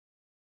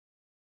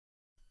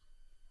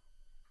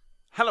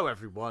Hello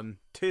everyone,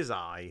 'tis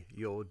I,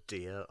 your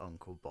dear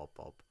Uncle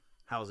BobBob.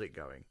 How's it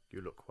going?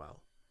 You look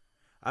well.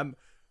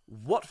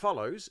 What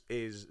follows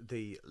is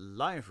the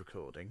live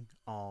recording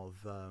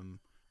of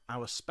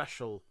our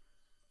special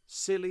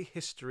Silly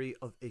History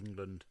of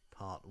England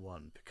Part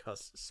 1,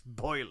 because,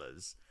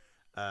 spoilers,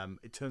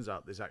 it turns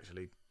out there's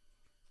actually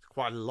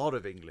quite a lot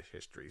of English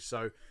history.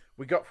 So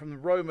we got from the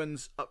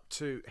Romans up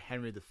to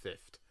Henry V.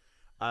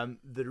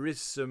 There is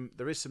some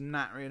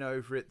nattering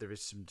over it, there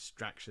is some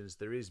distractions,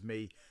 there is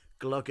me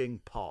glugging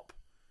pop,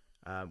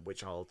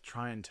 which I'll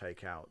try and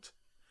take out.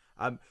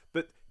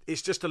 But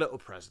it's just a little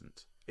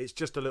present. It's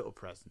just a little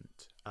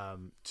present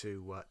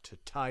to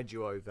tide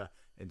you over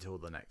until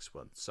the next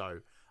one.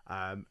 So,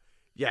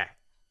 yeah,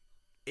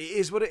 it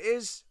is what it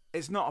is.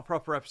 It's not a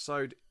proper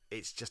episode.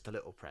 It's just a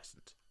little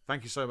present.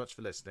 Thank you so much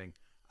for listening.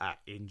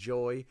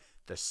 Enjoy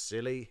the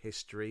silly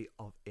history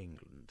of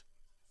England.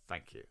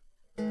 Thank you.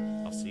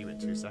 I'll see you in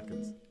 2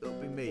 seconds. It'll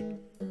be me.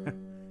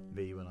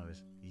 Me when I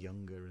was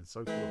younger and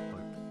so full of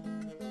hope.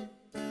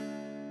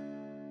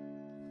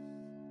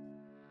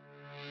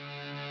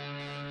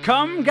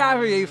 Come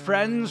gather ye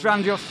friends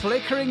round your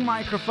flickering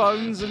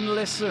microphones and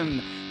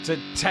listen to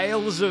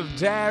tales of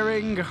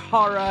daring,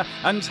 horror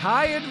and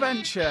high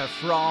adventure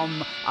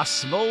from a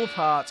small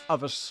part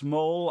of a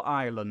small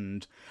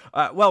island.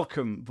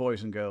 Welcome,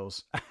 boys and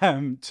girls,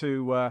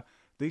 to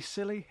the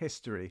silly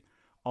history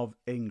of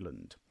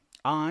England.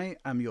 I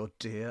am your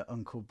dear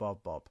Uncle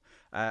BobBob,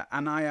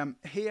 and I am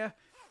here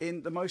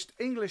in the most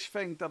English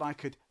thing that I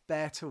could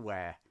bear to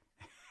wear.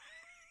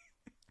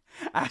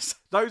 As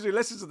those who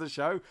listen to the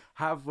show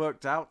have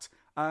worked out,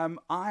 I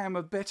am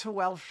a bit of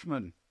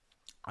Welshman.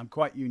 I'm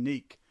quite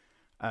unique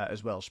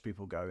as Welsh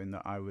people go, in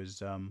that I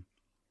was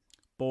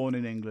born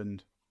in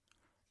England,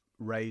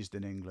 raised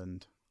in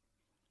England,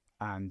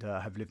 and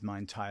have lived my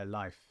entire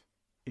life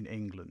in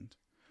England.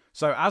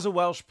 So as a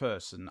Welsh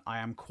person, I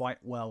am quite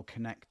well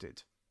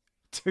connected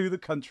to the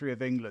country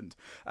of England.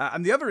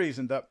 And the other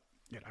reason that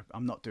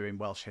I'm not doing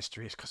Welsh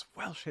history is because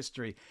Welsh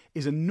history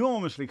is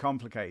enormously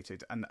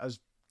complicated, and as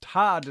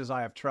hard as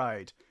I have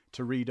tried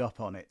to read up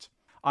on it,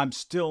 I'm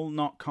still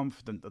not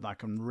confident that I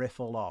can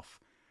riffle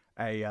off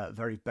a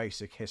very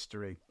basic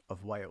history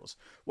of Wales.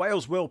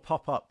 Wales will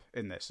pop up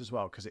in this as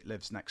well because it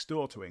lives next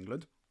door to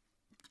England.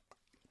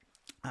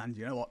 And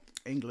you know what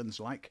England's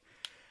like?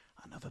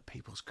 And other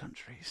people's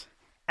countries.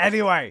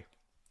 Anyway,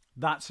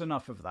 that's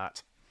enough of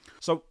that.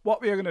 So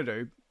what we are going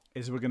to do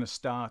is we're going to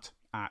start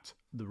at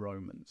the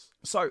Romans.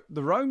 So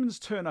the Romans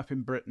turn up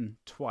in Britain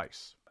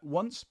twice.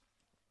 Once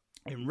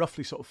in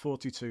roughly sort of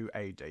 42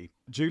 AD,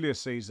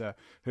 Julius Caesar,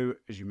 who,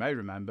 as you may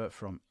remember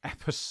from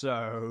episodes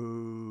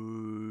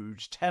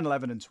 10,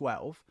 11 and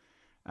 12,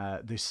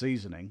 the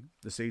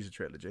Caesar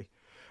trilogy,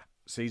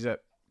 Caesar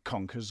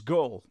conquers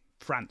Gaul,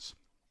 France.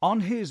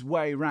 On his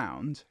way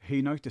round,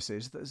 he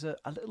notices there's a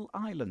little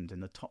island in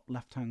the top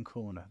left-hand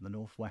corner, the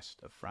northwest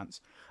of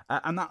France.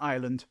 And that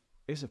island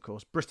is, of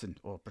course, Britain,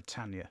 or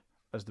Britannia,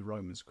 as the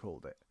Romans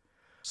called it.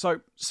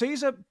 So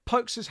Caesar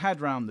pokes his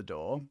head round the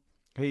door,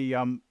 he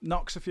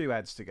knocks a few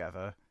heads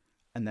together,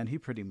 and then he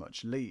pretty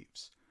much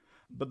leaves.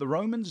 But the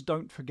Romans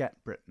don't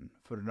forget Britain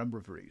for a number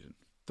of reasons.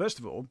 First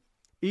of all,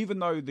 even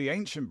though the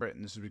ancient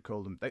Britons, as we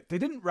call them, they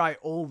didn't write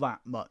all that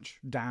much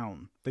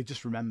down. They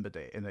just remembered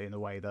it in a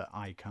way that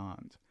I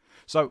can't.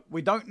 So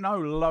we don't know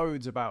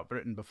loads about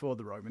Britain before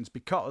the Romans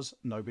because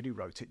nobody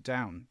wrote it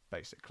down,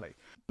 basically.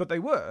 But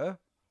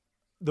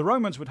the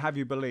Romans would have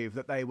you believe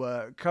that they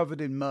were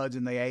covered in mud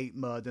and they ate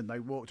mud and they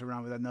walked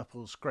around with their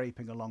knuckles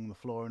scraping along the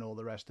floor and all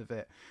the rest of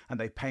it. And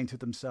they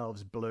painted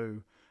themselves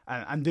blue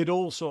and did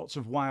all sorts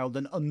of wild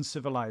and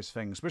uncivilized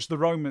things, which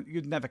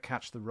you'd never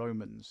catch the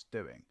Romans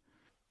doing.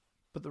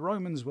 But the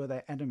Romans were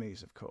their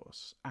enemies, of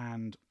course,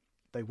 and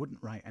they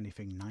wouldn't write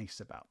anything nice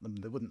about them.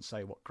 They wouldn't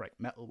say what great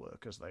metal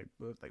workers they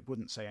were. They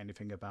wouldn't say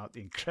anything about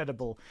the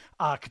incredible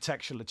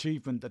architectural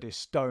achievement that is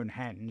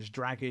Stonehenge,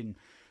 dragging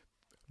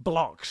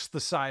blocks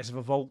the size of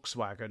a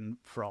Volkswagen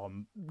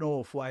from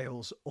North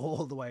Wales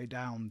all the way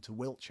down to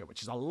Wiltshire,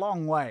 which is a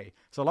long way.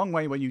 It's a long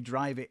way when you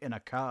drive it in a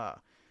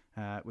car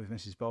with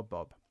Mrs.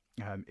 BobBob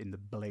in the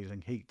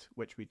blazing heat,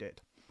 which we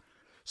did.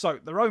 So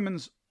the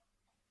Romans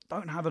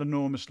don't have an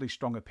enormously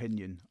strong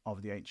opinion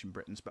of the ancient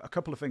Britons, but a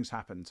couple of things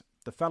happened.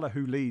 The fella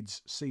who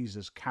leads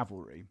Caesar's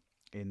cavalry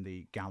in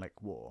the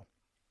Gallic War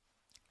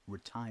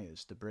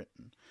retires to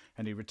Britain,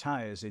 and he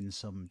retires in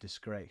some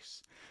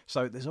disgrace.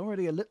 So there's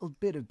already a little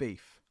bit of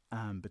beef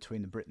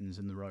between the Britons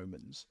and the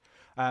Romans.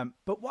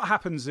 But what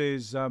happens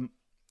is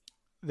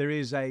there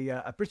is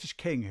a British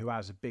king who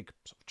has a big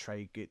sort of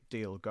trade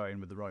deal going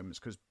with the Romans,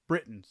 because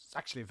Britain's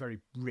actually a very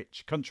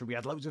rich country. We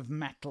had loads of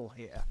metal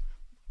here,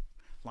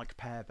 like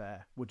Pear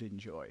Bear would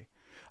enjoy.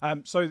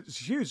 So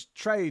it's a huge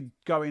trade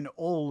going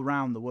all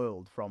around the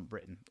world from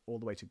Britain, all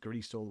the way to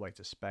Greece, all the way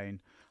to Spain.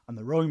 And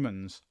the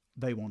Romans,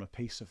 they want a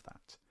piece of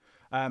that.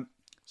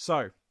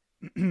 So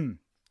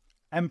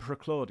Emperor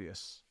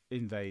Claudius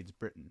invades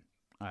Britain.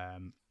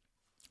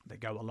 They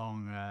go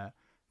along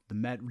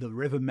the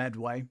River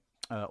Medway,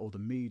 or the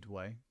Mead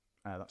Way,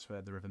 That's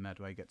where the River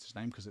Medway gets its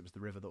name, because it was the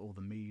river that all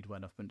the mead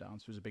went up and down.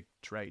 So it was a big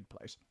trade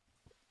place.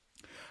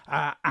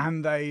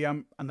 And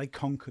they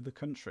conquered the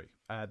country.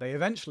 They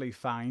eventually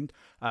found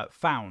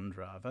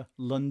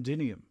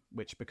Londinium,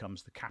 which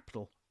becomes the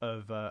capital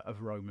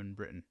of Roman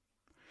Britain.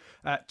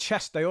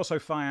 They also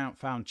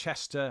found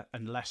Chester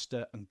and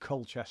Leicester and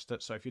Colchester.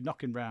 So if you're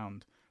knocking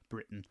round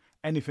Britain,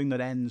 anything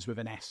that ends with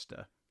an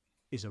Ester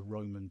is a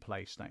Roman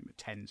place name. It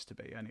tends to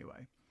be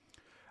anyway.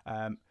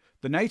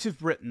 The native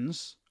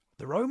Britons,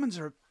 the Romans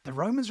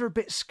are a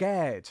bit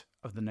scared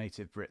of the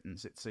native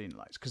Britons. It seems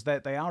like, because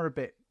they are a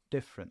bit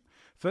different.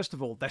 First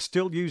of all, they're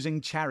still using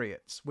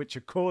chariots, which,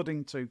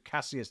 according to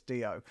Cassius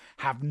Dio,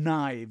 have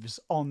knives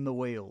on the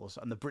wheels,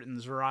 and the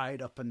Britons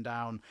ride up and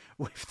down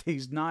with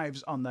these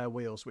knives on their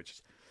wheels, which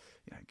is,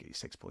 get you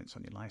 6 points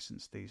on your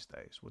license these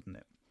days, wouldn't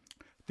it?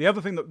 The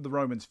other thing that the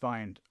Romans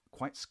find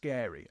quite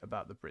scary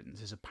about the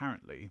Britons is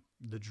apparently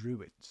the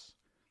Druids,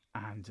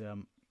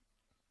 and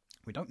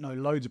we don't know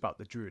loads about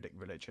the Druidic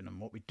religion, and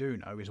what we do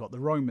know is what the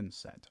Romans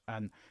said.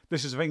 And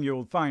this is a thing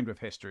you'll find with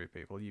history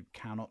people. You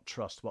cannot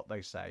trust what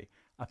they say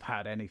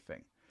about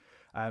anything.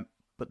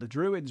 But the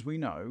Druids, we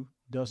know,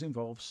 does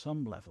involve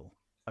some level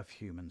of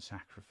human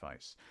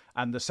sacrifice.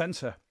 And the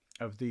centre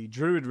of the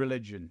Druid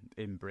religion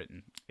in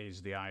Britain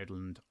is the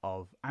island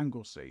of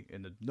Anglesey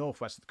in the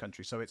northwest of the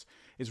country. So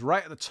it's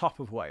right at the top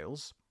of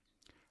Wales,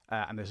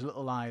 and there's a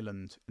little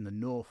island in the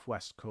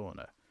northwest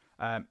corner.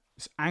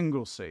 It's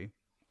Anglesey,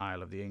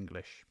 Isle of the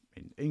English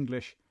in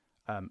English,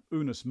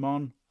 Unas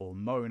Mon or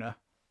Mona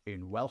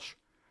in Welsh,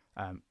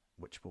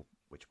 which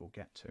we'll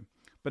get to.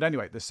 But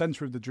anyway, the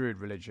centre of the Druid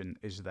religion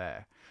is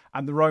there,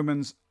 and the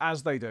Romans,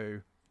 as they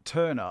do,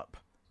 turn up,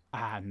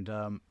 and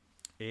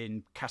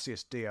in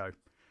Cassius Dio,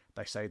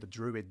 they say the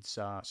Druids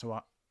are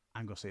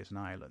Anglesey is an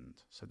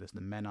island, so there's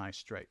the Menai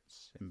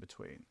Straits in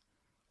between.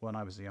 When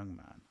I was a young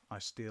man, I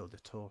steered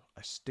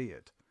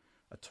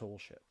a tall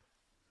ship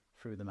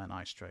through the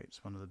Menai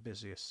Straits, one of the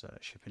busiest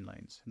shipping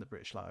lanes in the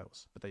British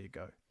Isles. But there you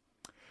go.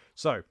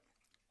 So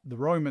the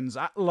Romans,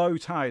 at low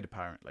tide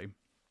apparently,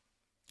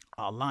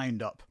 are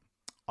lined up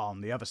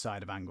on the other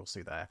side of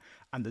Anglesey there,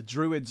 and the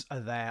Druids are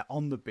there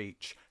on the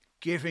beach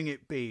giving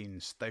it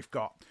beans. They've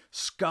got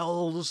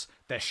skulls,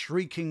 they're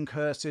shrieking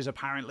curses.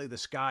 Apparently the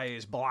sky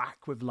is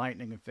black with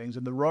lightning and things,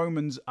 and the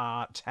Romans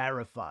are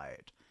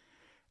terrified.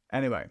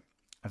 Anyway,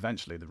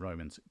 eventually the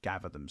Romans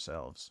gather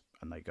themselves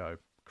and they go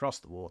across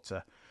the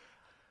water.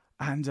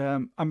 And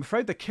I'm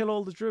afraid they kill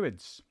all the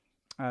Druids.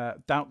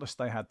 Doubtless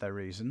they had their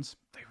reasons.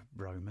 They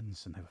were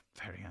Romans and they were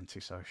very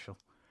antisocial.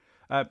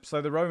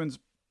 So the Romans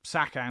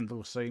sack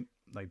Anglesey,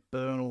 they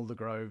burn all the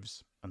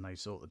groves, and they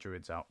sort the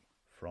Druids out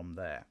from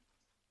there.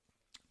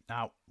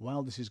 Now,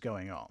 while this is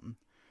going on,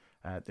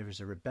 there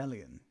is a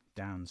rebellion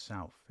down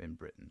south in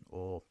Britain,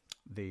 or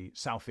the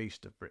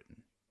southeast of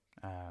Britain,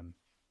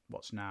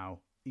 what's now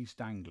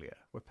East Anglia,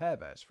 where Pear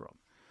Bear's from.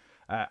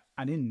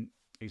 And in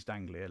East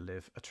Anglia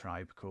live a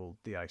tribe called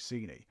the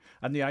Iceni.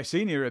 And the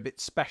Iceni are a bit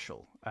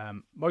special.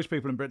 Most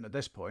people in Britain at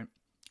this point,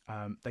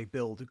 they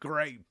build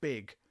great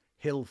big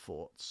hill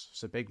forts,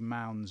 so big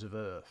mounds of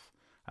earth.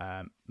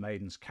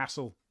 Maiden's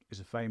Castle is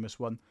a famous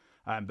one.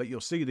 But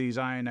you'll see these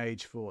Iron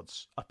Age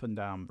forts up and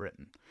down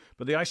Britain.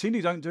 But the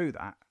Iceni don't do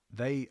that.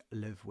 They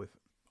live with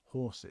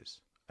horses.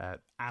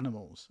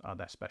 Animals are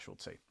their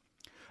specialty.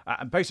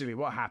 And basically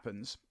what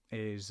happens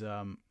is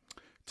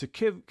to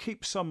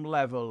keep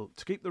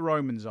the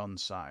Romans on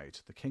side,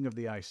 the king of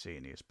the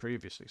Iceni has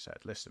previously said,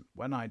 listen,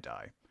 when I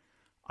die,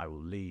 I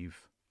will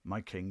leave my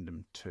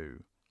kingdom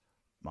to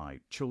my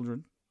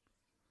children,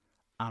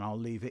 and I'll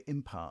leave it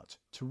in part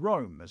to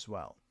Rome as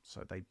well.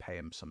 So they pay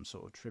him some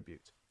sort of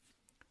tribute.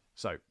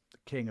 So the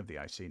king of the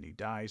Iceni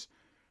dies.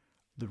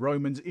 The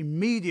Romans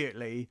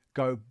immediately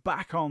go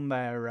back on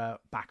their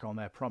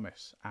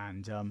promise,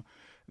 and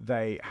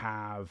they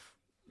have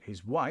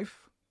his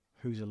wife,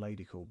 who's a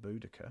lady called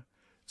Boudica.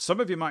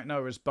 Some of you might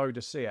know her as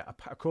Boadicea.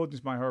 According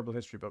to my horrible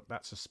history book,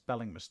 that's a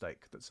spelling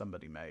mistake that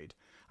somebody made,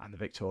 and the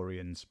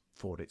Victorians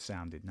thought it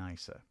sounded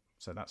nicer.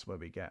 So that's where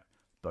we get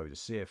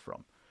Boadicea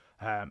from.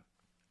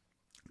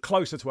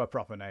 Closer to her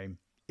proper name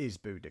is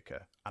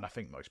Boudica, and I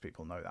think most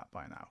people know that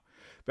by now.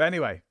 But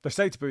anyway, they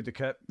say to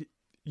Boudica,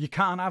 you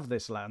can't have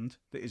this land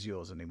that is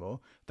yours anymore.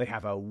 They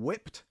have her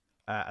whipped,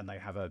 and they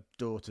have her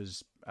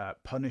daughters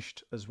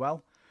punished as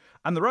well.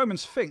 And the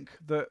Romans think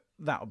that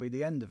that'll be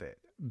the end of it,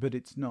 but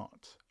it's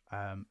not.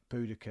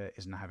 Boudica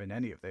isn't having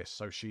any of this,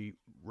 so she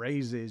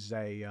raises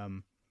a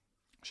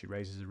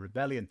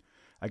rebellion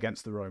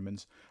against the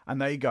Romans,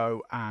 and they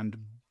go and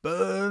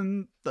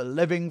burn the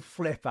living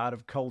flip out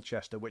of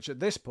Colchester, which at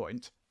this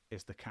point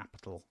is the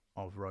capital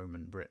of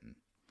Roman Britain.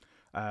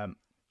 The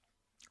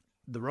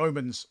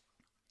Romans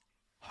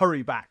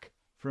hurry back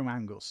from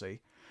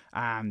Anglesey,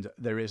 and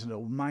there is an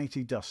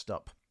almighty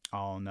dust-up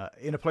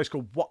in a place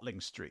called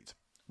Watling Street,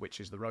 which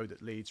is the road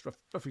that leads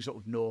roughly sort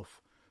of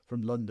north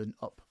from London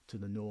up to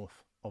the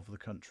north of the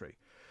country.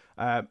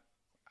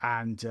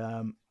 And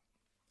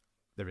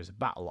there is a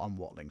battle on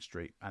Watling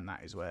Street, and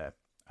that is where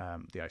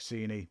the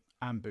Iceni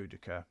and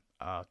Boudica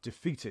are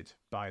defeated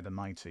by the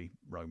mighty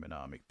Roman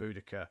army.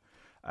 Boudica,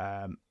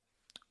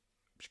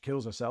 she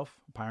kills herself,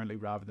 apparently,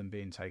 rather than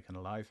being taken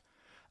alive.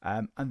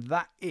 And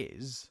that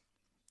is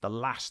the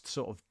last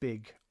sort of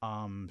big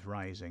armed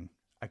rising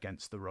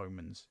against the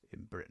Romans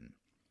in Britain.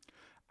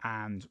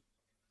 And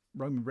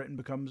Roman Britain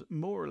becomes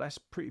more or less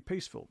pretty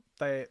peaceful.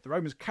 The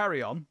Romans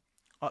carry on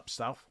up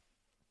south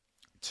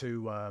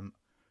to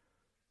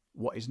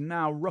what is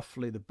now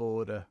roughly the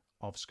border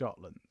of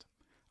Scotland.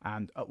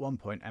 And at one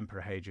point,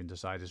 Emperor Hadrian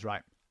decides,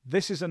 right,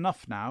 this is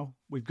enough now.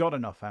 We've got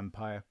enough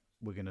empire.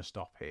 We're going to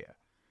stop here.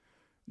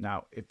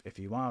 Now, if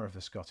you are of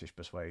a Scottish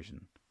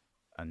persuasion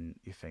and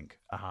you think,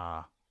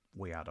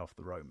 we had off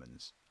the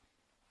Romans,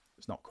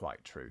 it's not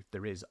quite true.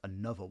 There is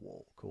another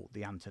wall called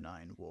the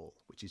Antonine Wall,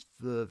 which is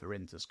further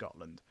into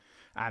Scotland.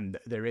 And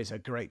there is a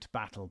great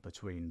battle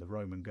between the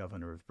Roman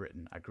governor of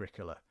Britain,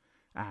 Agricola,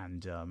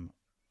 and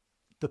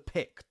the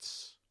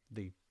Picts,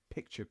 the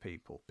picture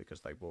people,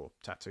 because they wore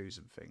tattoos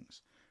and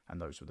things. And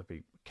those were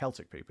the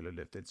Celtic people who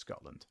lived in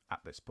Scotland at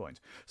this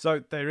point.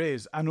 So there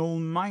is an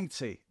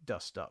almighty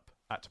dust-up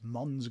at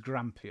Mons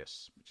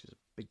Grampius, which is a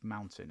big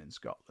mountain in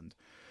Scotland.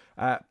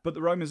 But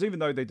the Romans, even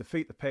though they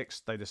defeat the Picts,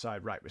 they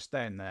decide, right, we're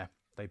staying there.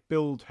 They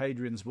build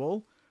Hadrian's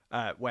Wall,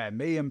 where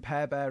me and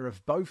Pear Bear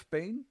have both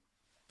been.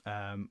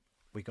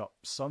 We got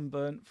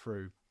sunburnt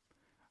through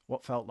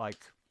what felt like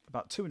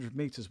about 200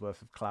 metres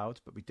worth of cloud,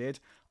 but we did.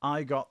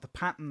 I got the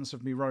patterns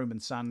of me Roman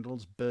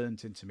sandals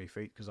burnt into me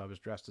feet because I was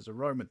dressed as a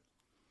Roman.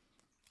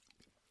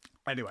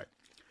 Anyway,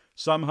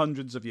 some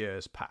hundreds of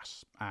years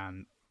pass,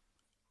 and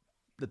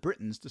the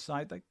Britons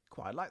decide they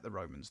quite like the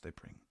Romans. They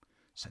bring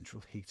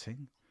central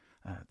heating.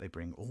 They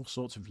bring all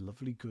sorts of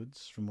lovely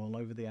goods from all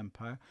over the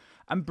empire.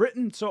 And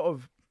Britain sort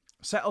of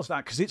settles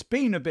down because it's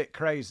been a bit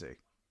crazy.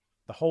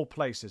 The whole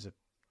place is a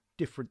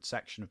different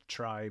section of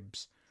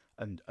tribes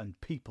and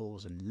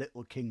peoples and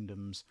little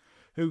kingdoms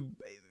who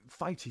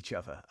fight each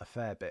other a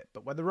fair bit.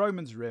 But when the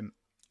Romans are in,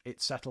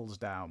 it settles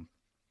down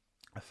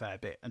a fair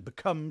bit and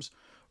becomes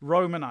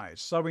Romanized.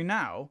 So we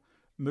now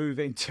move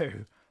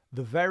into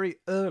the very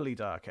early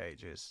Dark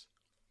Ages,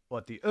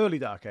 or the early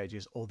Dark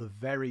Ages, or the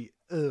very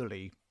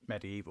early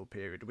medieval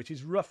period, which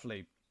is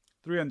roughly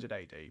 300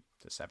 AD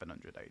to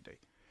 700 AD.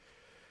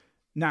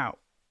 Now,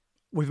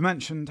 we've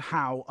mentioned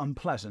how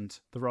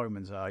unpleasant the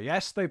Romans are.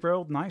 Yes, they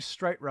build nice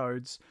straight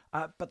roads,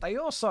 but they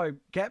also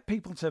get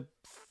people to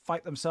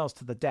fight themselves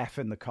to the death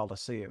in the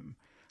Colosseum.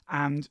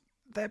 And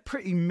they're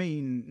pretty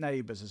mean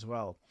neighbours as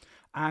well.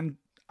 And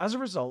as a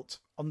result,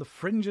 on the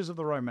fringes of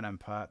the Roman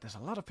Empire, there's a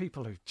lot of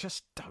people who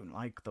just don't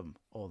like them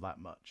all that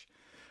much.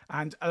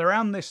 And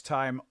around this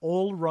time,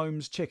 all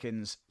Rome's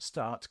chickens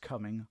start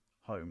coming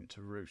home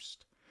to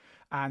roost.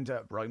 And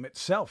Rome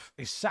itself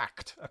is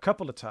sacked a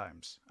couple of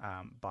times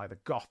by the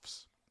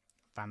Goths,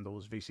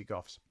 Vandals,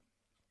 Visigoths.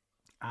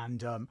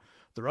 And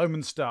the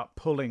Romans start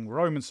pulling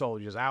Roman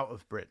soldiers out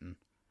of Britain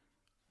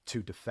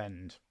to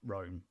defend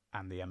Rome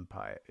and the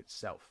empire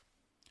itself.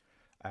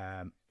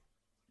 And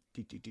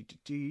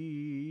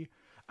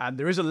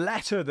there is a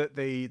letter that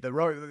the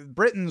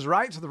Britons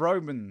write to the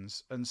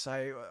Romans and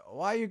say,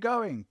 why are you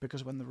going?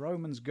 Because when the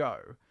Romans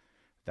go,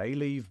 they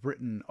leave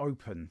Britain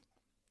open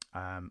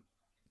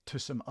to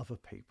some other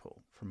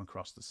people from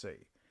across the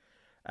sea.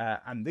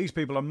 And these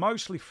people are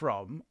mostly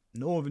from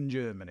northern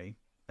Germany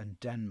and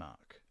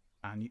Denmark.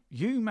 And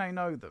you may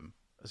know them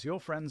as your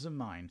friends and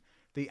mine,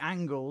 the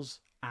Angles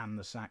and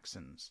the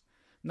Saxons.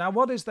 Now,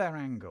 what is their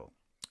angle?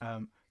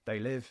 They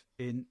live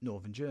in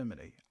northern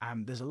Germany,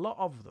 and there's a lot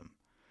of them.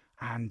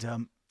 And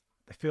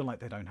they feel like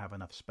they don't have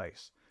enough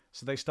space.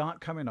 So they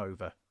start coming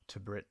over to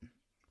Britain.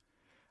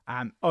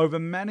 And over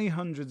many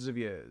hundreds of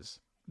years,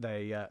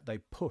 they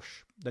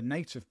push the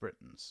native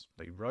Britons,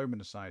 the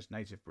Romanicized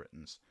native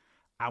Britons,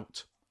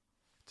 out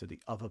to the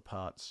other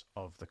parts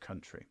of the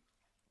country.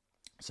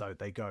 So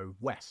they go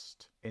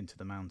west into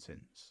the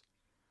mountains.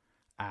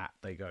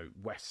 They go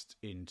west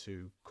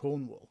into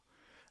Cornwall.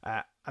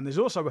 And there's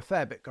also a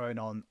fair bit going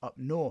on up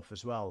north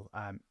as well.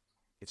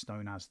 It's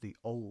known as the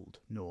Old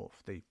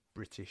North, the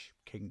British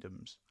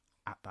kingdoms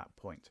at that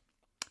point.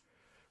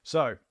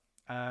 So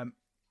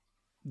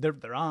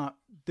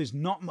there's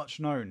not much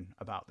known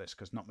about this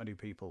because not many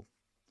people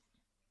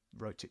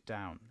wrote it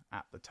down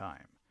at the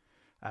time.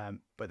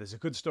 But there's a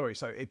good story.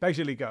 So it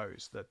basically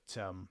goes that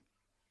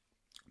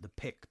the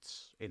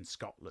Picts in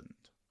Scotland,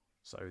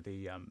 so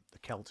the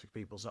Celtic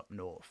peoples up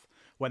north,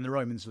 when the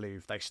Romans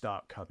leave, they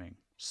start coming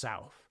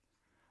south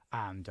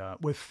and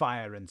with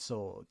fire and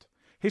sword.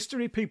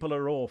 History people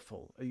are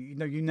awful. You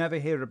know, you never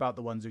hear about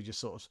the ones who just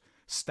sort of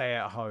stay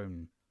at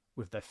home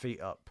with their feet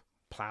up,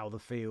 plough the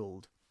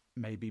field,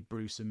 maybe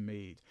brew some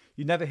mead.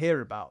 You never hear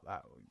about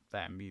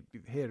them. You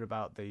hear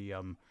about the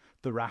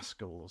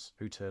rascals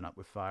who turn up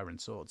with fire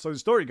and sword. So the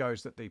story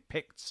goes that the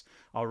Picts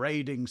are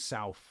raiding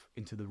south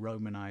into the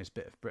Romanized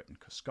bit of Britain,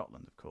 because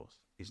Scotland, of course,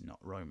 is not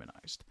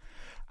Romanized.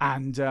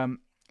 And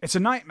it's a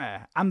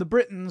nightmare. And the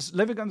Britons,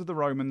 living under the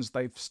Romans,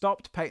 they've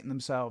stopped painting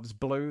themselves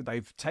blue.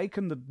 They've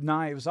taken the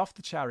knives off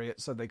the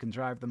chariots so they can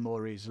drive them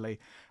more easily.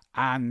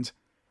 And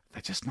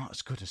they're just not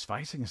as good as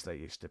fighting as they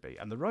used to be.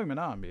 And the Roman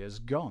army has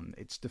gone.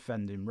 It's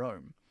defending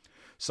Rome.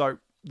 So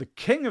the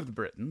king of the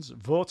Britons,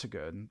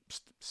 Vortigern,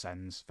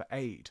 sends for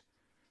aid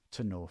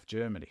to North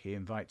Germany. He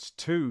invites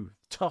two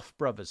tough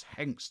brothers,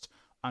 Hengst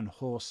and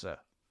Horsa,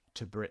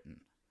 to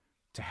Britain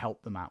to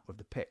help them out with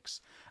the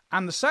Picts.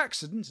 And the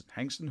Saxons,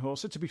 Hengst and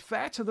Horsa, to be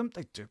fair to them,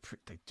 they do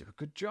a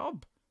good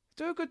job.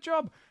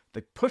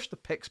 They push the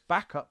Picts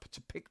back up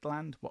to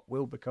Pictland, what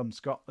will become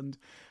Scotland,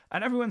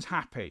 and everyone's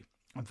happy.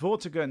 And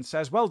Vortigern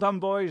says, well done,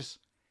 boys.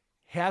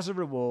 Here's a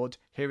reward.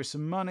 Here is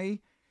some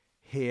money.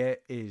 Here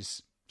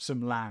is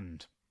some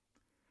land.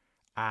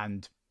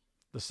 And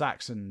the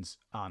Saxons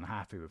aren't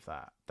happy with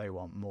that. They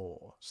want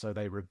more. So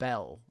they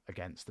rebel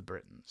against the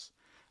Britons.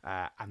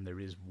 And there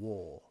is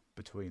war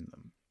between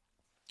them.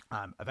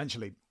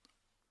 Eventually,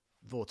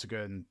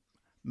 Vortigern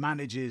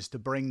manages to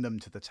bring them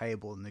to the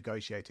table, the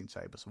negotiating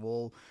table. So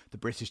all the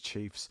British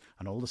chiefs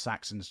and all the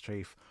Saxons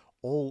chief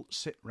all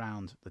sit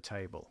round the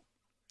table.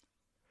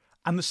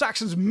 And the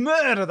Saxons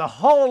murder the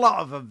whole lot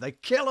of them. They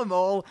kill them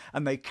all,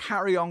 and they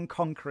carry on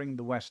conquering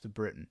the west of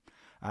Britain.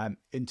 And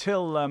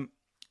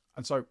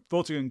so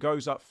Vortigern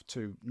goes up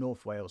to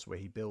North Wales, where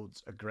he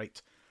builds a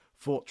great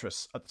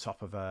fortress at the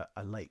top of a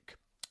lake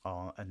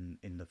and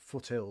in the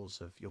foothills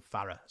of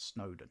Ylfara,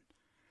 Snowdon.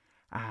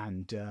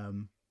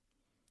 And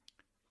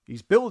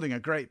he's building a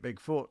great big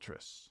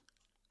fortress,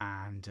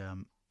 and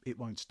it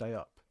won't stay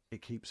up.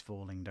 It keeps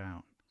falling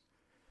down.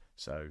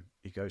 So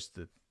he goes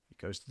to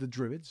the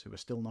druids, who are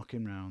still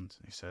knocking round.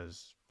 He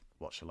says,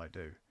 what shall I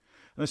do?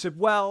 And they said,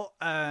 well,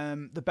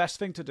 the best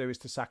thing to do is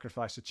to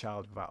sacrifice a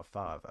child without a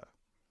father.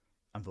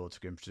 And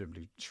Vortigern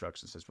presumably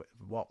shrugs and says,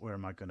 where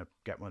am I going to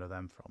get one of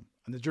them from?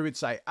 And the druids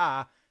say,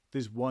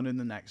 there's one in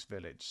the next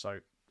village. So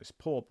this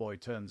poor boy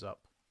turns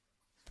up.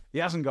 He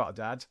hasn't got a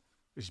dad,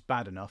 which is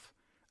bad enough.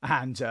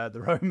 And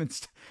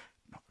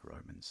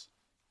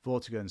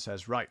Vortigern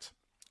says, right,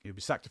 you'll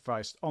be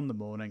sacrificed on the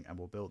morning and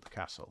we'll build the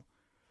castle.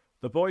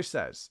 The boy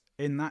says,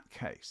 in that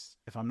case,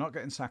 if I'm not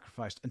getting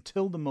sacrificed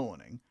until the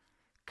morning,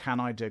 can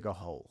I dig a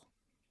hole?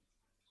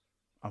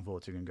 And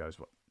Vortigern goes,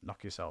 well,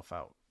 knock yourself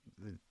out.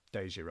 The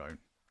day's your own.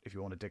 If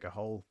you want to dig a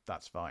hole,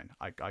 that's fine.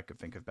 I could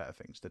think of better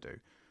things to do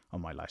on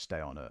my last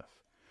day on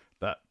Earth.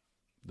 But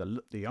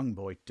the young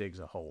boy digs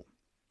a hole.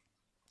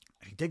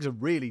 He digs a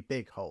really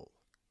big hole.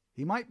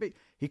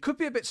 He could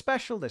be a bit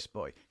special, this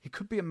boy. He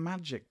could be a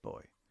magic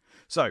boy.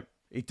 So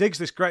he digs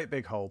this great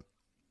big hole,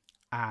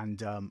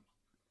 and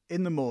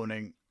in the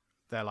morning,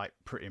 they're like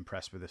pretty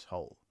impressed with this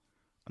hole.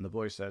 And the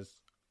boy says,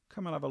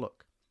 come and have a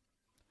look.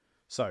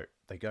 So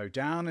they go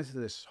down into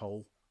this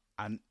hole,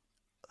 and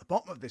at the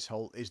bottom of this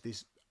hole is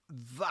this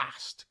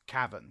vast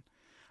cavern.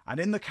 And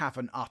in the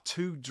cavern are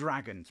two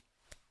dragons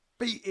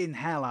beating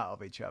hell out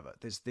of each other.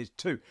 There's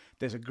two.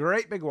 There's a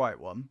great big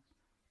white one,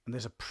 and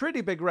there's a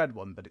pretty big red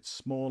one, but it's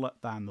smaller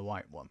than the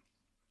white one.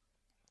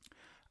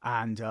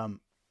 And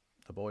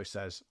the boy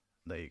says,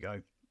 there you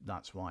go.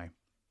 That's why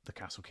the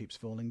castle keeps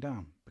falling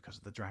down, because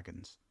of the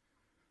dragons.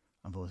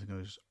 And Vortigern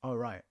goes, oh,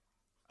 right.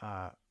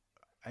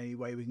 Any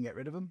way we can get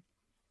rid of them?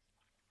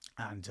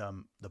 And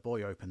the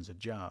boy opens a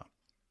jar,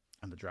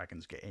 and the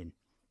dragons get in.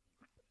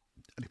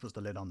 And he puts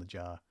the lid on the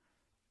jar,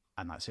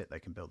 and that's it. They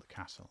can build the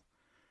castle.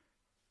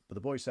 But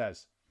the boy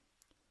says,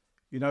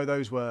 you know,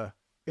 those were,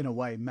 in a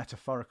way,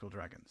 metaphorical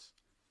dragons.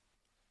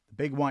 The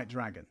big white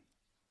dragon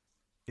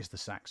is the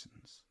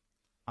Saxons,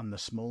 and the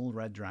small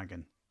red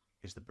dragon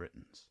is the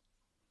Britons.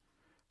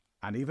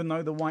 And even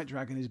though the white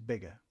dragon is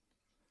bigger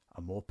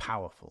and more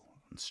powerful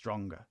and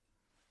stronger,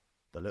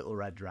 the little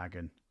red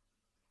dragon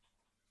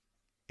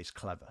is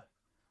clever.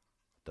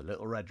 The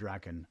little red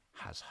dragon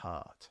has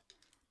heart.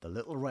 The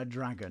little red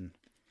dragon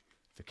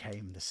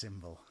became the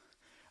symbol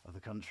of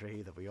the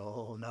country that we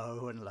all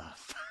know and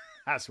love.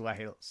 That's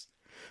Wales.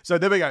 So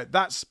there we go.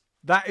 That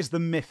is the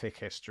mythic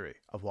history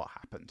of what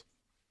happened.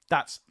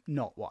 That's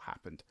not what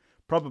happened.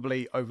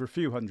 Probably over a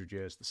few hundred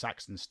years, the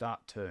Saxons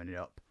start turning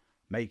up,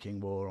 making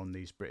war on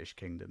these British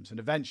kingdoms. And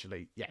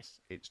eventually, yes,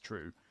 it's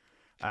true,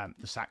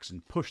 the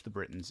Saxons pushed the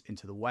Britons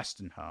into the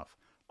western half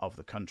of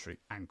the country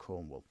and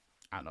Cornwall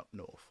and up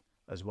north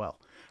as well.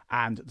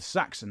 And the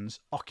Saxons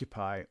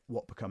occupy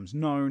what becomes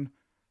known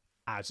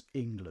as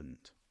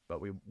England.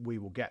 But we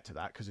will get to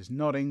that, because it's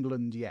not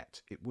England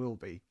yet. It will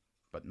be,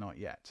 but not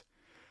yet.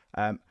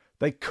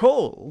 They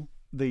call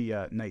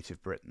the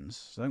native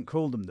Britons, they don't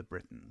call them the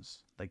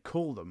Britons, they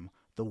call them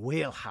the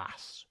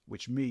Wheelhass,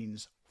 which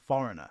means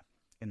foreigner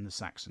in the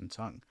Saxon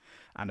tongue.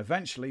 And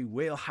eventually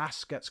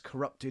Wheelhass gets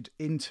corrupted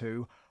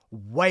into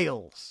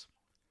Wales.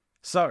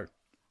 So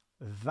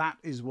that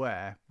is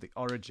where the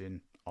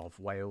origin of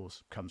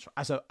Wales comes from.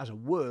 As a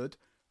word,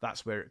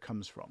 that's where it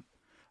comes from.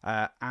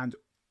 And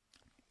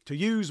to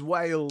use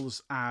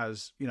Wales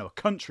as, a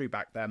country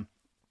back then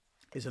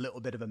is a little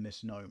bit of a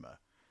misnomer.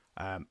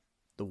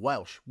 The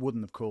Welsh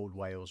wouldn't have called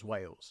Wales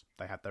Wales.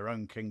 They had their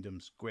own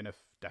kingdoms, Gwynedd,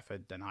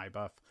 Deffyd,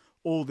 Denhybeth,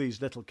 all these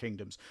little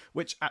kingdoms,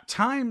 which at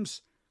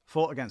times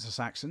fought against the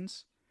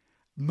Saxons,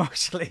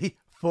 mostly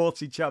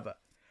fought each other,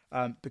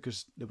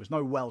 because there was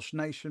no Welsh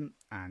nation,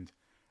 and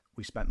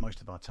we spent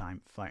most of our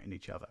time fighting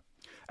each other.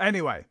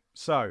 Anyway,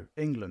 so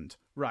England.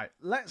 Right,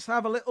 let's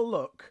have a little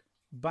look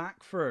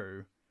back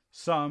through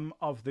some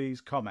of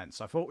these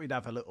comments. I thought we'd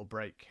have a little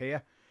break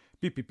here.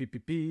 Beep, beep, beep,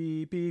 beep,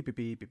 beep, beep, beep,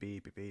 beep,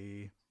 beep, beep,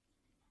 beep.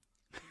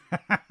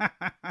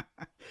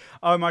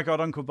 Oh my God,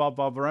 Uncle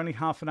BobBob, we're only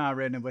half an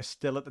hour in and we're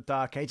still at the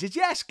Dark Ages.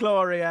 Yes,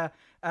 Gloria,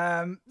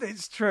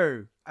 it's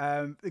true.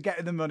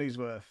 Getting the money's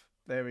worth.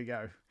 There we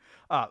go.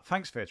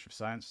 Thanks, Theatre of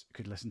Science.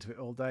 Could listen to it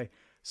all day.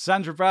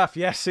 Sandra Braff,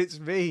 yes, it's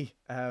me.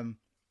 And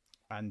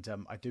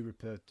I do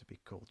prefer to be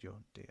called your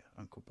dear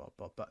Uncle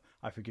BobBob, but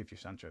I forgive you,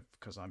 Sandra,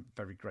 because I'm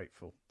very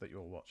grateful that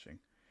you're watching.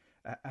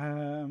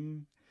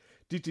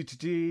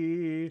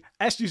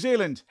 S New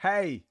Zealand,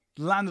 hey,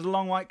 land of the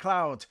long white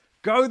cloud.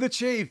 Go the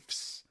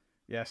Chiefs!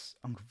 Yes,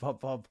 Uncle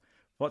BobBob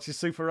watches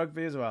Super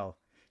Rugby as well.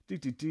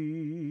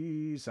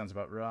 Sounds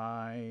about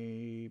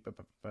right.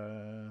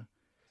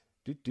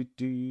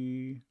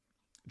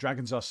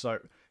 Dragons are so...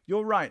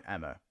 You're right,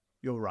 Emma.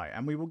 You're right.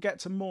 And we will get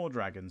to more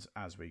dragons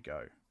as we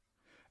go.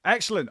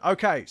 Excellent.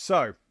 Okay,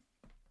 so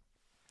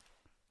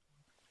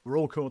we're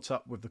all caught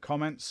up with the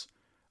comments.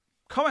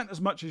 Comment as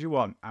much as you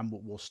want, and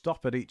we'll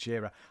stop at each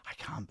era. I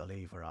can't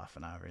believe we're half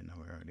an hour in and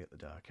we're only at the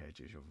Dark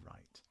Ages. You're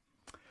right.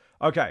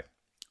 Okay,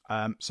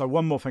 so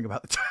one more thing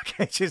about the Dark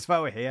Ages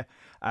while we're here.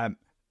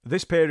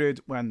 This period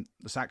when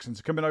the Saxons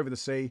are coming over the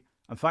sea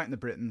and fighting the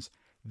Britons,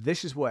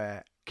 this is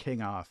where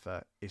King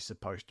Arthur is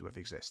supposed to have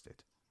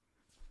existed.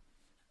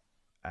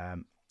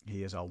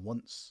 He is our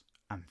once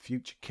and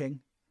future king.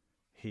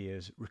 He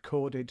is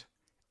recorded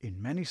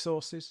in many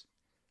sources,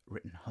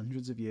 written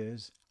hundreds of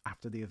years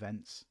after the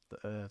events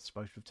that are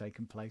supposed to have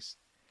taken place.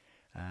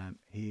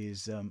 He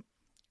is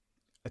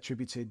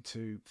attributed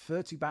to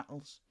 30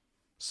 battles,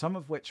 some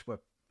of which were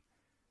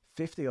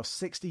 50 or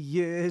 60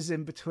 years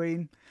in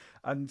between.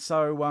 And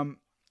so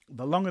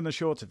the long and the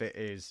short of it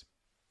is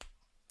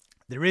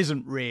there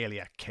isn't really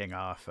a King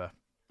Arthur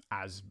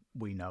as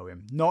we know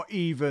him. Not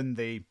even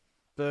the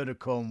Bird of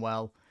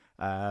Cornwall,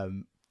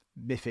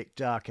 mythic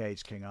Dark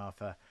Age King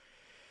Arthur.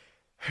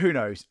 Who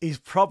knows? He's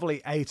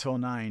probably 8 or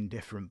 9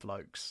 different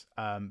blokes.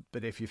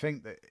 But if you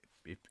think that,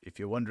 if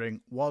you're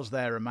wondering, was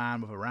there a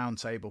man with a round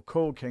table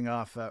called King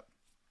Arthur?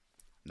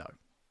 No,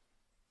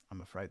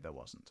 I'm afraid there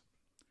wasn't.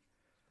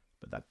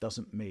 But that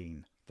doesn't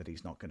mean that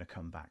he's not going to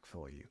come back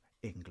for you.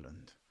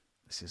 England.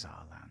 This is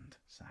our land,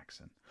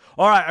 Saxon.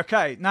 All right,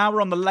 okay. Now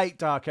we're on the late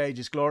Dark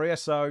Ages, Gloria.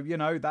 So, you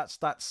know, that's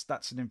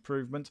an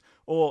improvement.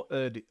 Or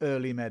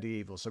early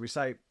medieval. So we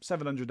say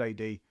 700 AD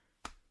to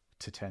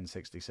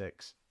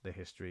 1066, the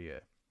history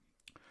year.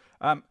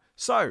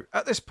 So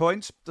at this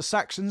point, the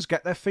Saxons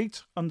get their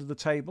feet under the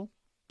table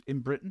in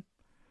Britain.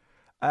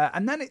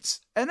 And then it's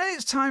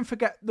time for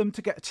them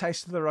to get a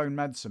taste of their own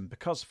medicine,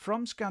 because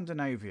from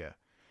Scandinavia,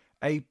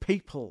 a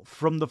people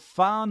from the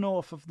far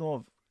north of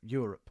North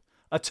Europe,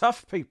 a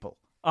tough people,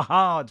 a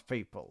hard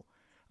people,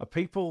 a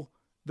people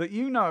that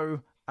you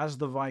know as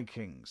the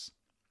Vikings.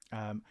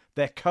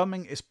 Their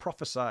coming is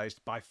prophesied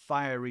by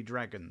fiery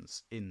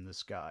dragons in the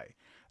sky.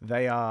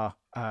 They are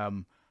a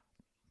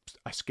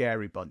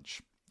scary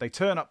bunch. They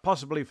turn up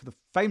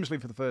famously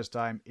for the first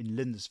time in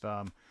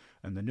Lindisfarne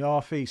in the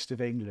northeast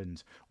of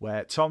England,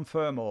 where Tom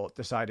Fermor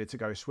decided to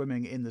go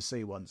swimming in the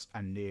sea once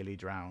and nearly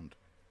drowned.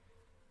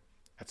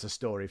 That's a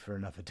story for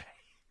another day.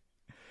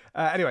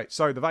 Anyway,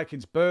 so the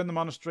Vikings burned the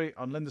monastery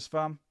on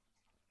Lindisfarne.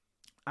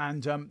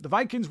 And the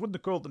Vikings wouldn't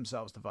have called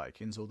themselves the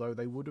Vikings, although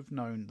they would have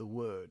known the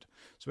word.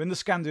 So in the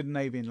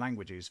Scandinavian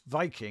languages,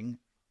 Viking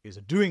is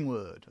a doing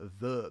word, a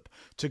verb.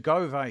 To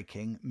go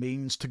Viking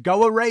means to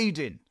go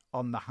a-raiding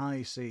on the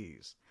high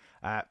seas.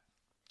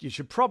 You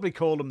should probably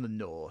call them the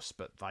Norse,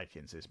 but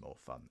Vikings is more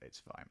fun. It's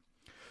fine.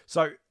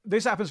 So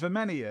this happens for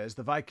many years.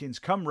 The Vikings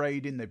come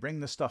raiding, they bring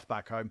the stuff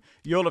back home.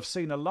 You'll have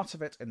seen a lot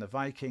of it in the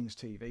Vikings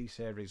TV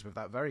series with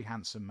that very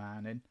handsome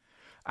man in.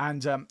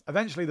 And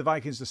eventually the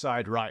Vikings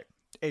decide, right,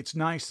 it's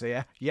nice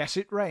here. Yes,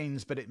 it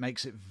rains, but it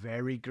makes it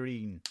very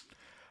green.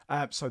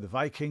 So the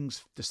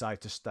Vikings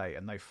decide to stay,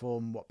 and they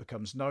form what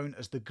becomes known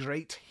as the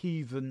Great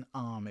Heathen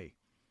Army.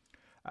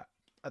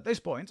 At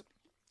this point,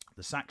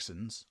 the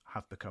Saxons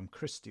have become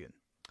Christian.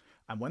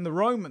 And when the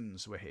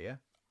Romans were here,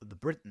 the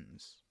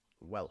Britons,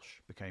 the Welsh,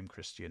 became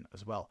Christian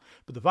as well.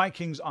 But the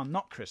Vikings are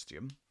not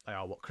Christian. They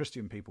are what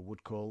Christian people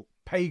would call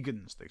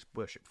pagans. They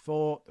worship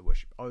Thor, they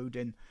worship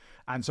Odin.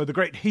 And so the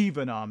Great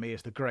Heathen Army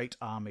is the great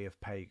army of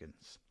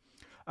pagans.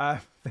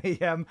 I've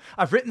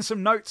written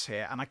some notes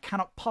here, and I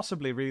cannot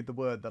possibly read the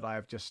word that I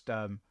have just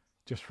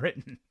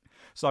written.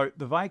 So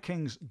the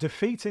Vikings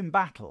defeat in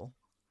battle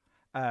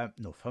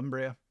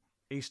Northumbria,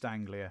 East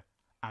Anglia,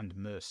 and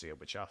Mercia,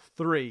 which are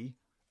 3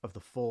 of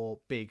the 4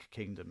 big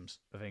kingdoms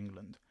of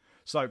England.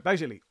 So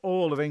basically,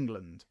 all of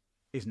England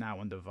is now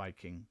under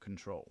Viking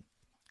control.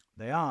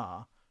 They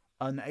are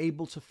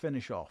unable to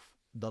finish off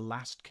the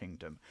last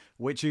kingdom,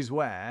 which is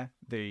where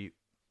the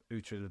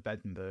Uhtred of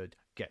Edinburgh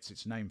gets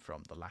its name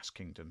from. The last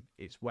kingdom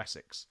is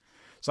Wessex.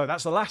 So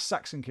that's the last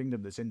Saxon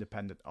kingdom that's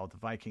independent of the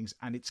Vikings,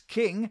 and its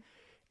king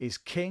is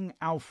King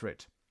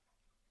Alfred.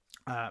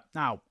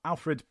 Now,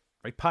 Alfred,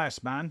 very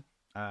pious man,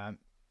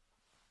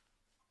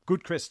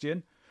 good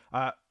Christian,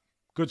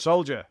 good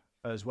soldier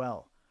as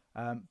well.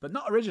 But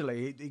not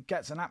originally. He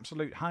gets an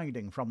absolute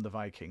hiding from the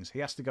Vikings. He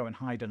has to go and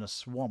hide in a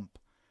swamp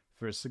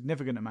for a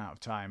significant amount of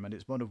time. And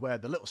it's one of where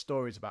the little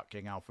stories about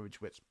King Alfred,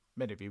 which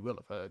many of you will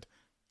have heard.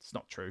 It's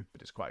not true,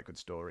 but it's quite a good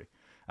story.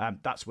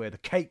 That's where the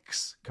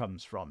cakes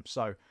comes from.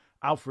 So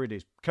Alfred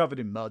is covered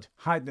in mud,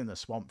 hiding in the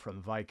swamp from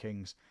the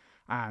Vikings.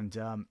 And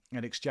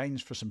in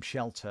exchange for some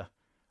shelter,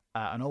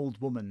 an old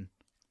woman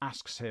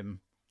asks him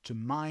to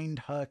mind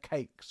her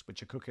cakes,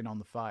 which are cooking on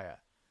the fire,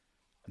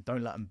 and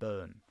don't let them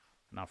burn.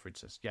 And Alfred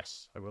says,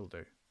 yes, I will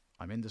do.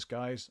 I'm in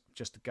disguise,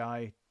 just a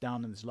guy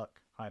down in his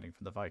luck, hiding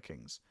from the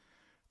Vikings.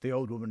 The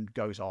old woman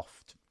goes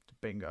off to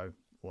bingo,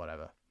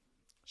 whatever.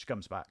 She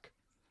comes back.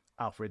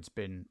 Alfred's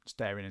been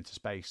staring into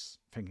space,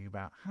 thinking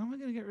about, how am I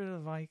going to get rid of the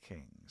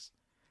Vikings?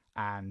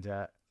 And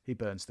he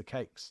burns the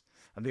cakes.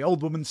 And the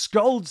old woman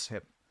scolds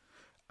him.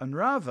 And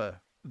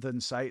rather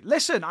than say,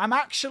 listen, I'm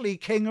actually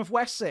King of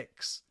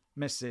Wessex,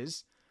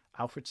 Mrs.,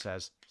 Alfred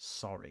says,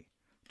 sorry,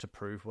 to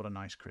prove what a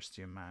nice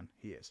Christian man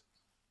he is.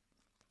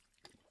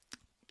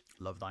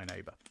 Love thy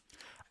neighbour.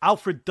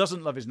 Alfred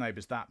doesn't love his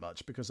neighbours that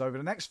much because over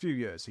the next few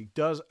years, he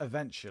does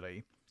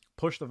eventually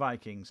push the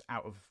Vikings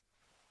out of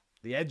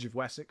the edge of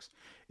Wessex.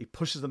 He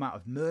pushes them out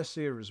of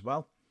Mercia as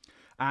well.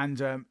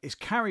 And is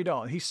carried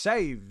on. He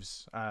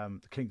saves the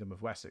kingdom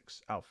of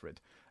Wessex,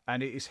 Alfred.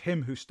 And it is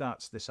him who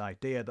starts this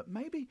idea that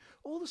maybe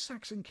all the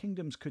Saxon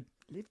kingdoms could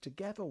live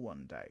together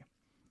one day.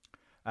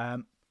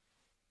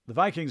 The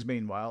Vikings,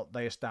 meanwhile,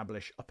 they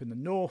establish up in the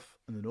north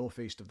and the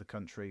northeast of the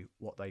country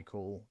what they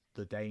call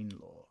the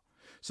Danelaw.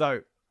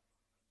 So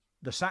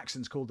the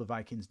Saxons called the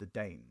Vikings the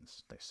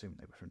Danes. They assumed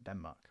they were from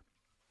Denmark.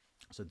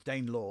 So the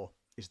Danelaw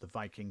is the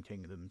Viking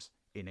kingdoms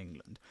in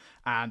England.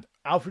 And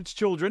Alfred's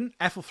children,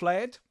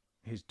 Ethelflaed,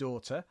 his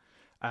daughter,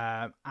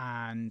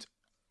 and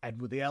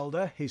Edward the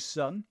Elder, his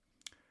son.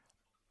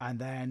 And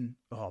then,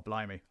 oh,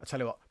 blimey. I tell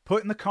you what,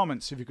 put in the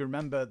comments if you can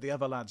remember the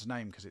other lad's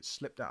name, because it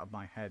slipped out of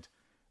my head.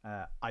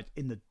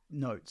 In the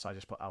notes, I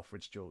just put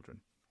Alfred's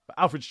children. But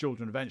Alfred's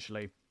children,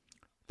 eventually,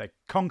 they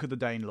conquer the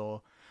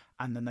Danelaw,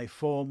 and then they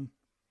form,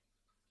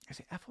 is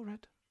it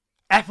Ethelred?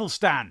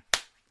 Ethelstan!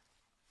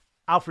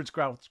 Alfred's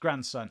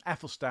grandson,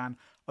 Ethelstan,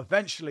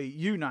 eventually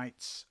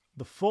unites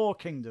the four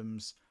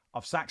kingdoms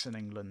of Saxon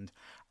England,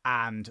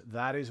 and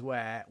that is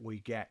where we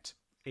get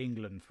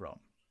England from.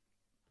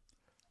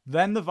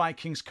 Then the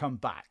Vikings come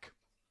back.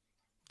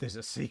 There's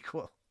a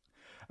sequel.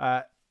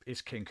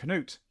 It's King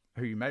Canute,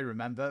 who you may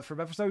remember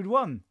from episode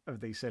 1 of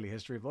the Silly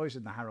History of Boys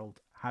in the Harold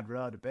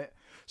Hadrard a bit.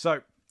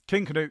 So,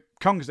 King Canute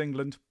conquers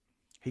England.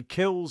 He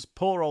kills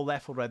poor old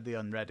Ethelred the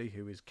Unready,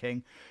 who is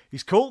king.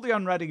 He's called the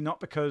Unready not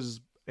because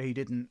he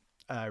didn't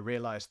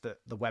realise that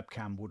the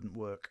webcam wouldn't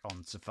work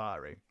on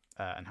Safari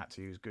and had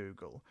to use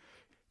Google.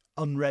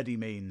 Unready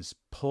means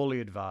poorly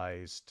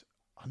advised,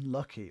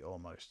 unlucky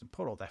almost. And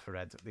poor old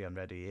Ethelred the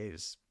Unready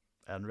is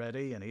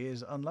unready and he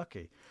is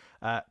unlucky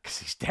because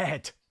he's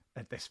dead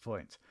at this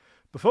point.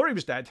 Before he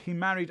was dead, he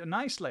married a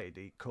nice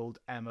lady called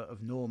Emma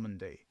of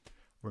Normandy.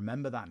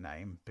 Remember that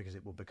name because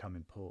it will become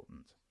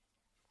important.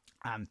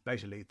 And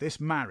basically, this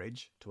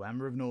marriage to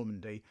Emma of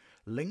Normandy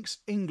links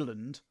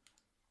England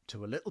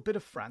to a little bit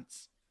of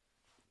France.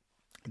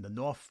 In the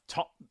north,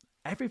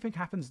 everything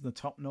happens in the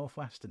top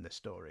northwest in this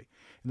story.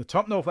 In the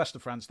top northwest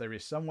of France, there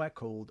is somewhere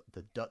called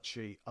the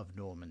Duchy of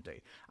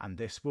Normandy, and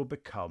this will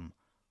become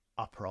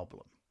a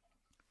problem.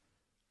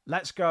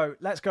 Let's go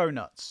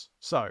nuts.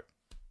 So,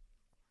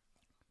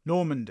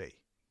 Normandy.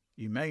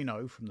 You may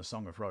know from the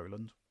Song of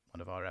Roland,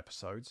 one of our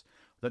episodes,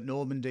 that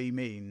Normandy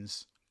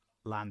means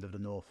land of the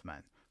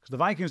Northmen. Because the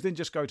Vikings didn't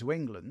just go to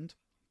England,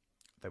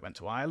 they went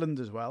to Ireland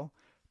as well,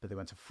 but they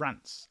went to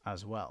France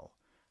as well.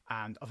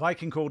 And a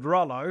Viking called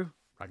Rollo,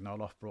 Ragnar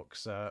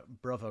Lothbrok's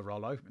brother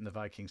Rollo in the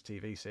Vikings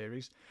TV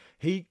series,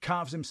 he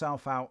carves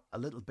himself out a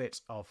little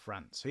bit of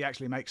France. He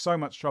actually makes so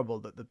much trouble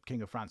that the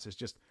King of France is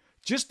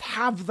just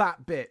have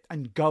that bit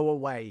and go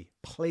away,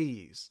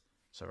 please.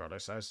 So Rollo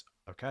says,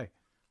 okay,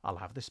 I'll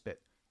have this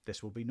bit.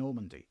 This will be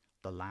Normandy,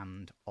 the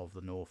land of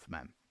the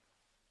Northmen.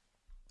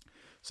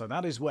 So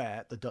that is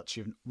where the Duchy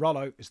of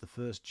Rollo is the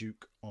first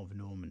Duke of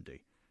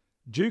Normandy.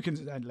 Duke,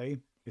 incidentally,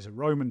 is a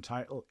Roman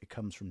title. It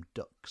comes from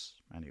dux,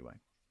 anyway.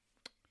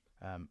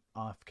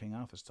 King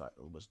Arthur's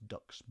title was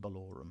Dux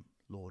Bellorum,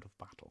 Lord of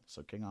Battle.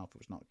 So King Arthur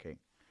was not a king,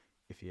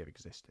 if he ever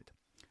existed.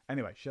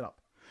 Anyway, shut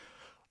up.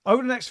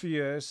 Over the next few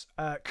years,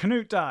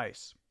 Canute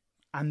dies.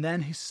 And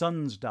then his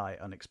sons die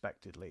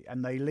unexpectedly.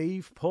 And they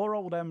leave poor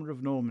old Emma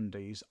of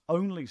Normandy's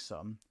only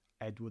son,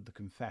 Edward the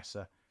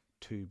Confessor,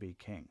 to be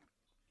king.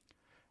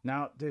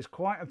 Now, there's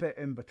quite a bit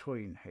in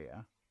between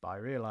here, but I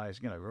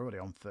realise, we're already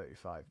on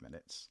 35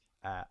 minutes,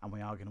 and we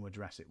are going to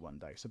address it one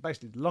day. So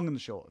basically, the long and the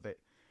short of it,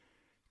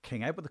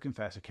 King Edward the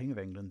Confessor, King of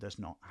England, does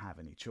not have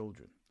any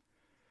children.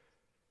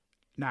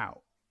 Now,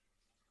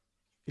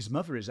 his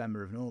mother is Emma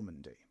of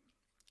Normandy.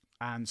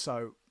 And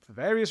so, for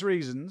various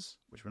reasons,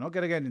 which we're not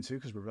going to get into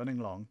because we're running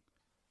long,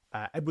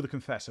 Edward the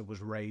Confessor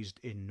was raised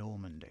in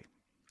Normandy.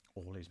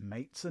 All his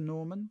mates are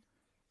Norman.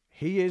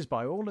 He is,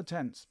 by all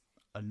intents,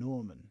 a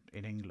Norman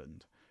in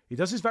England. He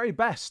does his very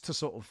best to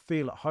sort of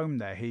feel at home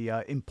there. He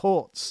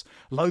imports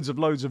loads of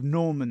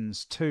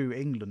Normans to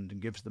England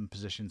and gives them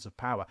positions of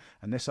power.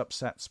 And this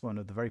upsets one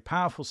of the very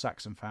powerful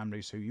Saxon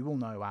families who you will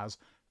know as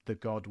the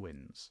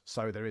Godwins.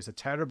 So there is a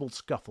terrible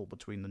scuffle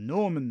between the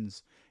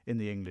Normans in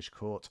the English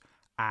court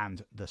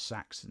and the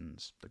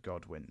Saxons, the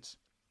Godwins.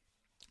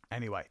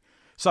 Anyway,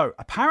 so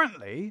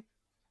apparently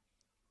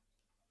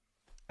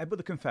Edward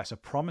the Confessor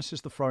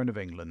promises the throne of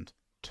England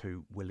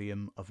to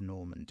William of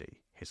Normandy,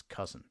 his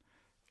cousin.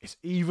 It's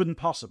even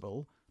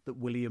possible that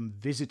William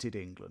visited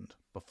England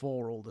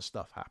before all the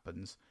stuff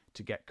happens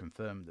to get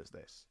confirmed as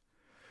this.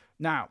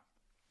 Now,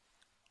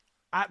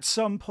 at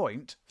some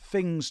point,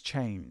 things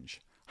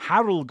change.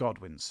 Harold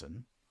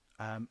Godwinson,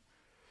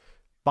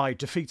 by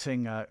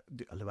defeating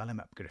Llewellyn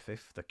ap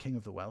Griffith, the King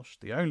of the Welsh,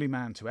 the only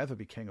man to ever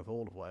be King of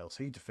all of Wales,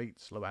 he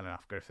defeats Llewellyn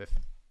ap Griffith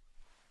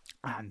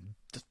and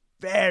does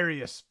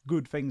various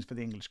good things for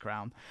the English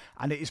crown.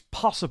 And it is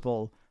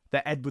possible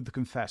that Edward the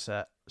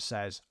Confessor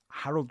says,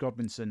 Harold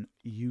Godwinson,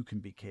 you can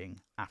be king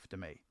after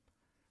me.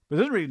 But it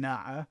doesn't really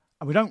matter,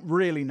 and we don't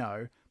really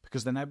know,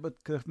 because then Edward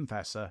the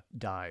Confessor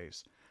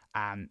dies,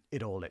 and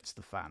it all hits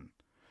the fan.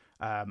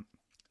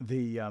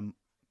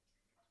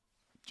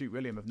 Duke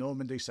William of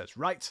Normandy says,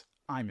 right,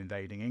 I'm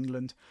invading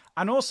England.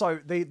 And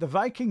also, the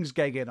Vikings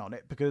gag in on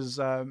it,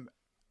 because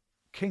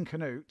King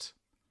Canute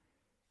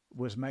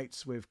was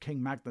mates with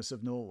King Magnus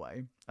of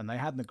Norway, and they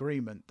had an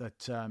agreement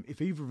that if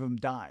either of them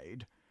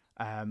died,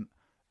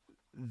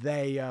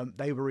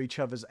 they were each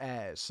other's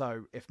heirs.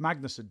 So if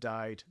Magnus had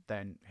died,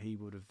 then he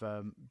would have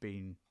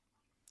been.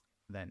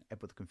 Then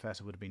Edward the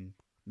Confessor would have been.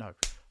 No.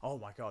 Oh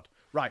my God.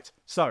 Right.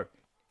 So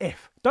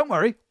don't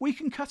worry, we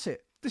can cut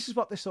it. This is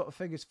what this sort of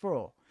thing is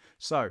for.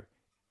 So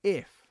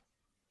if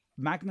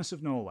Magnus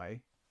of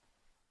Norway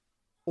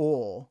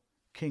or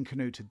King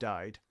Canute had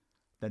died,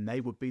 then they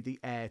would be the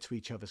heir to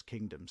each other's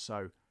kingdom.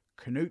 So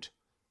Canute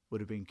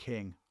would have been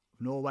king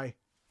of Norway,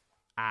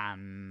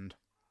 and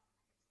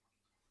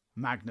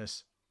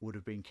Magnus would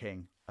have been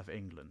king of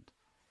England.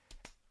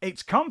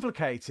 It's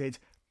complicated,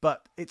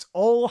 but it's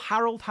all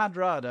Harold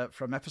Hardrada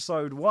from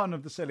episode 1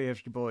 of the Silly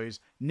History Boys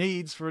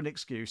needs for an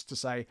excuse to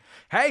say,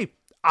 hey,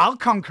 I'll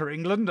conquer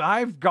England.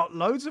 I've got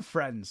loads of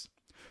friends.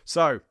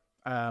 So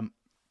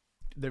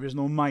there is an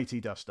almighty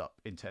dust-up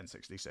in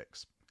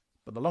 1066.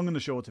 But the long and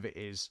the short of it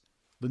is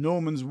the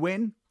Normans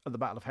win at the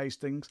Battle of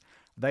Hastings.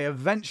 They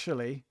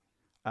eventually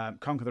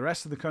conquer the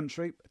rest of the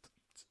country.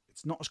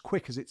 It's not as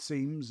quick as it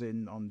seems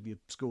on your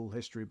school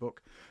history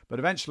book, but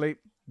eventually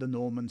the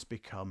Normans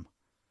become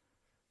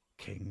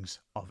kings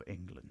of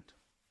England.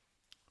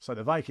 So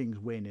the Vikings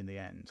win in the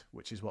end,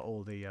 which is what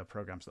all the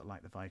programs that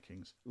like the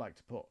Vikings like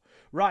to put.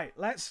 Right,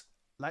 let's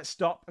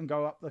stop and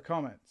go up the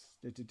comments.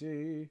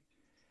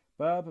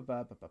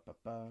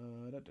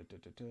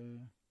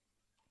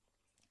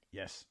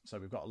 Yes, so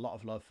we've got a lot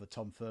of love for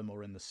Tom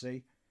Fermor in the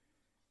sea.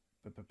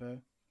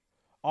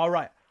 All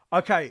right,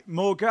 okay,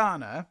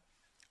 Morgana.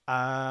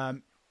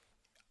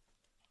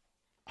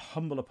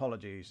 Humble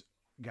apologies,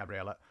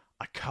 Gabriella.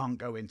 I can't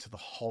go into the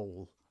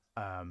whole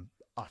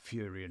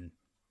Arthurian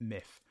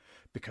myth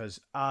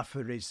because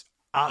Arthur is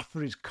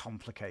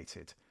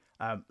complicated.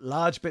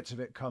 Large bits of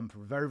it come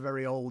from a very,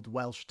 very old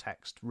Welsh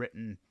text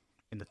written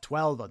in the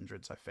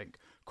 1200s, I think,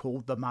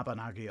 called the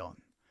Mabinogion.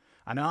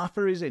 And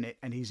Arthur is in it,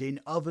 and he's in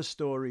other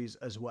stories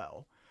as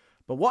well.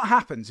 But what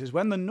happens is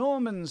when the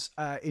Normans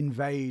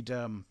invade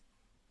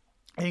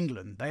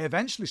England, they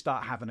eventually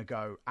start having a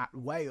go at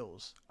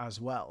Wales as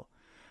well.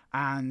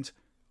 And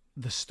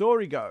the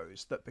story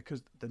goes that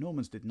because the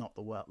Normans did not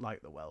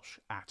like the Welsh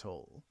at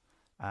all,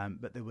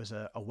 but there was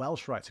a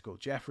Welsh writer called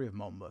Geoffrey of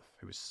Monmouth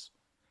who was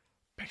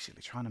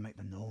basically trying to make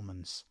the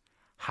Normans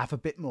have a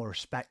bit more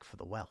respect for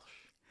the Welsh.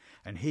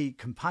 And he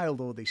compiled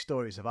all these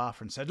stories of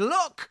Arthur and said,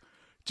 look,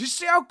 do you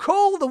see how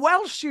cool the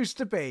Welsh used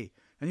to be?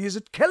 And he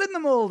was killing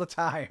them all the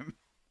time.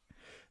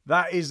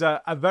 That is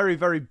a very,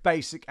 very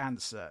basic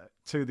answer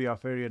to the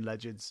Arthurian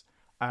legends.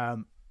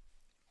 In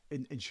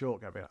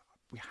short, Gabriel,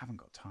 we haven't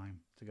got time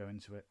to go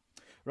into it.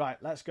 Right,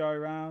 let's go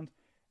around.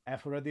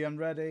 Ethelred the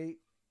Unready,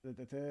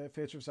 the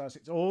Theatre of Science.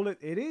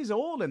 It is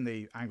all in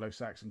the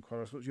Anglo-Saxon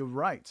chorus, but you're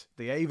right.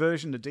 The A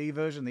version, the D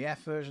version, the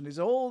F version is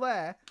all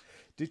there.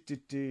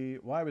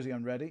 Why was he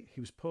unready?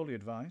 He was poorly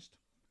advised.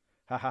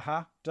 Ha ha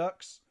ha.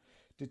 Ducks.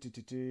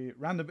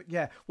 Random.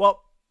 Yeah.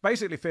 Well,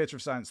 basically, Theatre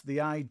of Science. The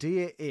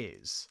idea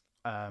is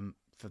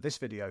for this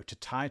video to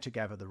tie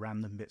together the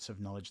random bits of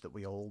knowledge that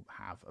we all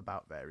have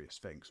about various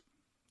things,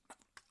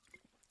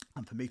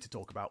 and for me to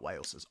talk about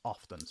Wales as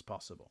often as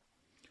possible.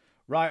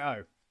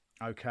 Righto.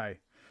 Okay.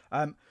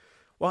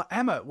 Well,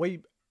 Emma,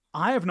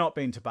 I have not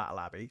been to Battle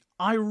Abbey.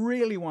 I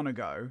really want to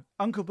go.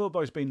 Uncle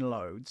Bilbo's been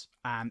loads,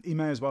 and he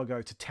may as well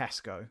go to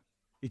Tesco.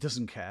 He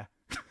doesn't care.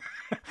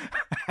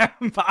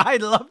 But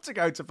I'd love to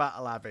go to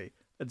Battle Abbey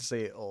and see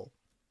it all.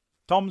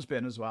 Tom's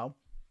been as well.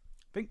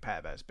 I think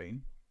Pear Bear's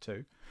been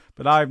too.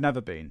 But I've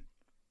never been,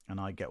 and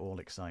I get all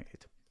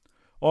excited.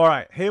 All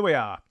right, here we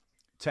are.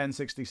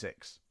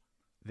 1066.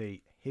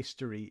 The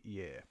history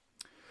year.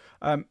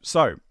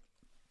 So,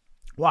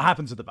 What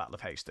happens at the Battle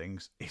of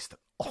Hastings is that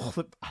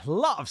a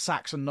lot of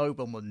Saxon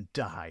noblemen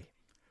die,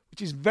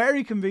 which is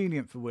very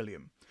convenient for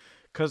William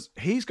because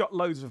he's got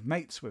loads of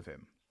mates with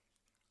him.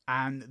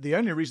 And the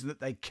only reason that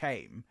they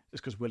came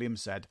is because William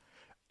said,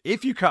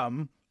 if you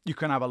come, you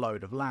can have a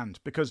load of land.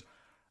 Because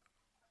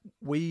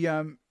we,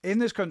 in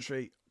this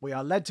country, we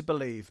are led to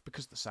believe,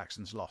 because the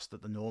Saxons lost,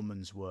 that the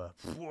Normans were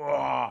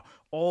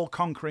all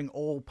conquering,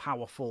 all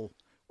powerful.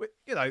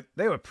 You know,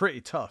 they were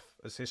pretty tough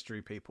as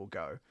history people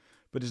go.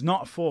 But it's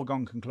not a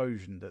foregone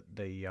conclusion that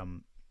the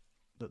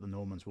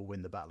Normans will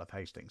win the Battle of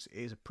Hastings. It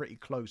is a pretty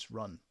close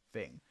run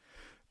thing.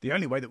 The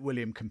only way that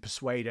William can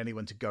persuade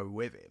anyone to go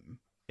with him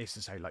is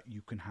to say, like,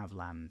 you can have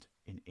land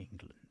in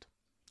England.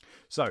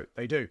 So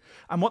they do.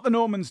 And what the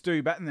Normans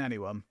do better than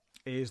anyone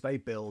is they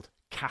build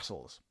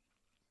castles.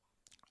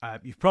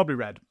 You've probably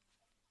read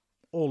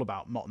all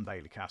about Motte and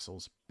Bailey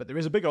castles, but there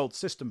is a big old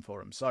system for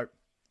them. So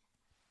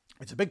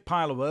it's a big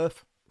pile of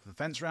earth with a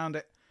fence around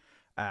it.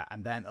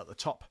 And then at the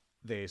top,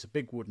 there's a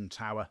big wooden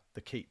tower,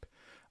 the keep.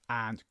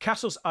 And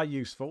castles are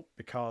useful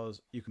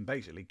because you can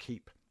basically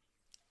keep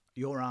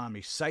your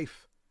army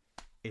safe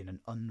in an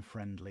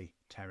unfriendly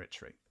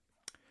territory.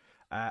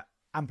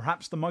 And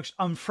perhaps the most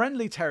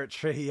unfriendly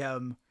territory,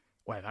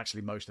 well,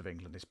 actually most of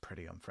England is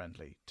pretty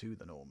unfriendly to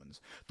the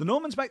Normans. The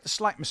Normans make the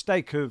slight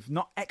mistake of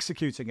not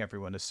executing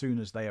everyone as soon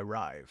as they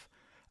arrive.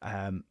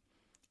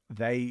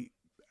 They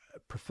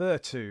prefer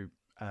to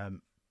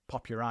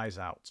pop your eyes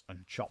out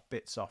and chop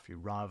bits off you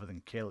rather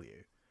than kill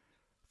you.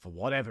 For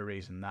whatever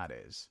reason that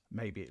is.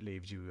 Maybe it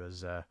leaves you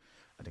as an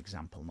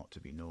example not to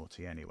be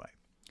naughty anyway.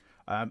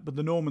 But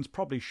the Normans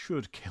probably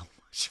should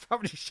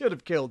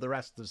have killed the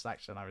rest of the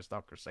Saxon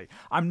aristocracy.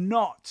 I'm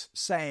not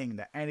saying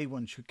that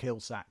anyone should kill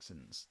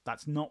Saxons.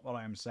 That's not what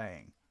I'm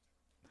saying.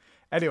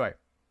 Anyway,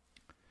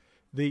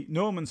 the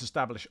Normans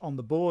establish on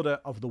the border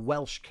of the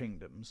Welsh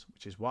kingdoms,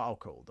 which is what I'll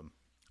call them,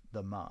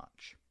 the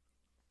March.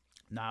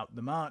 Now,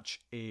 the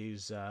March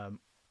is a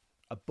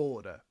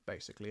border,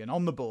 basically. And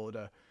on the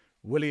border,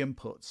 William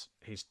puts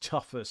his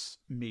toughest,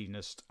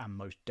 meanest, and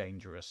most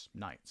dangerous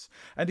knights.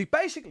 And he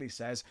basically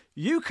says,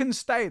 you can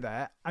stay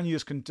there and you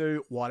can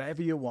do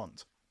whatever you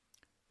want.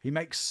 He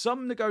makes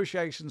some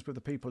negotiations with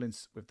the people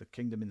with the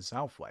kingdom in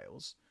South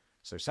Wales.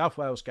 So South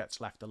Wales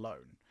gets left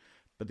alone.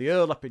 But the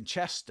Earl up in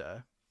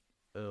Chester,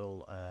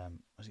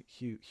 was it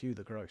Hugh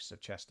the Gross of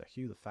Chester?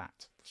 Hugh the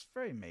Fat. It's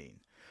very mean.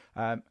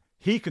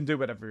 He can do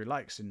whatever he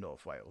likes in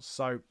North Wales.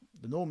 So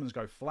the Normans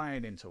go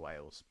flying into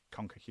Wales,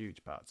 conquer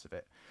huge parts of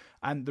it.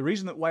 And the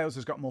reason that Wales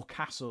has got more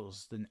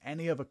castles than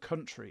any other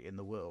country in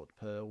the world,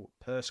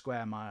 per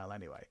square mile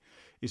anyway,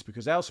 is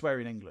because elsewhere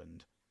in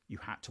England, you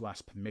had to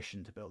ask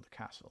permission to build a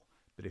castle.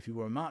 But if you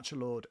were a marcher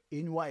lord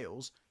in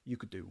Wales, you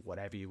could do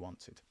whatever you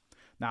wanted.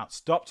 Now,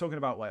 stop talking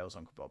about Wales,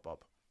 Uncle BobBob.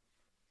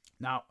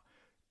 Now,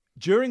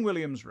 during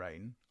William's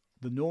reign,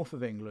 the north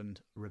of England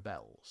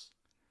rebels.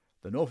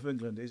 The north of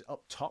England is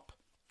up top.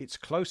 It's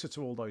closer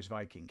to all those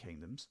Viking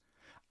kingdoms.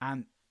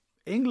 And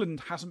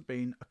England hasn't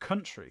been a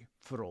country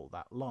for all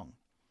that long.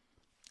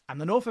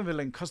 And the north of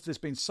England, because there's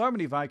been so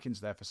many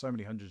Vikings there for so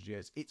many hundreds of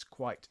years, it's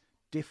quite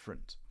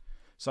different.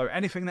 So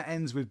anything that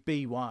ends with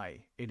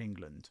BY in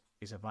England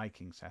is a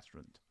Viking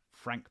settlement.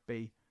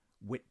 Frankby,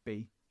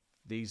 Whitby,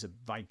 these are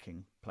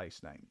Viking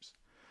place names.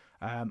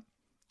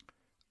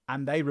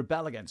 And they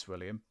rebel against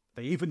William.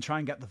 They even try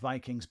and get the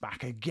Vikings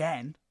back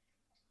again.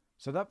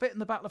 So that bit in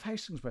the Battle of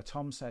Hastings where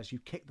Tom says you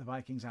kicked the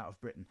Vikings out of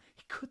Britain,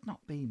 he could not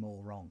be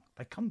more wrong.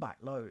 They come back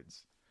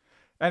loads.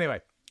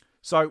 Anyway,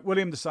 so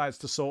William decides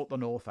to sort the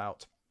north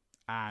out,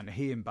 and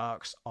he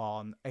embarks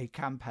on a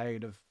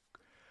campaign of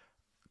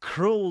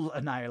cruel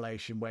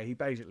annihilation where he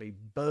basically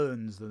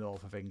burns the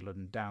north of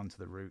England down to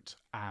the root,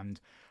 and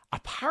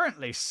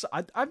apparently,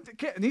 I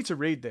need to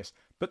read this,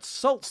 but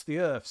salts the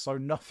earth so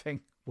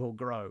nothing will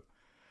grow.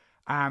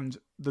 And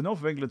the north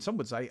of England, some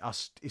would say,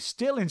 is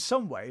still in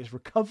some ways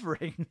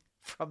recovering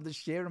from the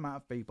sheer amount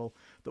of people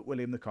that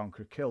William the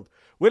Conqueror killed.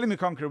 William the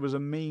Conqueror was a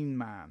mean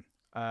man.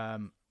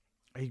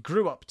 He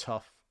grew up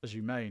tough, as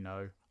you may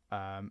know.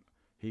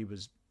 He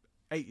was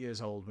 8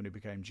 years old when he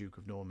became Duke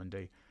of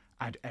Normandy,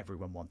 and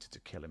everyone wanted to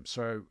kill him.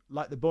 So,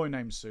 like the boy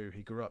named Sue,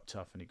 he grew up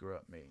tough and he grew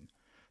up mean.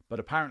 But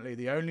apparently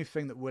the only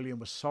thing that William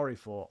was sorry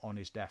for on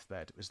his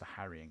deathbed was the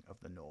harrying of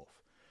the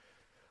north.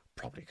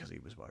 Probably because he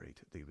was worried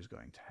that he was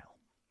going to hell.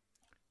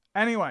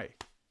 Anyway,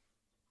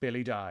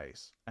 Billy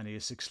dies, and he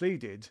is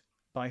succeeded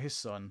by his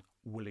son,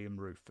 William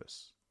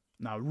Rufus.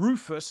 Now,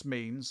 Rufus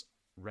means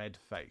red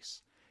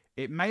face.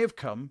 It may have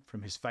come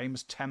from his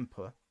famous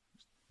temper,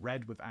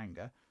 red with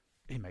anger.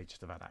 He may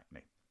just have had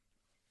acne.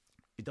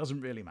 It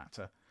doesn't really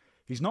matter.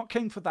 He's not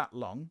king for that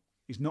long.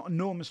 He's not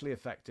enormously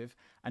effective,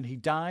 and he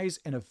dies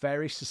in a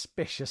very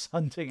suspicious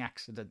hunting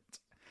accident.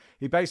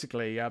 He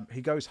basically,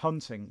 he goes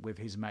hunting with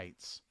his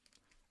mates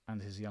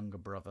and his younger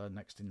brother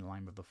next in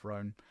line with the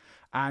throne.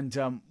 And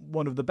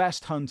one of the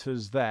best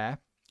hunters there,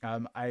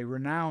 a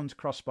renowned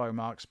crossbow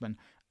marksman,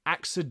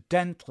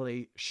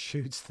 accidentally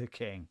shoots the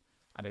king.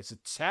 And it's a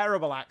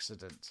terrible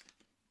accident.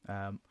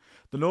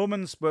 The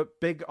Normans were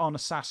big on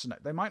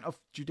assassinate. They might have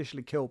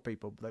judicially killed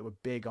people, but they were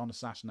big on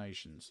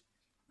assassinations.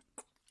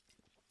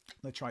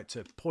 They tried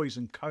to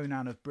poison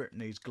Conan of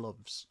Brittany's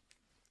gloves.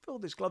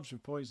 Filled his gloves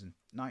with poison.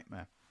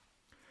 Nightmare.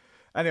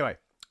 Anyway,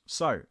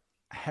 so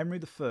Henry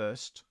I,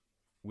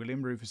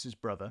 William Rufus's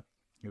brother,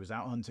 who was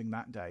out hunting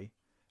that day,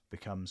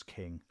 becomes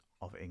King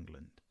of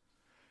England.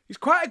 He's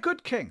quite a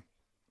good king.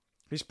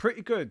 He's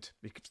pretty good.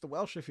 He gives the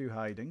Welsh a few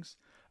hidings.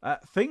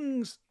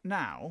 Things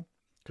now,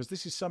 because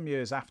this is some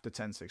years after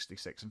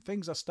 1066, and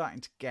things are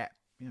starting to get,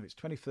 it's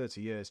 20,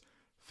 30 years,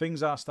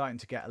 things are starting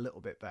to get a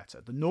little bit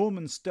better. The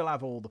Normans still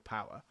have all the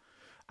power,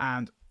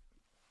 and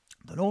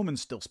the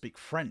Normans still speak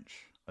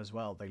French as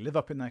well. They live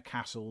up in their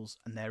castles,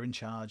 and they're in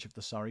charge of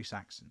the sorry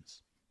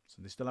Saxons.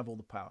 So they still have all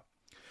the power.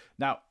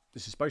 Now,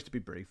 this is supposed to be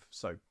brief,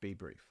 so be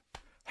brief.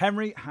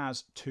 Henry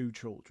has 2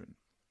 children,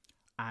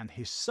 and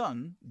his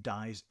son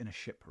dies in a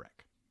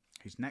shipwreck.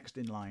 He's next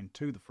in line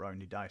to the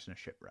throne. He dies in a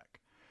shipwreck.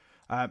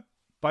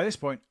 By this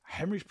point,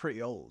 Henry's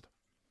pretty old,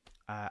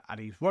 and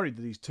he's worried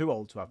that he's too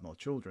old to have more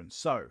children.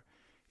 So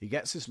he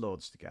gets his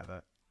lords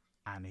together,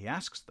 and he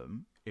asks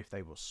them if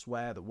they will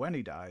swear that when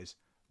he dies,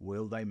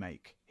 will they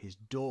make his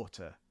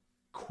daughter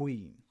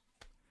queen.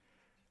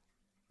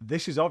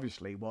 This is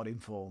obviously what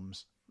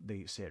informs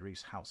the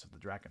series House of the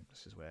Dragon.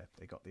 This is where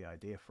they got the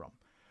idea from.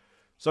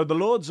 So the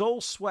lords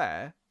all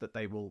swear that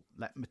they will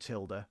let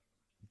Matilda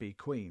be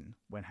queen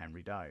when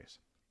Henry dies.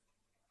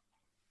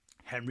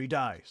 Henry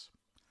dies.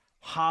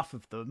 Half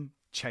of them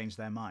change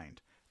their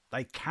mind.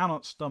 They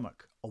cannot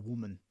stomach a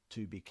woman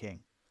to be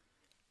king.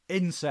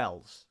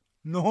 Incels.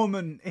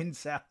 Norman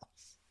incels.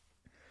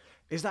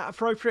 Is that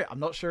appropriate? I'm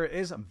not sure it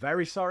is. I'm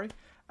very sorry.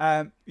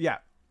 Yeah.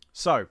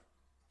 So,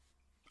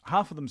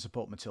 half of them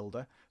support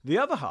Matilda. The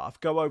other half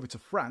go over to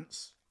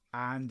France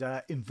and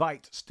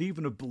invite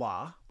Stephen of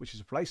Blois, which is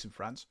a place in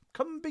France.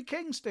 Come and be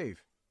king,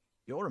 Steve.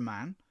 You're a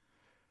man.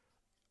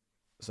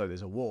 So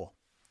there's a war.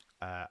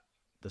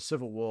 The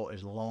Civil War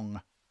is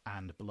long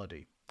and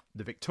bloody.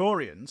 The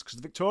Victorians, because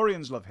the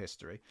Victorians love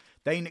history,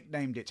 they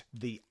nicknamed it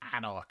the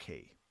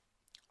Anarchy.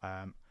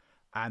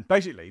 And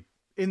basically,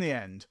 in the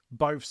end,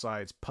 both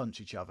sides punch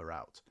each other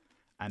out.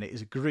 And it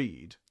is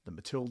agreed that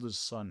Matilda's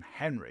son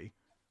Henry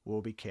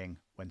will be king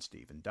when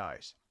Stephen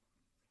dies.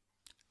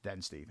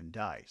 Then Stephen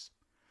dies.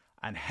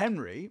 And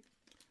Henry,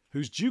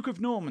 who's Duke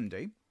of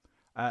Normandy,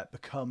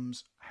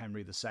 becomes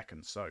Henry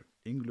II. So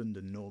England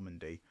and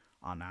Normandy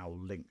are now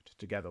linked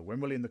together. When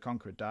William the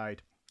Conqueror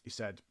died, he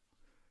said,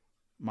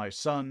 my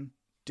son,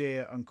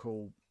 dear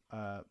Uncle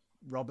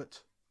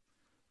Robert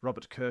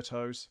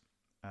Curthose,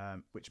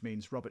 which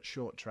means Robert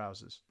Short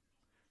Trousers.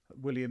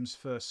 William's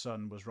first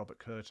son was Robert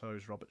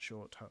Curthose, Robert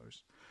Short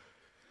Hose,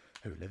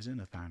 who lives in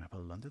a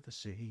pineapple under the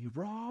sea.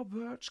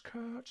 Robert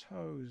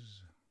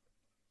Curthose.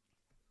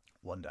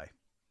 One day.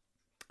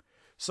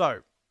 So,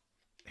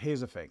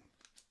 here's the thing.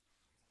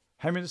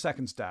 Henry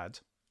II's dad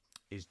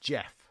is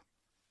Jeff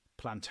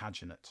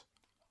Plantagenet,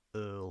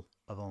 Earl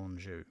of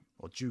Anjou,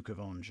 or Duke of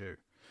Anjou.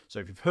 So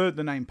if you've heard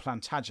the name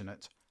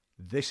Plantagenet,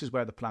 this is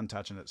where the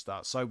Plantagenet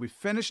starts. So we've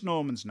finished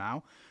Normans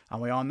now,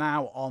 and we are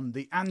now on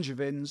the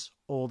Angevins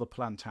or the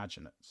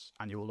Plantagenets.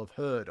 And you will have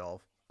heard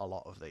of a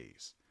lot of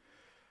these.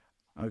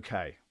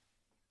 Okay.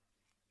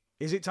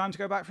 Is it time to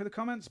go back through the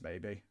comments?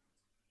 Maybe.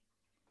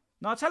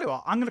 No, I'll tell you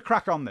what. I'm going to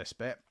crack on this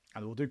bit,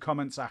 and we'll do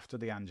comments after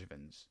the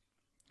Angevins.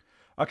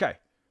 Okay.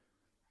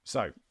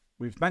 So,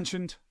 we've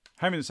mentioned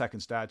Henry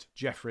II's dad,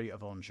 Geoffrey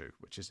of Anjou,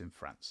 which is in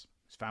France.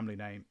 His family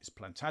name is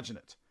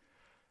Plantagenet.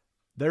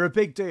 They're a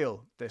big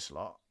deal, this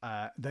lot.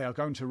 They are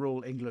going to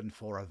rule England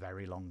for a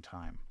very long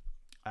time.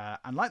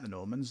 And like the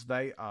Normans,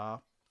 they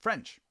are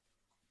French.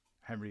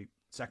 Henry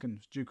II,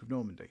 Duke of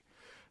Normandy.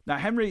 Now,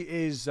 Henry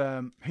is,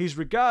 he's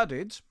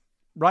regarded,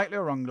 rightly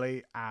or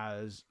wrongly,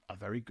 as a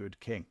very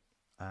good king.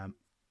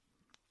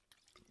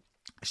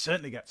 He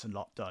certainly gets a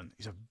lot done.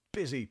 He's a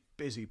busy,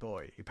 busy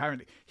boy.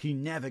 Apparently, he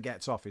never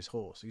gets off his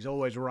horse. He's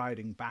always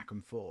riding back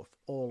and forth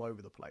all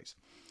over the place.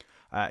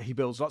 He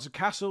builds lots of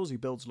castles. He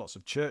builds lots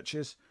of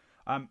churches.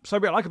 So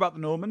what I like about the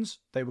Normans,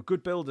 they were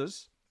good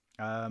builders.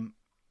 The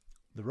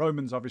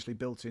Romans obviously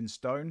built in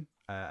stone,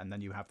 and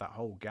then you have that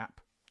whole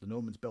gap. The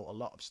Normans built a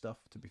lot of stuff,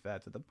 to be fair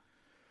to them.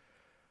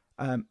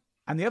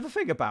 And the other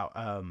thing about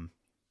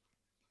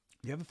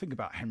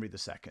Henry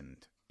II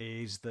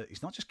is that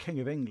he's not just King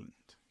of England.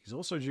 He's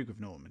also Duke of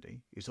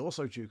Normandy. He's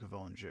also Duke of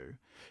Anjou.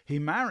 He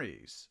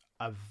marries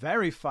a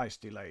very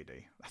feisty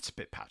lady. That's a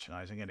bit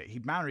patronising, isn't it? He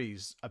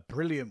marries a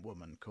brilliant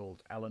woman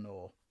called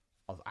Eleanor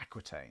of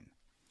Aquitaine.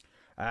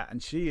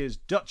 And she is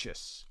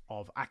Duchess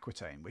of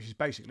Aquitaine, which is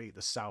basically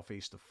the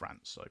southeast of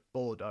France. So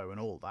Bordeaux and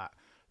all that.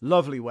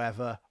 Lovely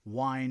weather,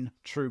 wine,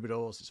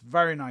 troubadours. It's a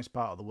very nice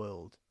part of the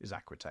world, is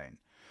Aquitaine.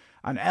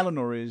 And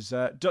Eleanor is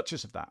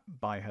Duchess of that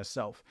by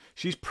herself.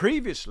 She's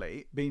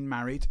previously been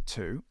married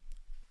to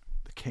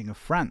the King of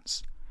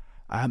France.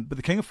 But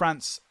the King of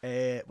France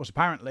was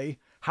apparently,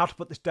 how to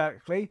put this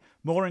directly,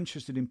 more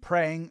interested in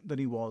praying than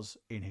he was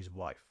in his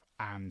wife.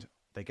 And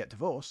they get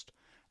divorced,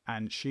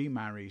 and she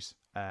marries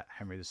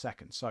Henry II.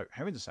 So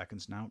Henry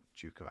II's now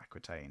Duke of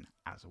Aquitaine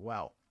as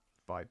well.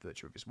 by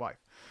virtue of his wife.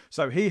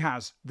 So he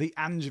has the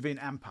Angevin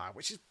Empire,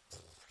 which is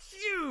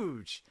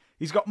huge.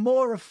 He's got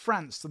more of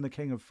France than the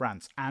King of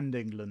France and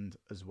England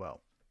as well.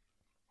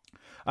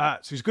 So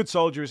he's a good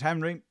soldier, is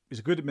Henry. He's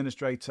a good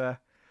administrator.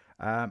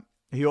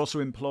 He also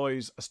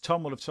employs, as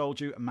Tom will have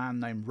told you, a man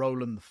named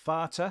Roland the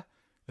Farter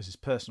as his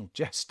personal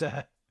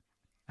jester.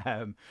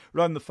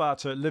 Roland the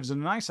Farter lives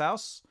in a nice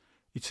house.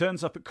 He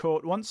turns up at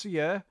court once a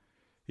year.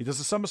 He does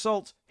a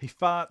somersault, he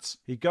farts,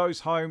 he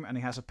goes home, and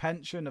he has a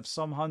pension of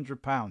some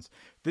 £100.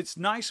 It's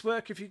nice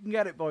work if you can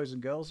get it, boys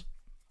and girls.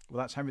 Well,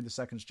 that's Henry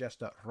II's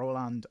jester,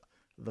 Roland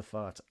the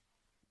Farter.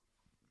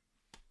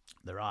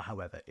 There are,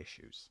 however,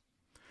 issues.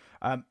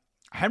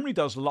 Henry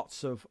does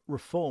lots of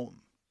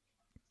reform,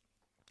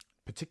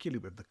 particularly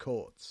with the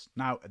courts.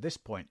 Now, at this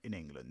point in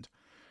England,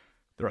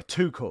 there are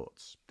two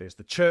courts. There's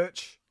the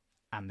church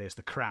and there's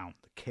the crown,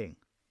 the king.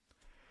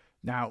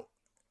 Now,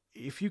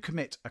 if you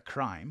commit a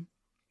crime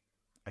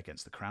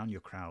against the crown,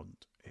 you're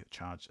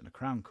charged in a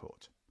crown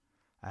court.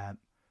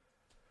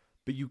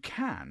 But you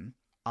can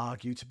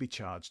argue to be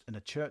charged in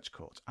a church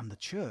court. And the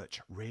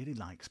church really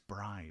likes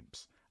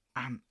bribes.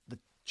 And the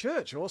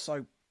church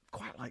also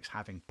quite likes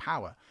having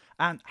power.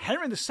 And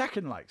Henry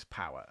II likes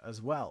power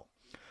as well.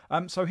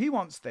 So he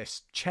wants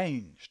this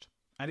changed.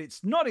 And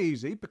it's not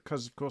easy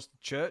because, of course, the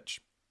church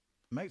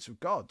mates with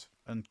God.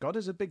 And God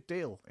is a big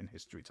deal in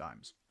history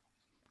times.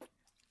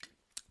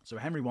 So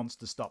Henry wants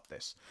to stop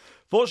this.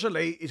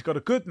 Fortunately, he's got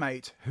a good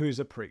mate who is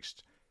a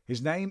priest.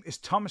 His name is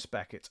Thomas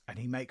Becket, and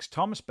he makes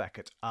Thomas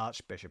Becket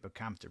Archbishop of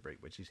Canterbury,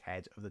 which is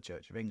head of the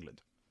Church of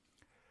England.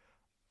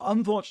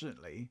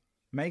 Unfortunately,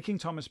 making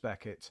Thomas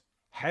Becket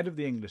head of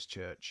the English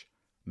Church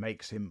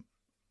makes him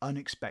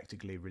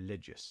unexpectedly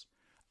religious.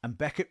 And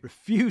Becket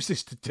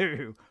refuses to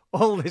do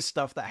all this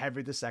stuff that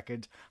Henry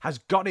II has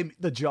got him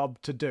the job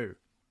to do.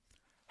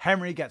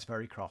 Henry gets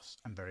very cross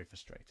and very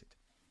frustrated.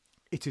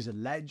 It is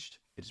alleged,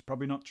 it is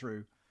probably not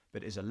true,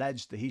 but it is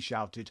alleged that he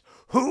shouted,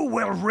 "Who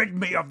will rid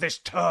me of this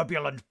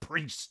turbulent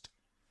priest?"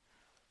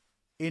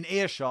 in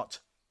earshot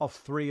of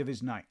 3 of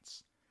his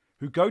knights,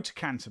 who go to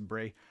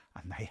Canterbury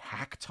and they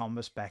hack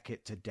Thomas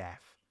Becket to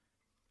death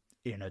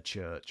in a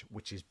church,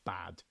 which is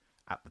bad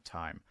at the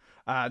time.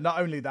 Not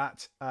only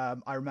that,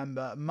 I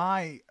remember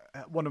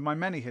one of my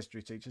many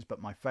history teachers,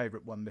 but my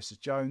favourite one, Mrs.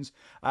 Jones,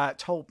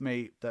 told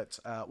me that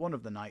one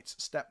of the knights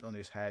stepped on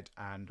his head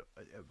and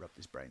rubbed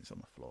his brains on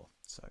the floor.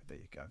 So there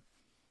you go.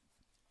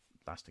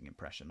 Lasting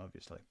impression,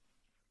 obviously.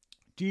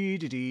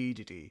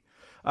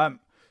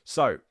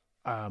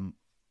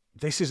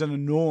 This is an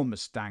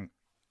enormous stank.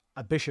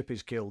 A bishop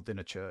is killed in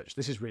a church.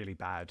 This is really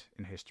bad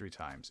in history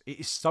times. It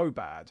is so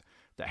bad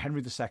that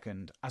Henry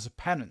II, as a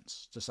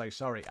penance to say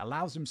sorry,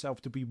 allows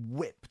himself to be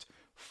whipped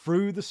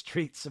through the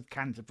streets of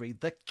Canterbury.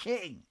 The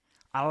king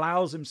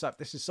allows himself,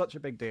 this is such a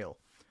big deal,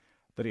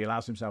 that he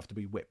allows himself to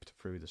be whipped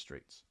through the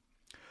streets.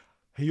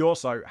 He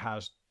also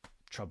has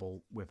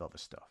trouble with other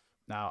stuff.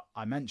 Now,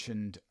 I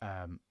mentioned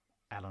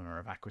Eleanor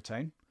of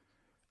Aquitaine,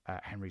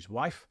 Henry's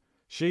wife.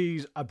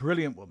 She's a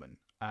brilliant woman.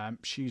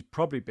 She'd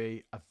probably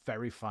be a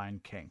very fine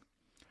king.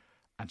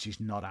 And she's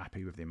not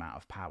happy with the amount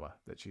of power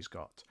that she's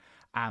got.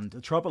 And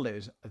the trouble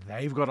is,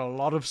 they've got a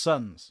lot of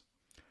sons.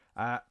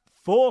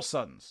 4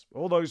 sons.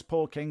 All those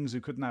poor kings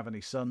who couldn't have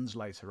any sons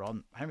later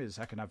on. Henry II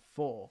had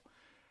 4.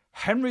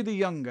 Henry the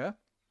Younger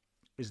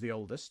is the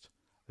oldest.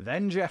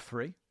 Then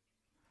Geoffrey.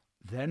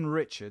 Then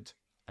Richard.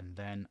 And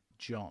then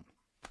John.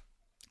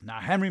 Now,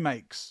 Henry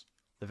makes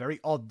the very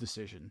odd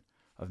decision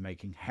of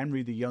making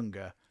Henry the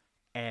Younger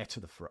heir to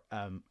the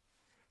throne.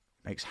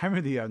 Makes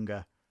Henry the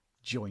Younger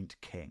joint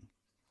king.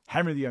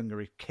 Henry the Younger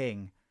is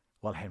king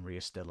while Henry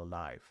is still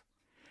alive.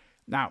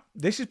 Now,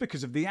 this is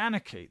because of the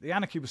anarchy. The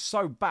anarchy was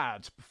so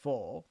bad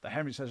before that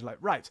Henry says, like,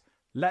 right,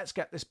 let's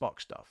get this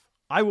boxed off.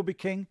 I will be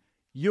king.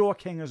 You're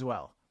king as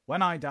well.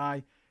 When I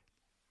die,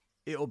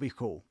 it'll be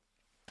cool.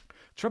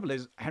 Trouble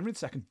is, Henry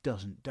II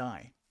doesn't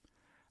die.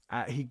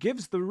 He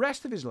gives the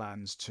rest of his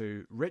lands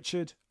to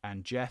Richard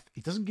and Jeff.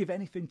 He doesn't give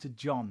anything to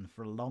John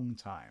for a long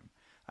time.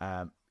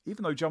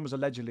 Even though John was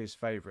allegedly his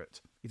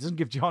favourite, he doesn't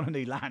give John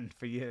any land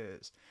for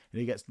years. And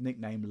he gets the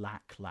nickname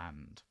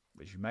Lackland,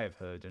 which you may have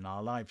heard in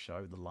our live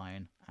show, The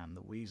Lion and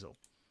the Weasel.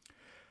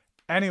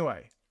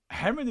 Anyway,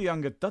 Henry the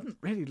Younger doesn't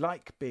really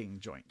like being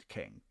joint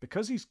king.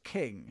 Because he's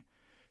king,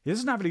 he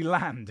doesn't have any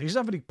land, he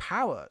doesn't have any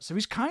power, so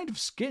he's kind of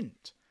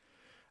skint.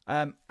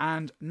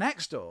 And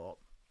next door,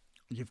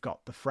 you've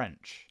got the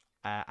French.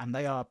 And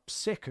they are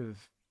sick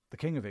of the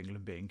King of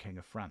England being King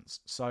of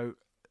France. So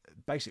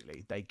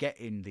basically, they get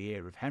in the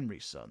ear of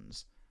Henry's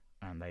sons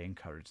and they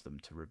encourage them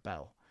to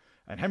rebel.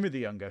 And Henry the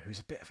Younger, who's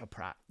a bit of a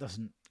prat,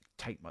 doesn't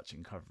take much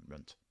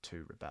encouragement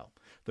to rebel.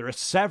 There are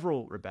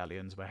several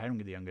rebellions where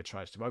Henry the Younger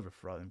tries to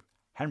overthrow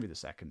Henry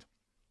II.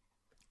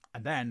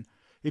 And then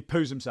he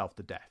poos himself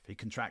to death. He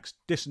contracts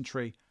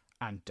dysentery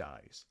and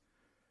dies.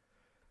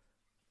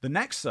 The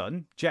next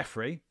son,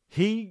 Geoffrey,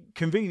 he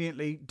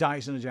conveniently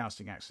dies in a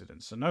jousting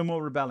accident. So no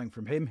more rebelling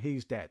from him.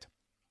 He's dead.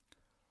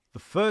 The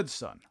third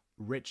son,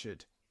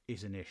 Richard,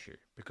 is an issue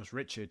because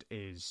Richard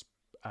is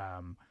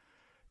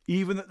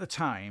Even at the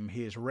time,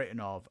 he is written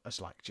of as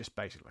like just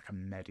basically like a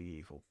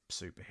medieval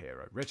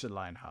superhero. Richard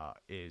Lionheart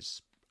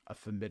is a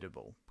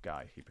formidable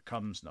guy. He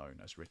becomes known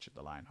as Richard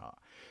the Lionheart.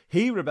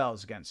 He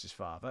rebels against his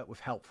father with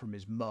help from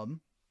his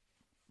mum.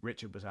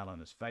 Richard was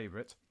Eleanor's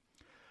favourite.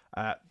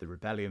 The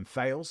rebellion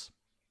fails.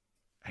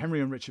 Henry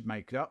and Richard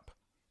make up.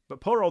 But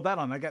poor old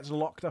Eleanor gets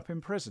locked up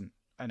in prison,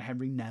 and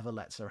Henry never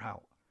lets her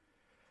out.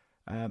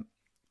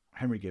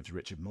 Henry gives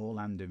Richard more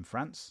land in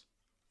France,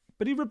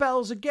 but he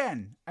rebels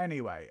again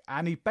anyway,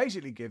 and he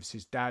basically gives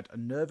his dad a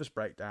nervous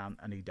breakdown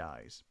and he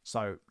dies.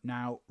 So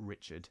now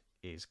Richard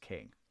is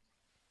king.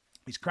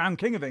 He's crowned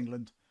King of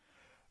England,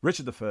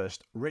 Richard I,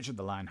 Richard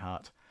the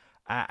Lionheart,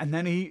 and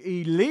then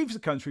he leaves the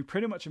country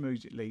pretty much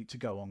immediately to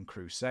go on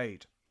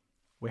crusade.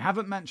 We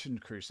haven't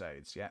mentioned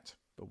crusades yet,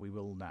 but we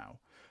will now.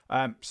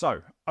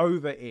 So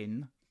over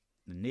in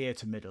the near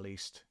to Middle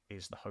East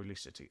is the holy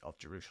city of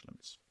Jerusalem.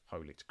 It's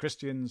holy to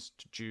Christians,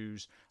 to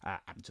Jews,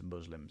 and to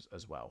Muslims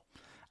as well.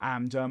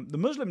 And the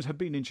Muslims have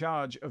been in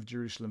charge of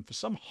Jerusalem for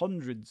some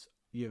hundreds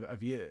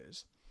of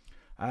years.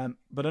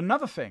 But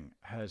another thing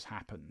has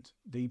happened.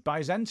 The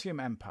Byzantium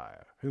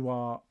Empire, who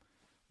are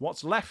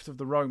what's left of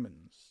the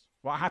Romans.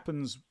 What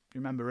happens,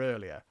 you remember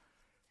earlier,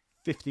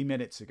 50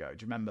 minutes ago,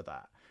 do you remember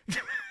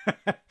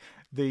that?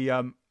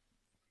 The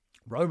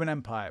Roman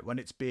Empire, when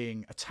it's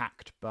being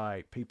attacked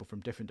by people from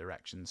different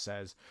directions,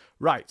 says,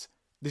 right,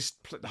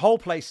 the whole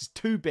place is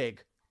too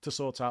big to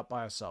sort out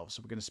by ourselves,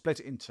 so we're going to split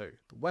it in two.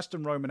 The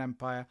Western Roman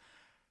Empire,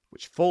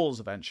 which falls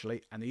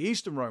eventually, and the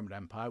Eastern Roman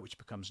Empire, which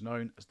becomes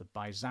known as the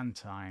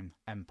Byzantine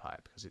Empire,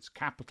 because its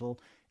capital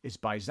is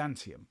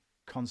Byzantium,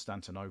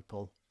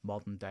 Constantinople,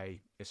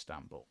 modern-day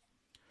Istanbul.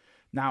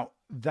 Now,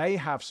 they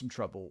have some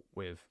trouble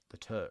with the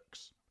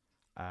Turks.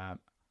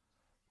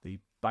 The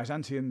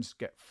Byzantians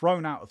get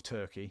thrown out of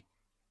Turkey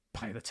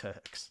by the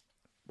Turks.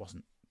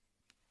 We'll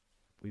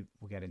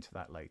get into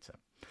that later.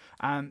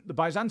 And the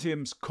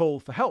Byzantiums call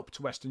for help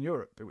to Western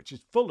Europe, which is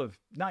full of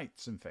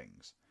knights and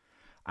things.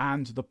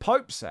 And the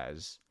Pope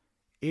says,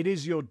 it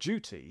is your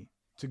duty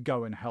to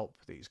go and help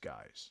these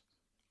guys,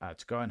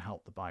 to go and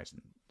help the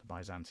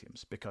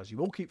Byzantiums, because you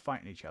all keep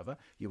fighting each other.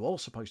 You're all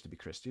supposed to be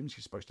Christians.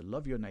 You're supposed to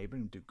love your neighbour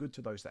and do good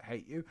to those that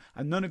hate you,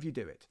 and none of you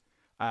do it.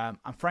 And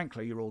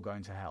frankly, you're all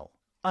going to hell,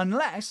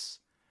 unless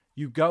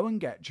you go and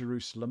get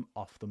Jerusalem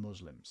off the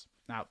Muslims.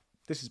 Now,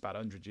 this is about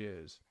 100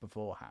 years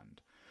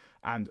beforehand.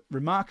 And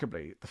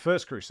remarkably, the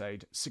First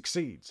Crusade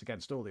succeeds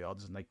against all the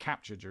odds, and they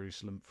capture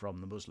Jerusalem from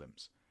the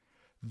Muslims.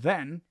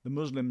 Then the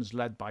Muslims,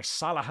 led by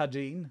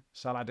Saladin,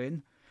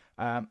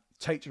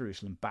 take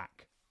Jerusalem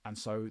back. And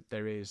so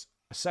there is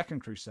a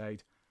Second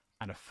Crusade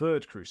and a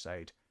Third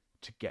Crusade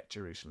to get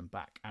Jerusalem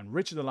back. And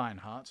Richard the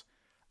Lionheart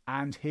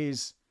and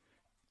his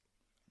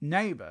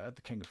neighbour,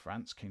 the King of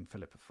France, King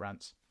Philip of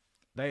France,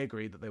 they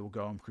agree that they will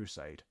go on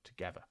crusade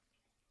together.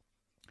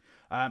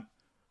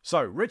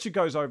 So Richard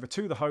goes over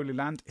to the Holy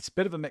Land. It's a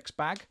bit of a mixed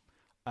bag.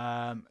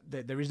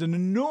 There is an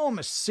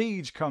enormous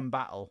siege come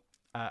battle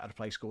at a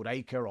place called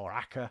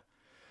Acre.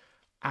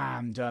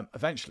 And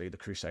eventually the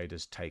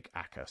Crusaders take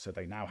Acre. So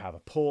they now have a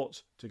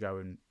port to go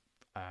and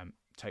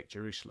take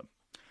Jerusalem.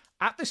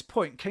 At this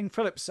point, King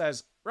Philip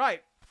says,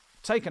 right,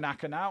 taken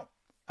Acre now.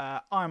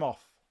 I'm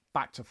off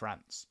back to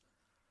France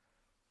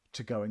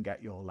to go and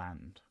get your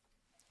land.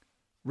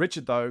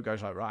 Richard, though,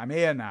 goes like, right, I'm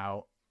here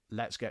now.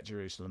 Let's get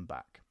Jerusalem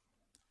back.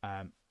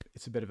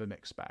 It's a bit of a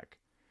mixed bag.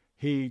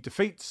 He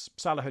defeats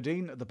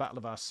Saladin at the Battle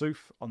of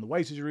Arsuf on the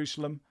way to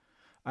Jerusalem.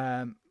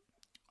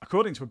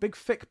 According to a big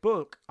thick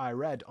book I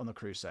read on the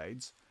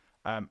Crusades,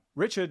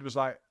 Richard was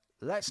like,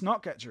 let's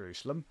not get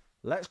Jerusalem.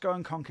 Let's go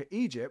and conquer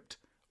Egypt,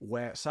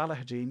 where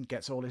Saladin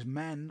gets all his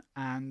men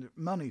and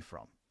money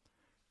from.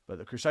 But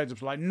the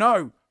Crusaders were like,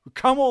 no, we've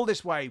come all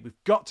this way.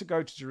 We've got to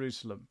go to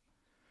Jerusalem.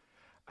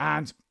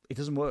 And it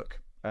doesn't work.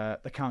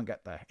 They can't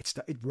get there.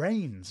 It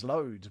rains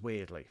loads,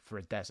 weirdly, for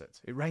a desert.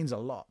 It rains a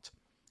lot.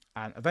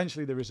 And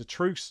eventually there is a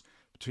truce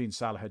between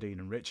Saladin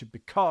and Richard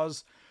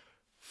because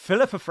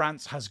Philip of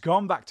France has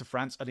gone back to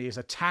France and he is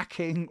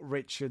attacking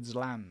Richard's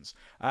lands.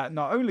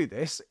 Not only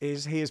this,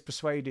 he has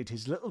persuaded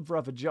his little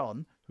brother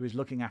John, who is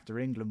looking after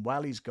England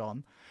while he's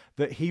gone,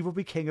 that he will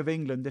be King of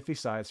England if he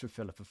sides with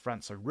Philip of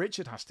France. So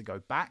Richard has to go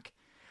back.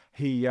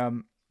 He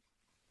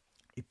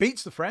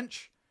beats the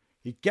French.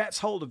 He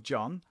gets hold of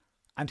John.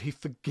 And he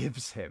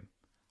forgives him.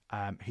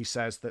 He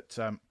says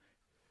that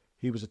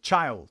he was a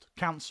child,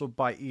 counselled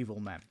by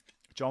evil men.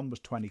 John was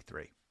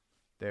 23.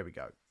 There we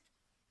go.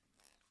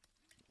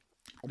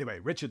 Anyway,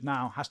 Richard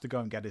now has to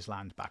go and get his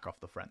land back off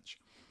the French.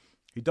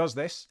 He does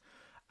this,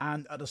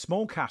 and at a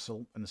small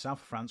castle in the south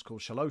of France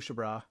called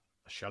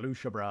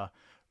Chalus-Chabras,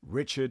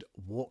 Richard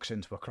walks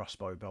into a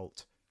crossbow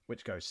bolt,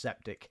 which goes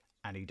septic,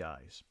 and he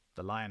dies.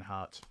 The lion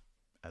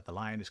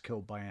is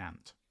killed by an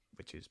ant,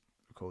 which is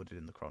recorded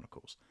in the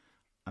Chronicles.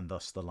 And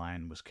thus the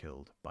lion was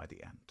killed by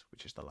the ant,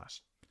 which is the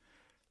last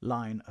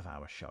line of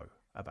our show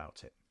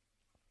about it.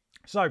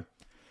 So,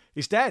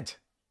 he's dead.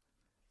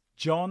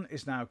 John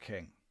is now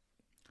king.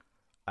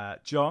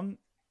 John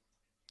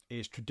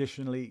is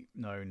traditionally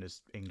known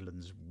as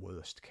England's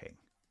worst king.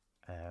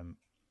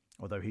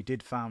 although he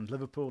did found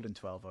Liverpool in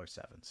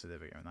 1207. So there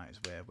we go, and that is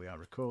where we are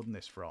recording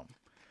this from.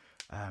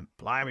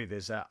 Blimey,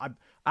 there's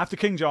after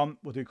King John,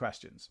 we'll do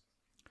questions.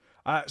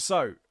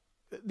 So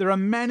there are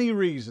many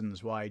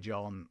reasons why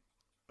John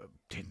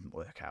didn't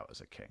work out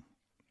as a king.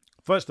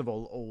 First of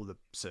all the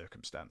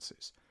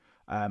circumstances.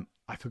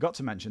 I forgot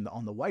to mention that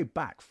on the way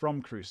back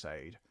from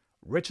Crusade,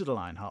 Richard of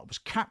Lionheart was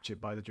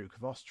captured by the Duke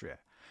of Austria,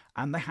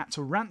 and they had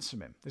to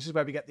ransom him. This is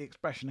where we get the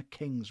expression a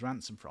king's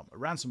ransom from. A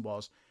ransom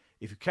was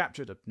if you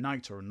captured a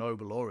knight or a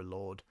noble or a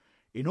lord,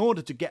 in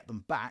order to get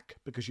them back,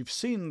 because you've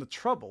seen the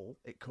trouble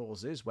it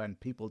causes when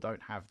people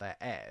don't have their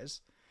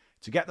heirs,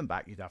 to get them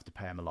back, you'd have to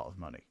pay them a lot of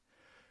money.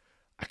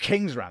 A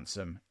king's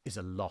ransom is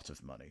a lot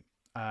of money.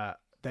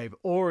 They've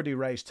already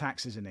raised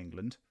taxes in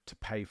England to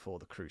pay for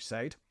the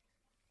crusade,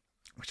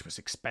 which was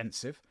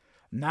expensive.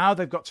 Now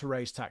they've got to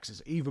raise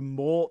taxes even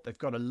more. They've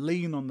got to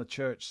lean on the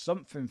church,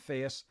 something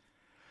fierce.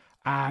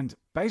 And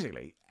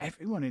basically,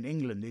 everyone in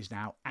England is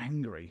now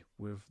angry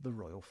with the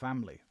royal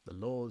family. The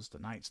lords, the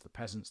knights, the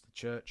peasants, the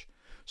church.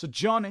 So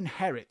John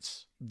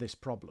inherits this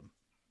problem.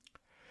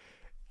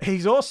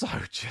 He's also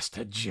just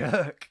a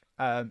jerk.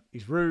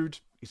 He's rude.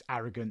 He's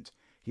arrogant.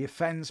 He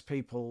offends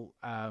people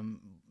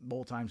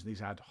more times than he's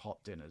had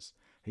hot dinners.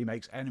 He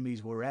makes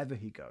enemies wherever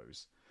he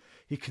goes.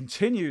 He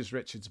continues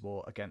Richard's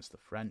war against the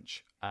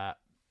French,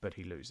 but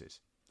he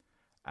loses.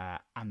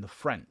 And the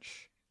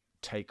French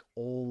take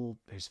all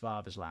his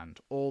father's land,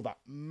 all that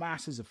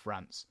masses of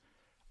France,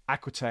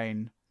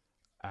 Aquitaine,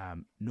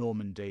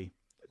 Normandy.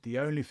 The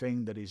only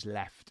thing that is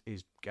left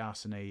is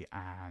Gascony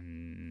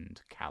and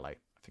Calais.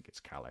 I think it's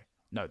Calais.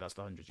 No, that's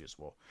the 100 Years'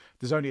 War.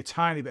 There's only a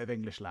tiny bit of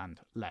English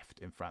land left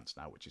in France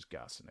now, which is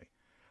Gascony.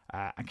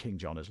 And King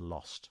John has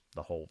lost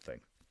the whole thing.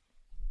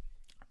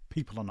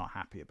 People are not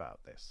happy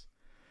about this.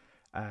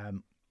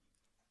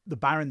 The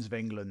barons of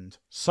England,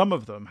 some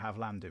of them have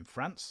land in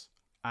France,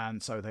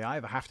 and so they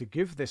either have to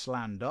give this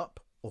land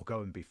up or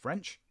go and be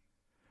French.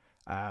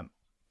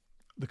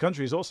 The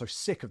country is also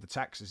sick of the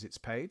taxes it's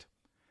paid.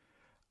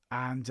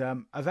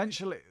 And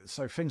eventually,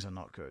 so things are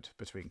not good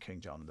between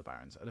King John and the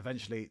barons. And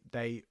eventually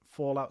they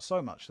fall out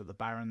so much that the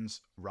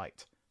barons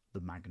write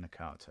the Magna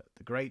Carta,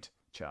 the Great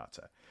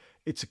Charter.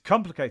 It's a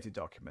complicated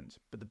document,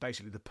 but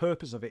basically the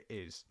purpose of it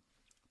is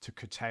to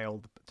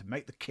curtail, to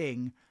make the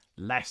king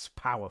less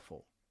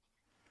powerful.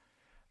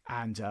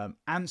 And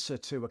answer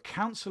to a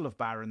council of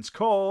barons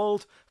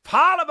called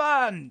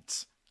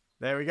Parliament.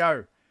 There we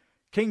go.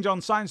 King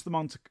John signs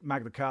the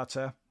Magna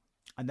Carta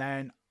and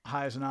then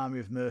hires an army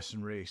of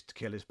mercenaries to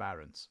kill his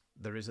barons.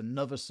 There is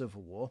another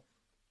civil war.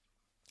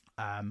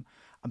 And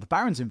the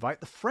barons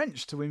invite the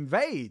French to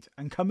invade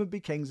and come and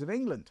be kings of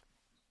England.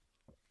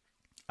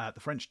 The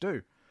French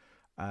do.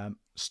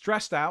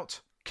 Stressed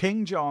out,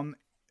 King John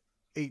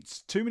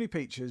eats too many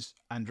peaches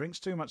and drinks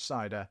too much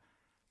cider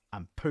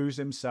and poos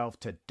himself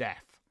to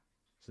death.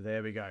 So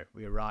there we go.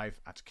 We arrive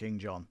at King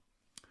John.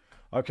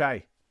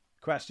 Okay,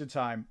 question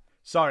time.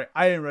 Sorry,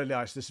 I didn't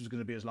realise this was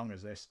going to be as long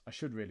as this. I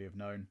should really have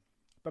known.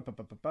 Mutton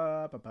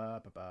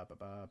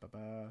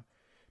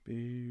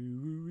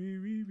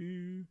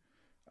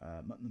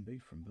and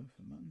beef from both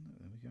of mutton.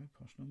 There we go.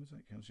 Posh numbers.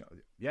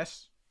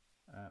 Yes.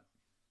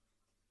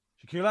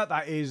 Shaquila,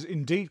 that is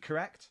indeed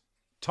correct.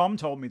 Tom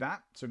told me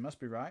that, so it must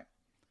be right.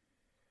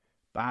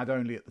 Bad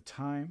only at the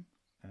time.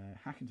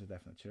 Hacking to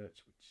death in the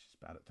church, which is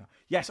bad at the time.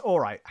 Yes, all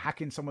right.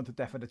 Hacking someone to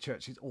death in the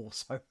church is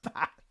also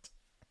bad.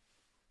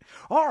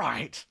 All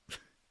right.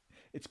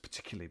 It's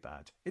particularly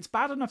bad. It's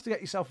bad enough to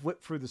get yourself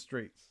whipped through the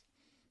streets.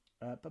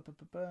 Oh,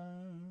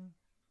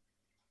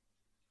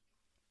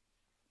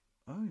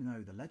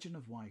 no. The legend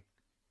of why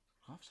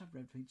calves have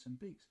red feet and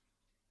beaks.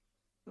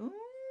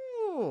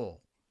 Oh.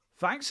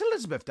 Thanks,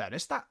 Elizabeth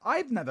Dennis. That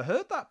I've never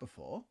heard that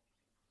before.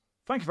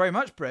 Thank you very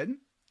much, Bryn.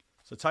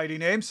 It's a tidy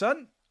name,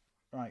 son.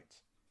 Right.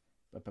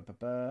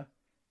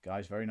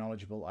 Guy's very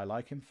knowledgeable. I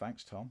like him.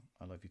 Thanks, Tom.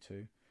 I love you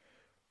too.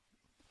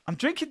 I'm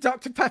drinking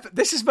Dr. Pepper.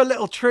 This is my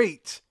little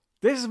treat.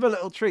 This is my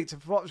little treat. I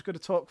thought I was going to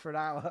talk for an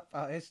hour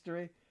about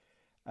history.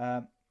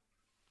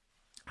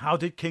 How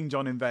did King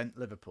John invent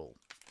Liverpool?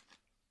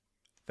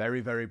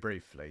 Very, very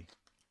briefly.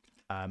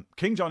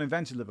 King John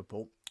invented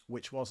Liverpool,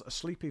 which was a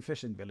sleepy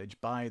fishing village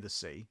by the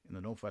sea in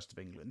the northwest of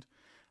England.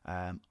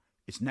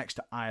 It's next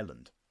to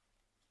Ireland.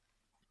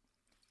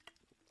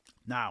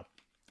 Now,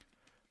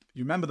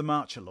 you remember the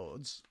Marcher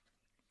Lords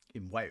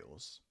in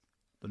Wales?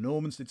 The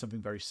Normans did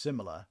something very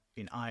similar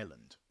in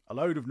Ireland. A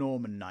load of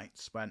Norman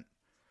knights went,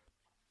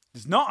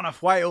 there's not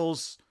enough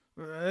Wales,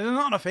 there's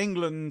not enough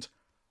England,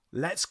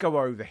 let's go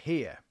over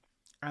here.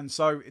 And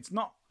so it's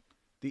not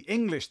the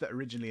English that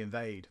originally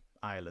invade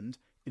Ireland,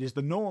 it is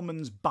the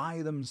Normans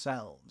by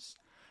themselves.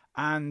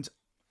 And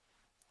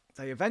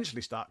they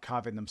eventually start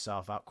carving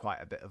themselves out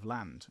quite a bit of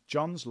land.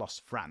 John's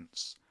lost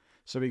France,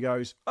 so he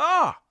goes,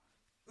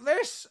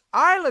 this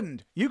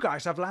island, you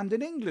guys have land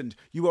in England.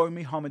 You owe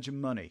me homage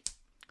and money.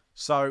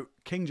 So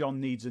King John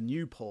needs a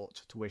new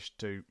port to which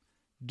to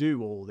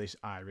do all this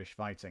Irish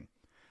fighting.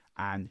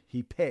 And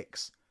he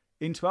picks,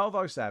 in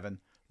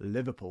 1207,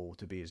 Liverpool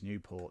to be his new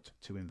port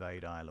to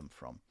invade Ireland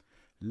from.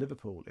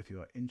 Liverpool, if you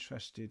are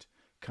interested,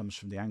 comes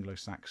from the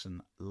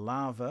Anglo-Saxon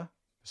lava,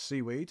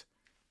 seaweed.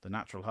 The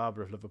natural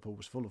harbour of Liverpool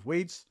was full of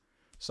weeds.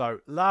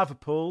 So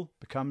Liverpool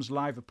becomes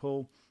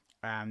Liverpool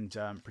and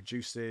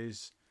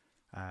produces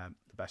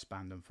the best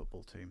band and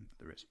football team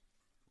there is.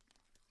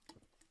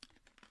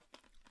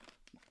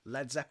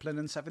 Led Zeppelin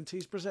and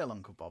 70s Brazil,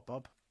 Uncle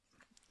BobBob.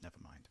 Never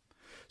mind.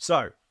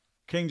 So,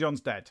 King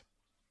John's dead.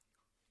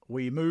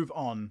 We move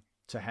on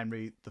to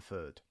Henry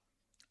III.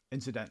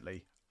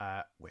 Incidentally,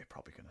 we're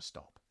probably going to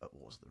stop at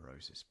Wars of the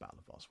Roses, Battle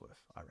of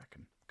Bosworth, I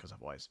reckon, because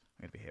otherwise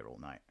I'm going to be here all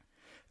night.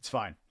 It's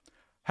fine.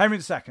 Henry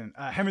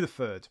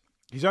III.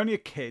 He's only a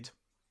kid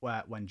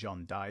when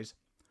John dies,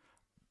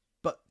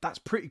 but that's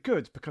pretty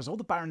good because all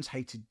the barons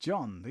hated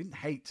John. They didn't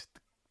hate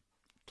the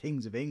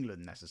kings of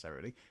England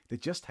necessarily. They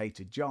just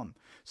hated John.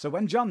 So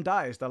when John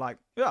dies, they're like,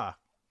 yeah,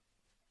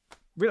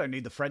 we don't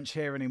need the French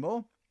here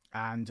anymore.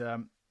 And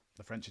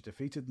the French are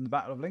defeated in the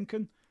Battle of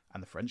Lincoln,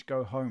 and the French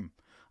go home.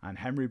 And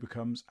Henry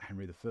becomes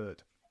Henry III.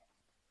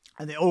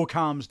 And it all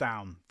calms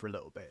down for a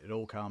little bit. It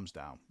all calms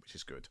down, which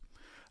is good.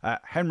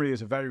 Henry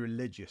is a very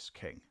religious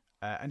king.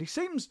 And he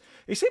seems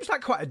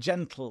like quite a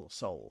gentle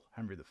soul,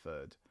 Henry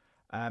III.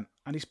 And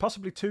he's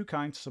possibly too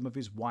kind to some of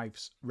his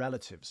wife's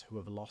relatives who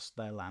have lost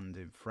their land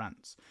in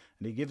France.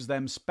 And he gives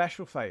them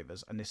special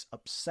favours, and this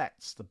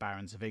upsets the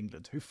barons of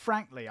England, who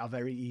frankly are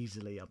very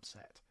easily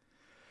upset.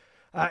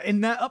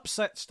 In their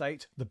upset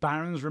state, the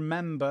barons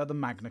remember the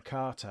Magna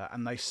Carta,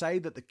 and they say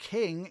that the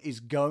king is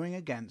going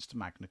against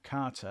Magna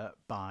Carta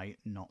by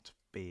not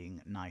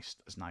being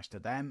as nice to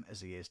them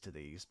as he is to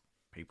these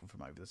people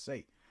from over the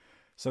sea.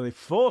 So they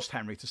forced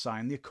Henry to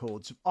sign the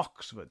Accords of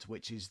Oxford,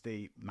 which is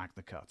the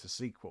Magna Carta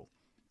sequel.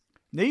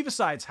 Neither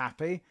side's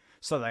happy,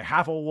 so they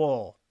have a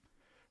war.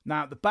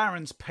 Now, the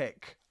barons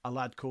pick a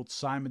lad called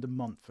Simon de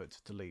Montfort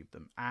to lead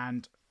them,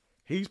 and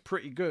he's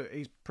pretty good.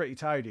 He's pretty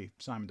tidy,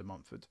 Simon de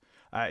Montfort.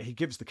 He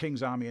gives the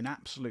king's army an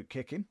absolute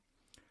kicking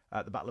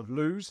at the Battle of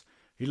Lewes.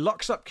 He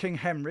locks up King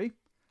Henry,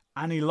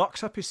 and he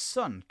locks up his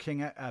son,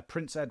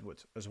 Prince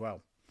Edward, as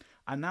well.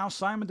 And now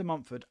Simon de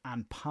Montfort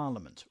and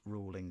Parliament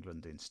rule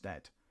England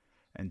instead,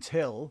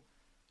 until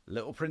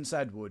little Prince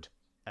Edward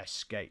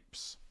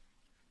escapes.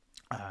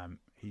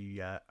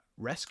 He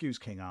rescues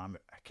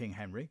King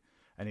Henry,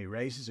 and he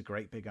raises a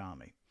great big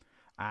army.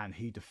 And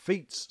he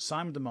defeats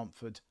Simon de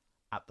Montfort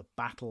at the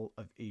Battle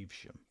of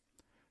Evesham.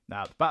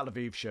 Now, the Battle of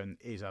Evesham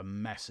is a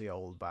messy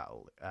old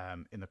battle.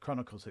 In the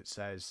Chronicles it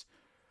says,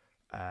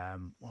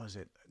 what is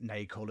it?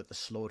 Nay, call it the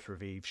slaughter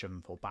of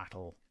Evesham, for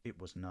battle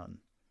it was none.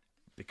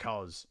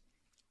 Because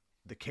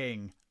the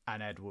king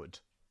and Edward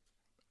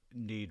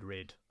need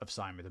rid of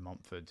Simon de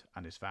Montfort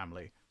and his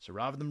family. So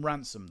rather than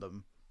ransom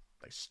them,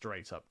 they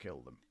straight up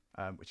kill them,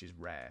 which is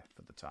rare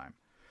for the time.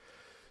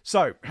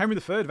 So Henry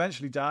III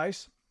eventually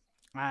dies,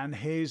 and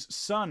his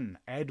son,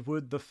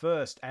 Edward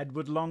I,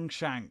 Edward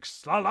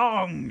Longshanks, the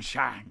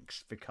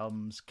Longshanks,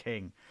 becomes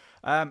king.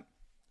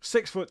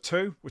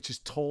 6'2", which is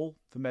tall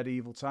for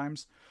medieval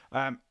times.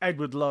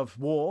 Edward loved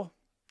war,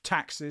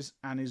 taxes,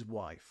 and his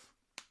wife.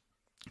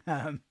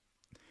 And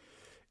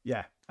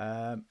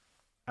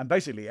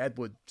basically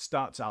Edward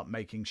starts out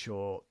making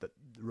sure that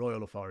the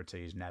royal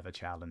authority is never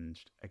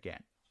challenged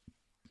again.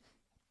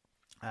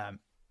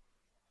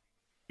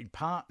 In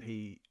part,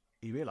 he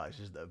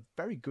realises that a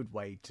very good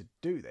way to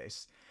do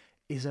this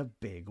is a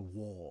big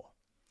war.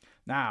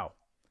 Now,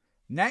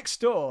 next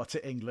door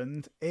to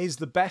England is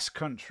the best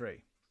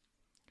country.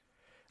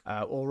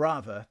 Or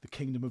rather, the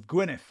Kingdom of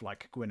Gwynedd,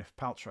 like Gwynedd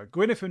Paltrow.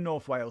 Gwynedd in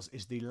North Wales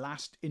is the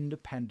last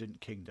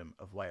independent kingdom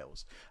of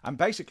Wales. And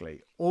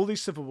basically, all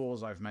these civil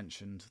wars I've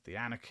mentioned, the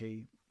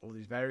anarchy, all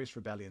these various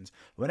rebellions,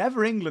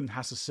 whenever England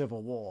has a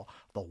civil war,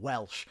 the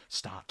Welsh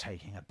start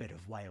taking a bit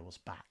of Wales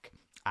back.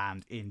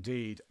 And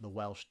indeed, the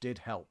Welsh did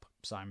help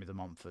Simon de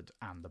Montfort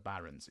and the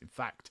barons. In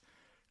fact,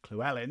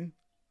 Llewellyn,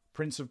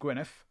 Prince of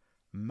Gwynedd,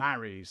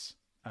 marries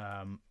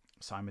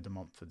Simon de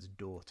Montfort's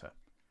daughter.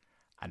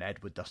 And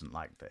Edward doesn't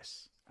like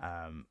this.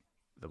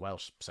 The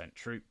Welsh sent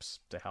troops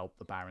to help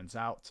the barons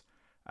out,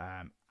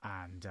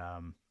 and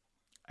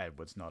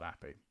Edward's not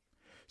happy.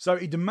 So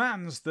he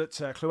demands that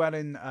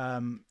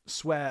Llewellyn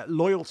swear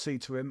loyalty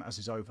to him as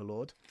his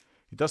overlord.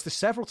 He does this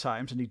several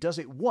times, and he does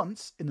it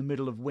once in the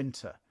middle of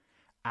winter.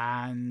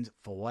 And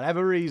for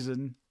whatever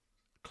reason,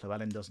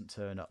 Llewellyn doesn't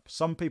turn up.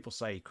 Some people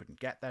say he couldn't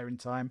get there in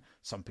time.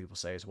 Some people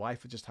say his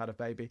wife had just had a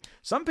baby.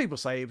 Some people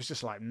say he was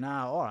just like,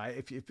 nah, all right,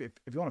 if you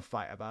want to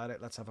fight about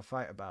it, let's have a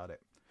fight about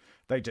it.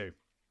 They do.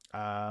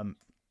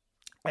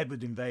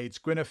 Edward invades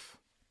Gwynedd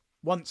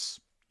once,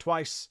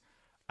 twice,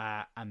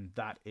 and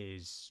that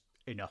is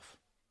enough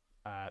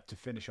to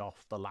finish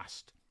off the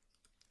last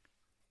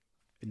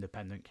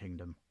independent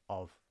kingdom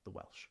of the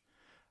Welsh.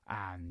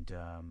 And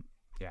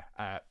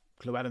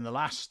Llewellyn the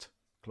Last,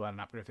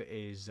 Llewellyn ap Griffith,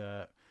 is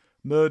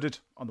murdered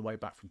on the way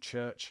back from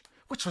church,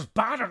 which was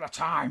bad at the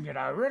time,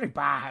 really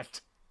bad.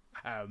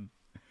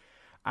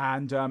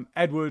 And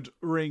Edward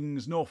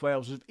rings North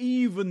Wales with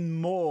even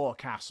more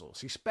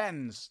castles. He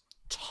spends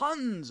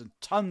tons and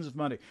tons of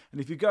money. And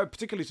if you go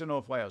particularly to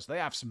North Wales, they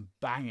have some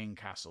banging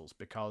castles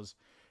because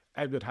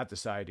Edward had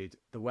decided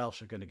the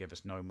Welsh are going to give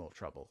us no more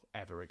trouble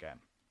ever again.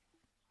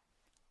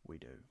 We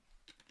do.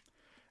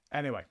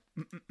 Anyway.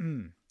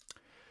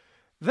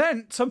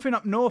 Then something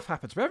up north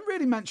happens. We haven't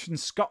really mentioned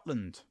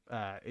Scotland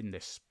in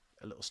this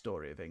little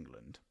story of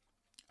England.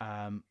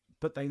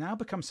 But they now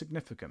become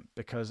significant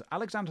because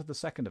Alexander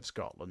II of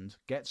Scotland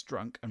gets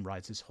drunk and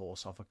rides his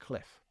horse off a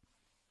cliff.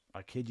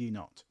 I kid you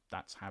not.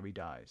 That's how he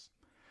dies.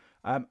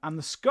 And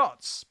the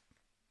Scots,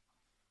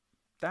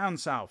 down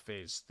south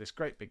is this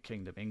great big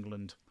kingdom,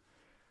 England.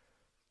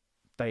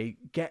 They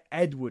get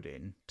Edward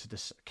in,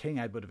 King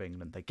Edward of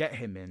England. They get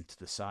him in to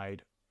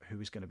decide who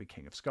is going to be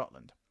King of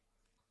Scotland.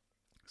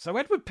 So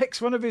Edward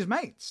picks one of his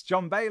mates,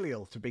 John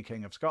Balliol, to be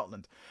King of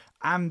Scotland.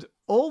 And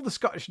all the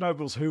Scottish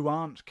nobles who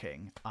aren't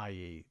king,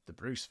 i.e. the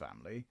Bruce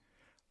family,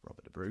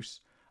 Robert de Bruce,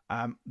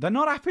 they're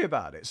not happy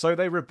about it. So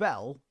they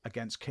rebel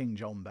against King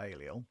John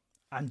Balliol.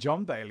 And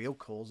John Balliol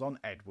calls on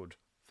Edward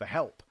for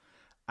help.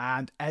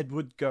 And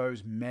Edward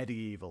goes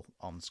medieval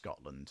on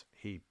Scotland.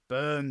 He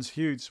burns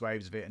huge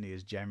swathes of it, and he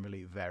is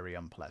generally very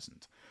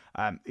unpleasant.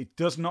 It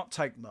does not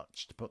take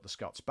much to put the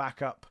Scots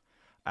back up.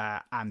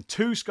 And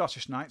two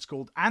Scottish knights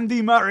called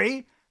Andrew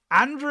Murray,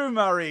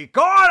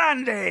 go on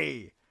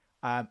Andy,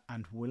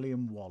 and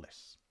William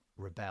Wallace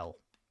rebel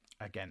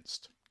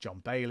against John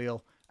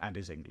Balliol and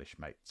his English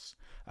mates.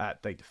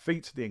 They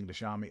defeat the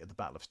English army at the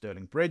Battle of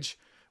Stirling Bridge,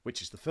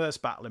 which is the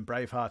first battle in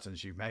Braveheart, and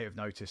as you may have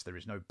noticed, there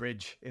is no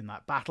bridge in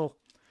that battle.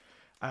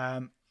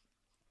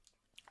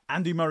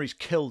 Andy Murray's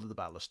killed at the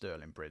Battle of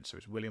Stirling Bridge, so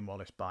it's William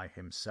Wallace by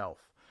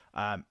himself.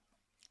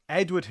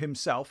 Edward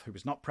himself, who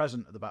was not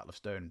present at the Battle of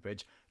Stirling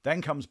Bridge,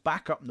 then comes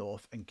back up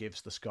north and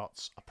gives the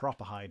Scots a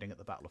proper hiding at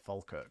the Battle of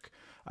Falkirk.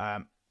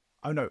 Oh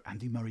no,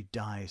 Andy Murray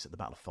dies at the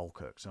Battle of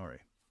Falkirk,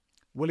 sorry.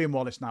 William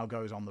Wallace now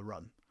goes on the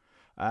run.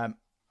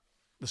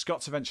 The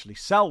Scots eventually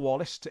sell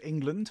Wallace to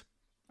England,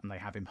 and they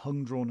have him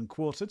hung, drawn and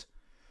quartered.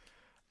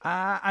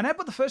 And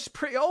Edward I is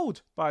pretty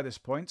old by this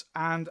point,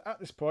 and at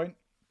this point,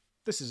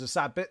 this is a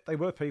sad bit, they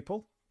were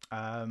people.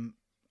 A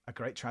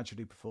great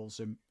tragedy befalls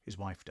him, his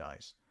wife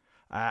dies.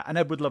 And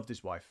Edward loved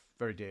his wife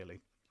very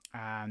dearly,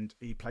 and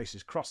he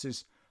places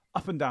crosses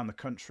up and down the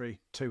country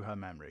to her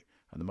memory.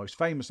 And the most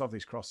famous of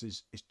these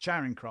crosses is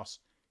Charing Cross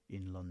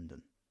in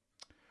London.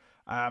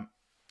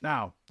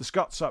 Now, the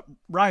Scots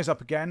rise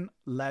up again,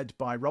 led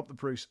by Rob the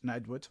Bruce and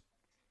Edward,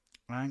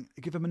 and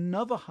give them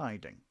another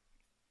hiding.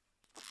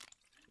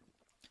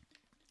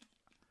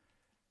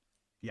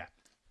 Yeah,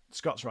 the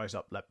Scots rise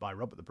up, led by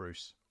Robert the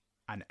Bruce,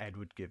 and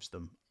Edward gives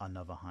them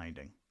another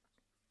hiding.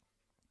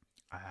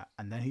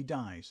 And then he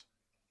dies.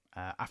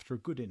 After a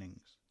good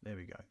innings. There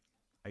we go.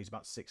 He's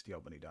about 60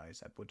 odd when he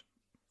dies, Edward.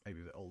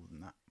 Maybe a bit older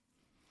than that.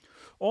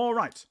 All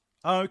right.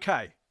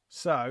 Okay.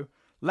 So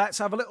let's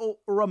have a little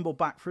rumble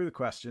back through the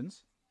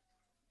questions.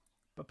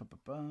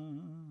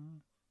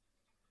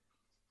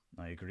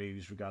 My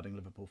agrees regarding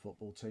Liverpool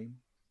football team.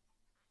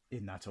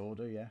 In that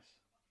order, yes.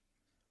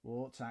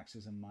 War,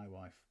 taxes, and my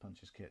wife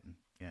punches kitten.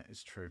 Yeah,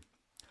 it's true.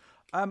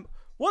 What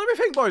do we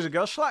think, boys and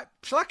girls? Shall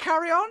I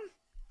carry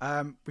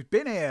on? We've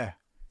been here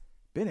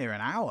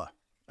an hour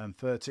and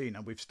 13,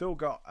 and we've still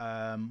got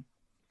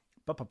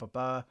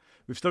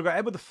we've still got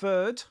Edward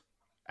III,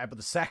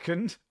 Edward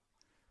II,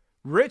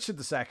 Richard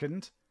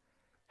II,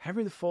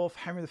 Henry IV,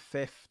 Henry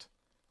V,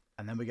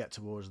 and then we get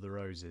to Wars of the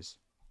Roses.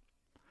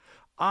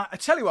 I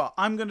tell you what,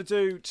 I'm going to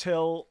do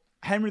till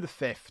Henry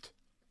V,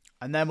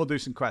 and then we'll do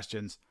some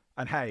questions.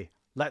 And hey,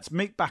 let's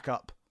meet back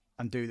up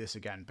and do this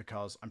again,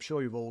 because I'm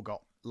sure you've all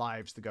got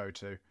lives to go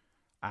to,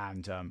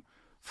 and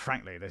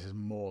frankly, this is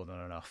more than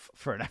enough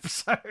for an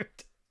episode.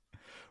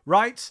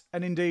 Right,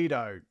 and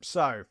indeed-o.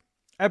 So,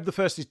 Edward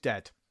I is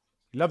dead.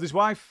 He loved his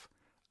wife.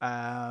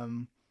 I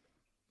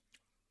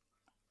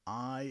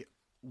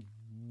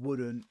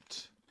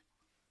wouldn't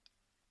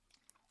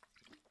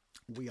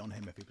wee on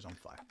him if he was on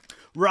fire.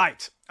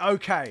 Right,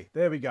 okay,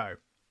 there we go.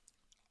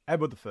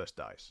 Edward I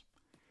dies.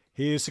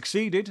 He is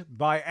succeeded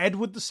by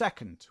Edward II,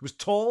 who was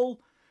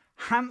tall,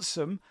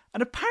 handsome,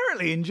 and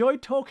apparently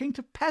enjoyed talking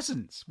to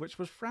peasants, which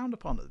was frowned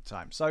upon at the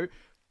time. So,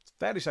 it's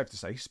fairly safe to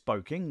say he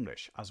spoke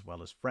English as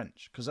well as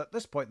French, because at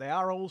this point they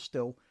are all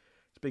still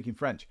speaking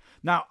French.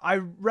 Now, I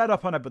read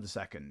up on Edward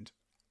II,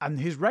 and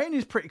his reign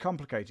is pretty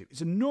complicated.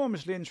 It's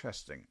enormously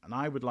interesting, and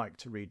I would like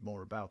to read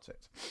more about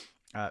it.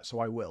 So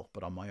I will,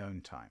 but on my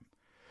own time.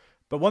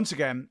 But once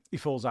again, he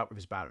falls out with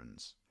his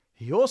barons.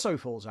 He also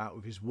falls out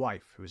with his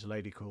wife, who is a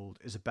lady called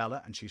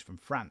Isabella, and she's from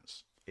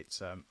France.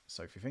 It's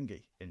Sophie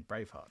Fingy in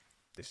Braveheart.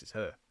 This is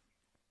her.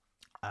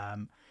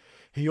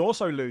 He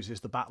also loses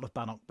the Battle of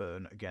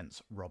Bannockburn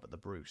against Robert the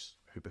Bruce,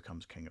 who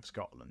becomes King of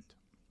Scotland.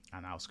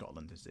 And now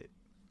Scotland is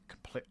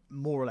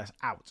more or less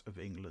out of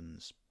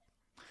England's...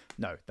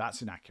 No,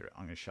 that's inaccurate.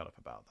 I'm going to shut up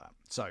about that.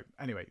 So,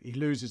 anyway, he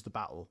loses the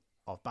Battle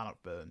of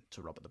Bannockburn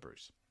to Robert the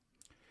Bruce.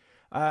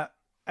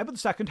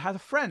 Edward II had a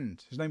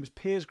friend. His name was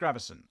Piers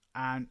Gravesend.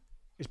 And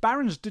his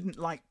barons didn't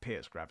like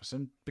Piers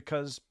Gravesend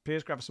because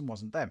Piers Gravesend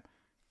wasn't them.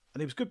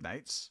 And he was good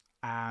mates,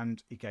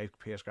 and he gave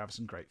Piers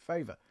Gravesend great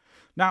favour.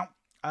 Now,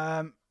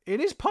 it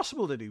is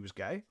possible that he was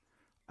gay.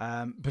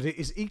 But it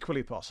is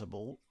equally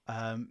possible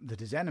that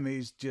his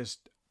enemies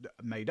just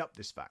made up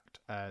this fact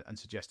and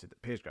suggested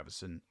that Piers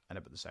Gravison and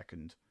Edward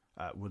II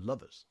were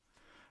lovers.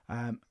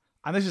 And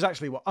this is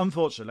actually what,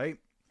 unfortunately,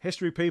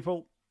 history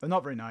people, they're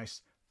not very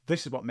nice.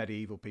 This is what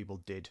medieval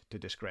people did to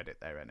discredit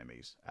their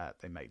enemies.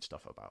 They made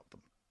stuff about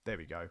them. There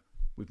we go.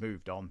 We've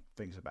moved on.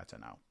 Things are better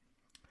now.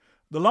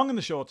 The long and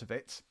the short of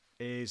it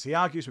is he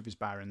argues with his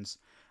barons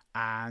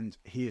and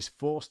he is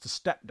forced to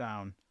step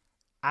down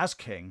as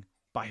king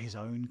by his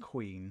own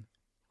queen,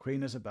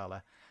 Queen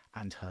Isabella,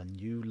 and her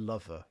new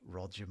lover,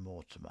 Roger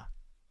Mortimer.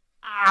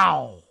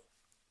 Ow!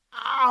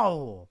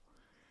 Ow!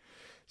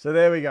 So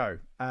there we go.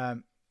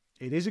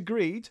 It is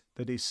agreed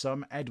that his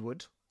son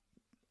Edward,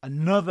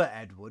 another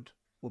Edward,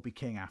 will be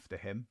king after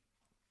him,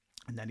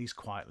 and then he's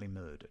quietly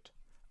murdered.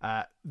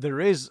 There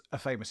is a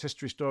famous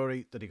history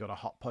story that he got a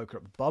hot poker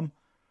up the bum.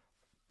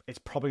 It's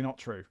probably not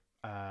true.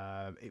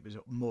 It was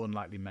more than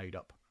likely made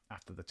up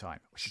after the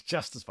time, which is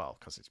just as well,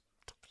 because it's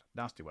a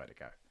nasty way to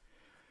go.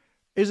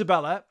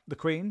 Isabella, the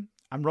queen,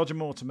 and Roger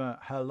Mortimer,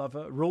 her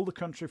lover, ruled the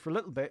country for a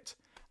little bit,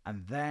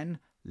 and then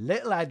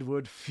little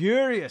Edward,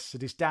 furious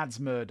at his dad's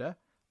murder,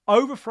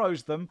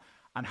 overthrows them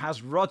and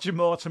has Roger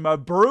Mortimer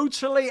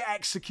brutally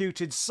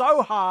executed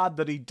so hard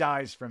that he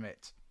dies from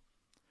it.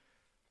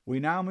 We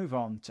now move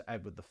on to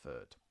Edward III.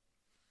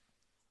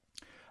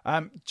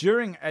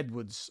 During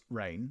Edward's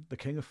reign, the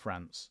King of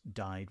France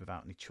died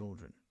without any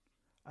children.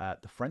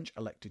 The French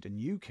elected a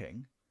new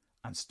king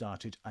and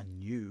started a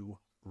new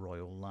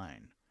royal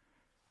line.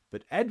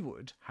 But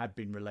Edward had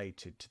been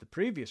related to the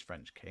previous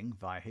French king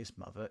via his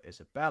mother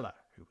Isabella,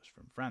 who was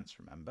from France,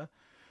 remember?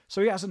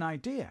 So he has an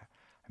idea.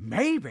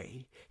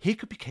 Maybe he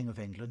could be King of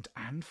England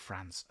and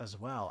France as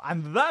well.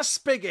 And thus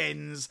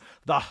begins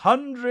the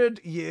 100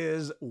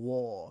 Years'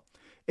 War.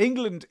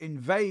 England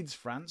invades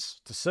France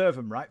to serve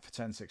them right for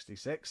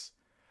 1066.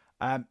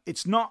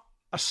 It's not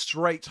a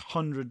straight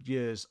 100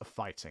 years of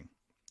fighting.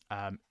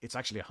 It's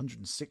actually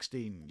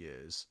 116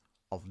 years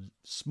of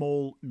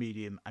small,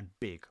 medium and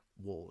big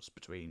wars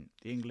between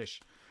the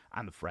English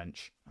and the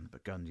French and the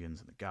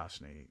Burgundians and the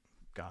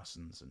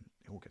Gascons, and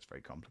it all gets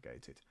very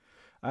complicated.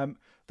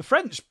 The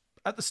French,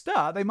 at the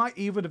start, they might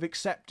even have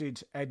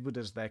accepted Edward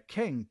as their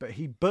king, but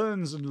he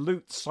burns and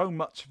loots so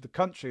much of the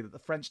country that the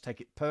French take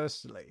it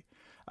personally.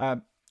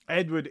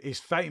 Edward is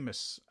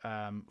famous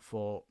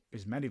for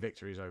his many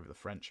victories over the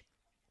French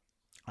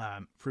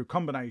through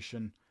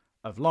combination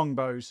of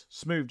longbows,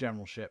 smooth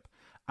generalship,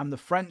 and the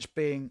French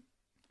being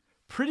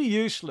pretty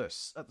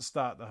useless at the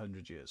start of the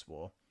 100 Years'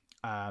 War.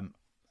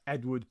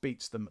 Edward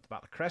beats them at the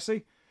Battle of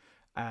Crécy.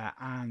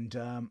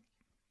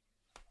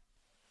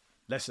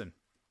 Listen,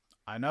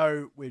 I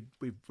know we're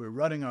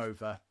running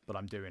over, but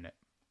I'm doing it.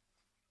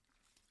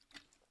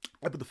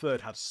 Edward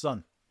III had a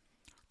son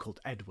called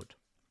Edward.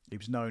 He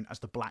was known as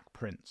the Black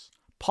Prince,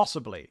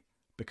 possibly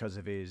because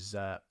of his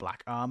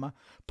black armour,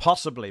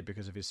 possibly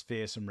because of his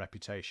fearsome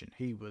reputation.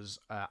 He was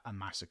a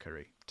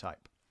massacre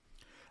type.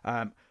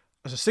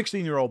 As a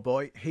 16-year-old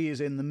boy, he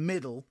is in the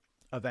middle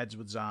of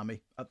Edward's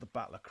army at the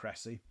Battle of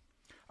Crécy,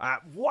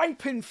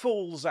 wiping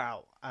fools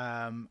out.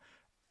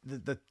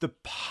 The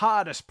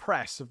hardest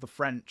press of the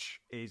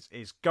French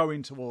is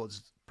going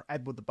towards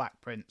Edward the Black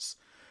Prince,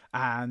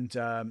 and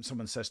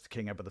someone says to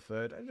King Edward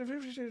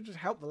III, just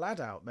help the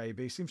lad out,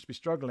 maybe. He seems to be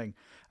struggling.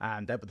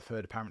 And Edward III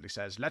apparently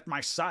says, let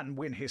my son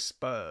win his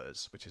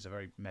spurs, which is a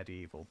very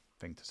medieval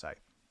thing to say.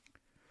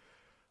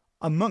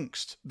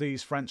 Amongst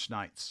these French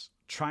knights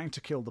trying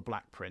to kill the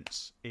Black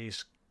Prince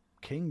is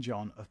King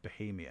John of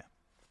Bohemia,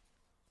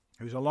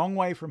 who's a long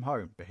way from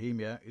home.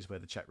 Bohemia is where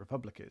the Czech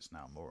Republic is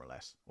now, more or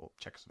less, or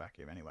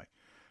Czechoslovakia anyway.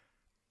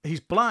 He's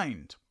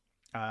blind.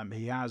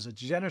 He has a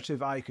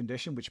degenerative eye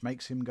condition which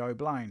makes him go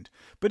blind,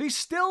 but he's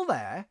still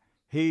there.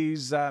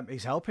 He's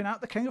helping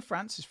out the King of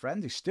France, his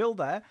friend. He's still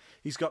there.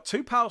 He's got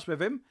two pals with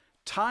him,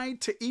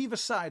 tied to either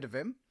side of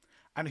him,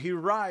 and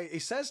he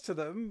says to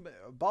them,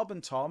 Bob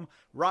and Tom,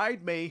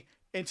 ride me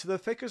into the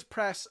thickest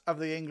press of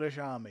the English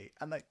army.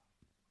 And they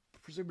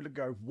presumably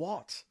go,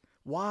 what?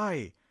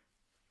 Why?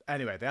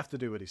 Anyway, they have to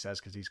do what he says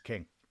because he's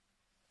king.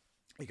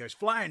 He goes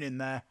flying in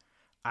there,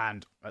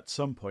 and at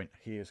some point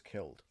he is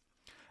killed.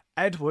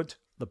 Edward,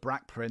 the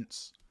Black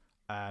Prince,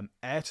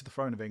 heir to the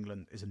throne of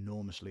England, is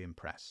enormously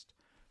impressed.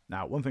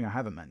 Now, one thing I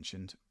haven't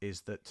mentioned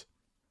is that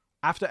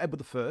after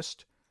Edward I,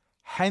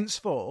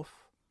 henceforth,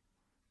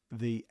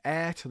 the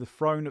heir to the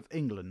throne of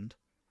England,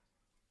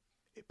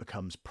 it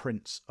becomes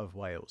Prince of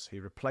Wales. He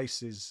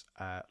replaces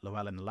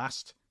Llewellyn the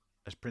Last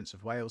as Prince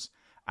of Wales,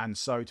 and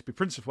so to be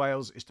Prince of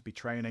Wales is to be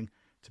training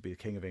to be the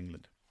King of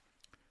England.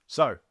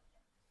 So,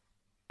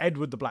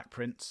 Edward the Black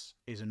Prince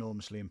is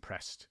enormously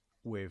impressed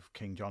with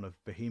King John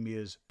of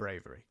Bohemia's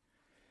bravery.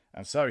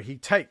 And so he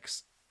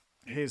takes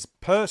his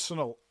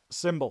personal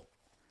symbol,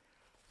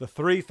 the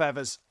three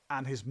feathers,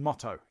 and his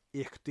motto,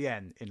 Ich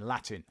dien, in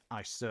Latin,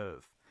 I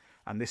serve.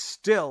 And this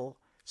still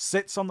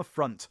sits on the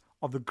front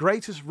of the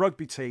greatest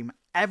rugby team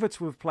ever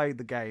to have played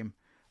the game,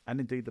 and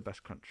indeed the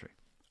best country.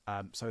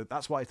 So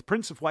that's why the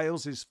Prince of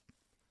Wales is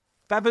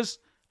feathers,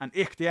 and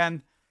Ich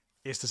dien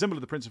is the symbol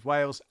of the Prince of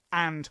Wales,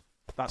 and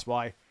That's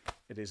why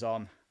it is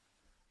on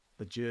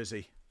the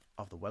jersey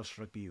of the Welsh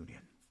Rugby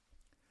Union.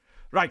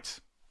 Right,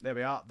 there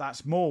we are.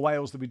 That's more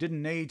Wales than we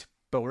didn't need,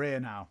 but we're here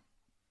now.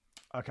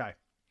 Okay.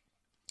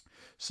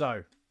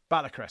 So,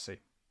 Battle of Crecy.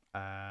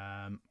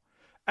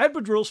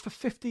 Edward rules for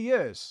 50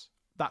 years.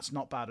 That's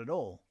not bad at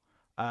all.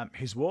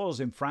 His wars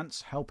in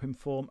France help him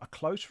form a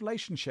close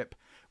relationship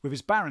with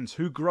his barons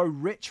who grow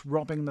rich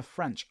robbing the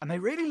French, and they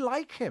really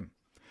like him.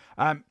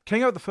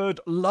 King Edward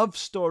III loves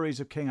stories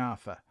of King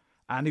Arthur,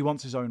 and he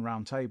wants his own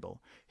round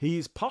table. He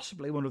is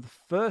possibly one of the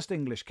first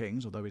English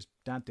kings, although his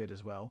dad did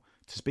as well,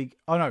 to speak...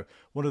 Oh no,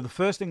 one of the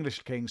first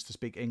English kings to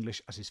speak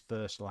English as his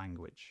first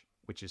language,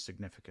 which is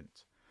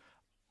significant.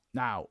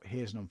 Now,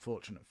 here's an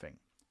unfortunate thing.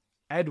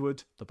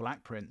 Edward, the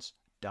Black Prince,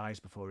 dies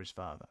before his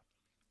father,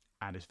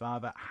 and his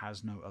father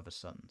has no other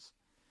sons.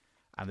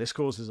 And this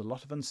causes a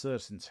lot of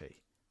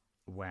uncertainty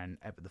when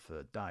Edward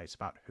III dies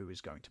about who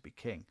is going to be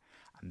king.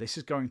 And this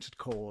is going to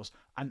cause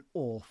an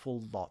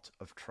awful lot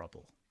of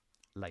trouble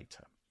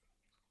later.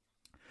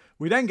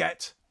 We then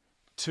get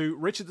to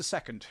Richard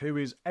II, who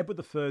is Edward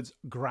III's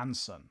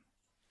grandson.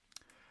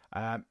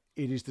 It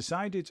is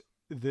decided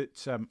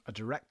that a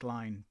direct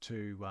line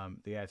to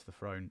the heir to the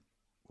throne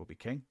will be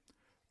king.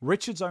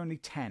 Richard's only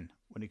 10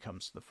 when he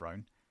comes to the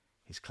throne.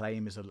 His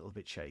claim is a little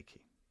bit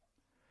shaky.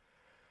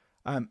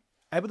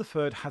 Edward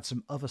III had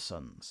some other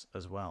sons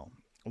as well.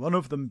 One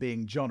of them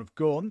being John of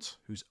Gaunt,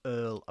 who's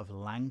Earl of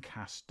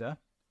Lancaster,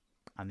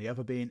 and the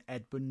other being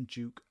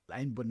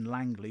Edmund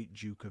Langley,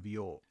 Duke of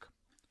York.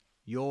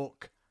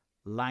 York,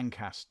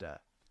 Lancaster.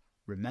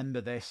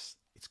 Remember this,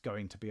 it's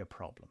going to be a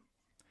problem.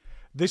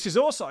 This is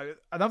also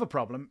another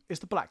problem, is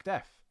the Black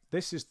Death.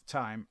 This is the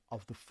time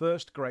of the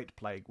first Great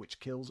Plague, which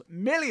kills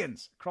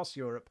millions across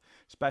Europe,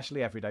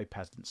 especially everyday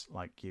peasants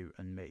like you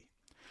and me.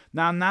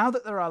 Now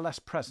that there are less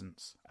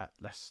peasants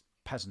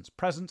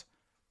present,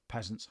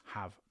 peasants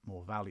have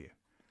more value.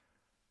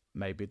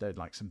 Maybe they'd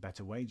like some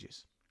better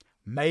wages.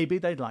 Maybe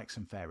they'd like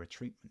some fairer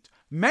treatment.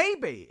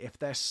 Maybe if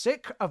they're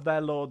sick of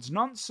their lord's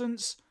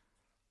nonsense,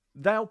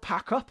 they'll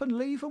pack up and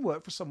leave and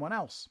work for someone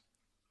else.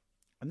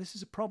 And this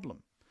is a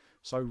problem.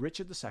 So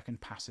Richard II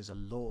passes a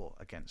law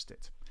against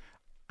it.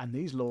 And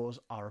these laws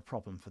are a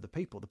problem for the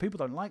people. The people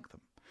don't like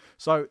them.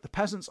 So the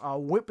peasants are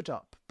whipped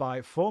up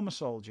by former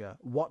soldier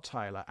Wat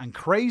Tyler and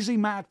crazy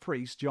mad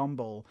priest John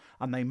Bull,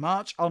 and they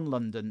march on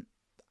London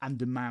and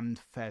demand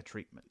fair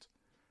treatment.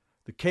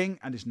 The king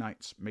and his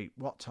knights meet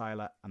Wat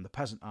Tyler and the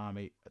peasant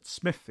army at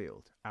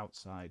Smithfield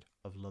outside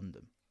of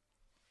London.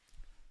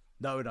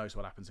 No one knows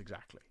what happens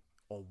exactly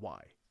or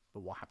why,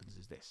 but what happens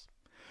is this.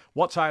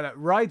 Wat Tyler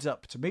rides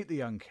up to meet the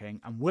young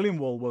king, and William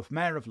Walworth,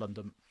 Mayor of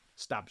London,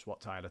 stabs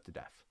Wat Tyler to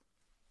death.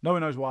 No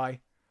one knows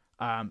why,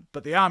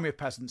 but the army of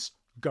peasants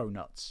go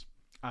nuts.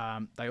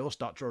 They all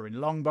start drawing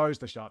longbows,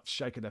 they start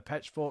shaking their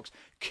pitchforks.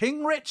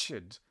 King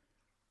Richard,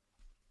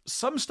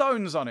 some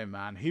stones on him,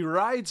 man. He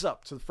rides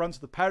up to the front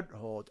of the peasant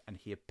horde and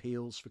he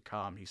appeals for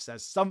calm. He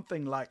says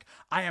something like,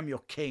 "I am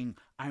your king,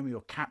 I am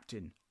your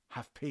captain,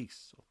 have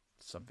peace," or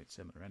something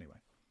similar anyway.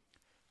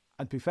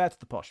 And to be fair to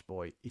the posh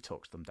boy, he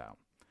talks them down.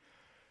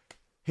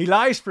 He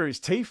lies through his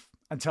teeth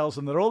and tells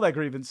them that all their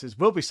grievances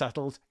will be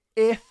settled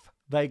if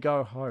they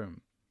go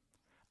home.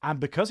 And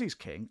because he's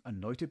king,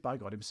 anointed by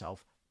God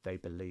himself, they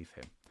believe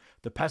him.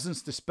 The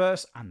peasants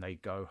disperse and they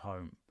go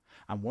home.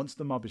 And once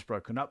the mob is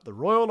broken up, the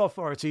royal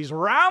authorities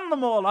round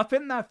them all up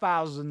in their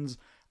thousands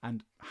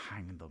and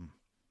hang them.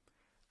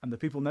 And the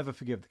people never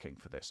forgive the king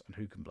for this, and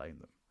who can blame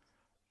them?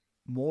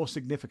 More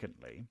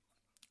significantly,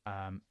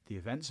 the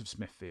events of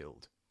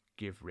Smithfield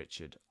give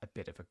Richard a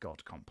bit of a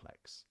god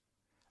complex.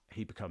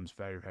 He becomes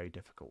very, very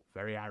difficult,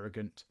 very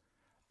arrogant.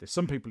 There's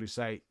some people who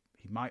say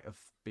he might have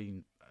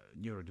been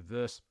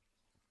neurodiverse.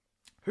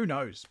 Who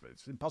knows?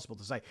 It's impossible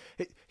to say.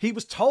 He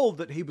was told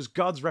that he was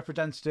God's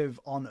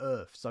representative on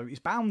earth, so he's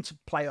bound to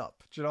play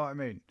up. Do you know what I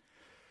mean?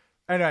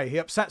 Anyway, he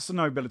upsets the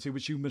nobility,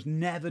 which you must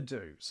never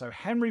do. So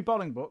Henry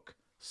Bolingbroke,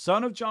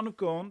 son of John of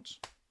Gaunt,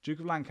 Duke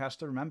of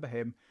Lancaster, remember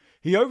him,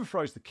 he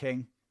overthrows the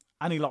king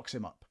and he locks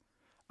him up.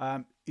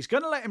 He's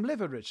going to let him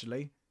live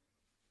originally,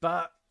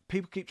 but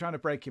people keep trying to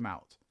break him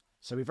out.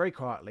 So he very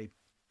quietly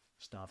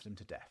starves him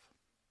to death.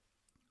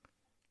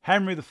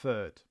 Henry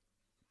III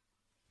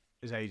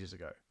is ages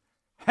ago.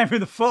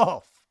 Henry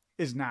IV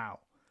is now.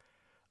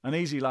 And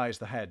easy lies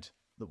the head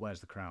that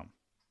wears the crown.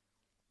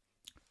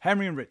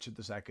 Henry and Richard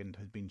II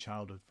had been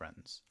childhood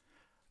friends.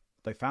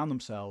 They found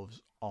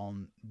themselves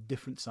on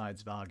different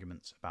sides of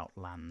arguments about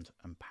land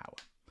and power.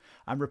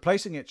 And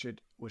replacing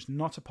Richard was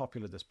not a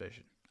popular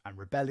decision, and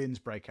rebellions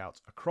break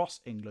out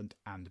across England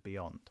and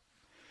beyond.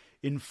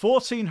 In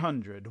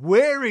 1400,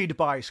 wearied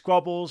by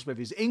squabbles with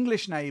his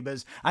English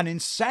neighbours and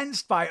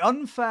incensed by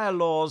unfair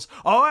laws,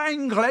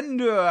 Owain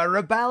Glendour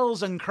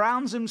rebels and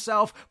crowns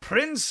himself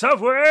Prince of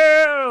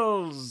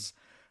Wales.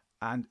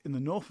 And in the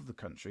north of the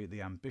country,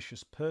 the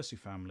ambitious Percy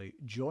family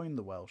joined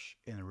the Welsh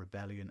in a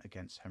rebellion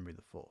against Henry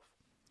IV.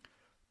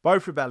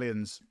 Both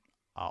rebellions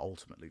are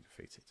ultimately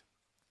defeated.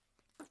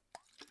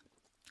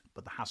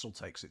 But the hassle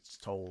takes its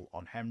toll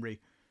on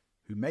Henry,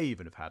 who may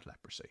even have had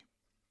leprosy.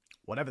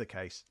 Whatever the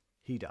case,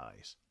 he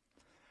dies.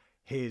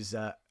 His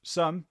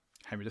son,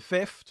 Henry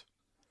V,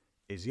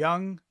 is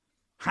young,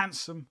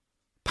 handsome,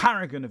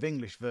 paragon of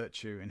English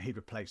virtue, and he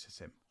replaces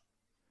him.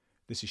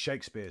 This is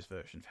Shakespeare's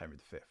version of Henry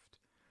V.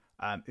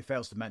 It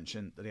fails to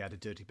mention that he had a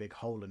dirty big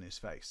hole in his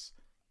face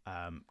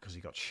because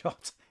he got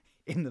shot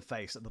in the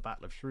face at the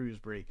Battle of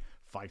Shrewsbury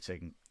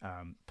fighting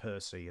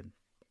Percy and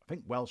I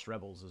think Welsh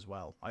rebels as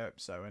well. I hope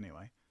so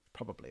anyway.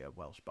 Probably a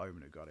Welsh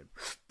bowman who got him.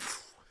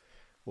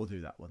 We'll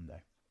do that one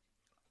day.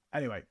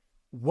 Anyway,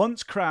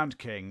 once crowned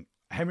king,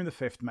 Henry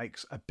V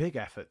makes a big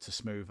effort to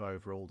smooth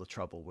over all the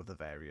trouble with the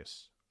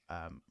various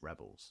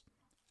rebels.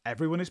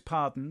 Everyone is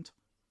pardoned.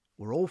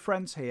 We're all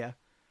friends here,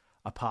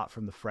 apart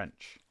from the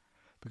French.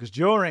 Because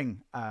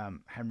during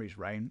Henry's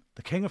reign,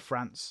 the King of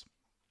France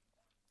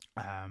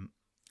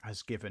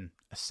has given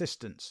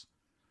assistance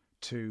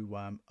to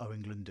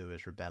Owen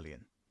Glyndwr's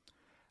rebellion.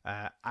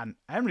 And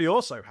Henry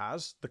also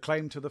has the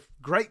claim to the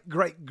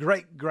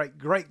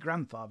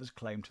great-great-great-great-great-grandfather's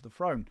claim to the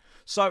throne.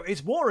 So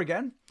it's war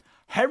again.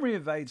 Henry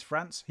invades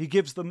France. He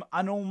gives them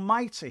an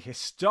almighty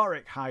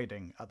historic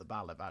hiding at the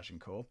Battle of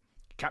Agincourt.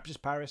 He captures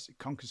Paris. He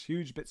conquers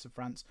huge bits of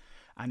France.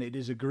 And it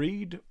is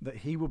agreed that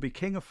he will be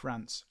king of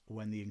France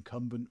when the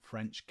incumbent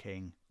French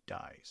king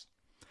dies.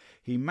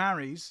 He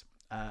marries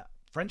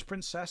French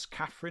princess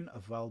Catherine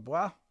of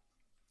Valois.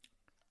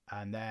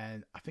 And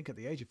then, I think at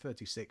the age of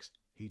 36,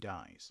 he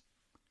dies.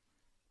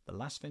 The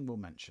last thing we'll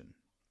mention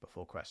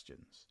before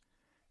questions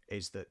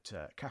is that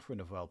Catherine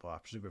of Valois,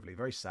 presumably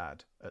very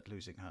sad at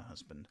losing her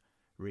husband,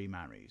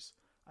 remarries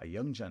a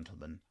young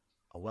gentleman,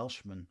 a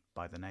Welshman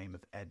by the name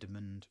of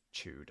Edmund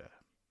Tudor.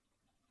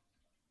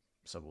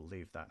 So we'll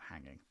leave that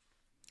hanging.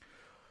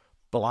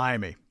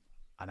 Blimey,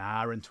 an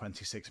hour and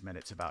 26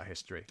 minutes about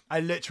history. I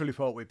literally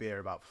thought we'd be here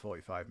about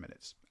 45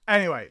 minutes.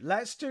 Anyway,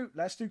 let's do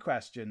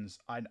questions.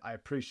 I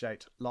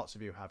appreciate lots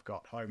of you have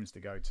got homes to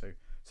go to,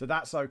 so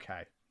that's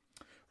okay.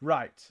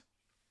 Right.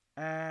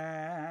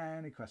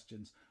 Any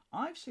questions?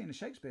 I've seen a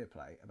Shakespeare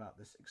play about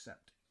this,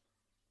 except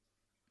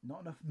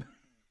not enough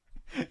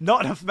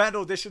men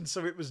auditioned,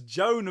 so it was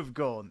Joan of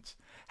Gaunt.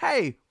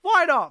 Hey,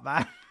 why not,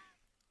 man?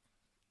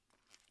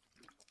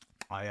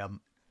 I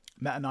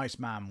met a nice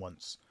man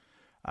once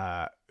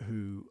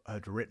who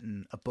had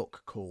written a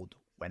book called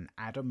When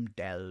Adam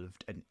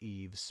Delved and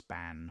Eve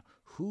Span,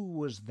 Who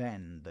Was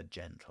Then the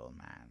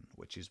Gentleman?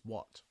 Which is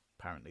what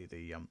apparently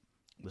the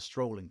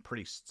strolling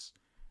priests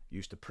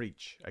used to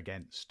preach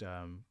against.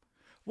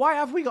 Why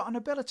have we got an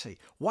ability?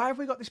 Why have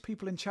we got these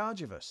people in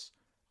charge of us?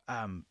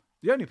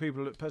 The only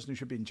person who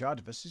should be in charge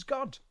of us is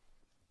God.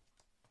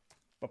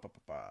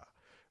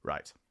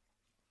 Right.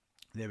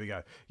 There we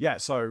go. Yeah,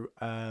 so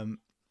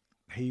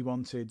he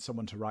wanted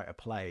someone to write a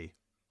play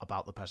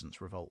about the Peasants'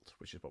 Revolt,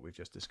 which is what we've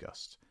just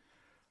discussed.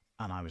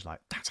 And I was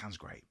like, that sounds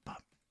great,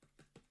 but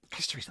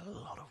history's a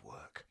lot of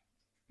work.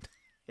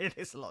 It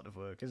is a lot of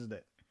work, isn't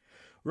it?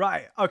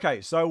 Right,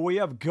 okay, so we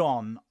have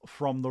gone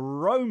from the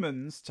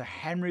Romans to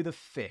Henry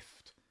V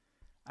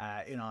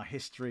in our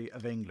history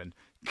of England.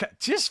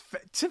 Just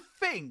to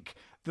think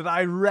that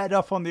I read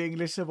up on the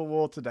English Civil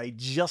War today,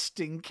 just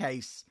in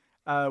case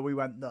we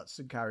went nuts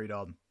and carried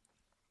on.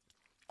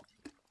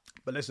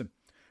 But listen,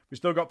 we've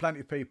still got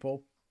plenty of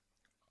people.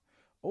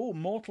 Oh,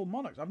 Mortal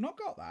Monarchs. I've not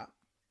got that.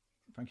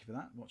 Thank you for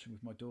that. I'm watching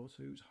with my daughter,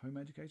 who's home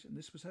educated, and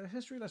this was her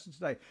history lesson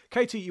today.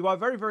 Katie, you are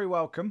very, very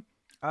welcome.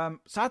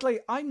 Sadly,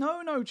 I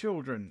know no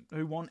children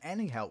who want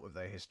any help with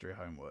their history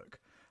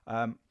homework,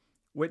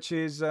 which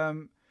is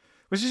a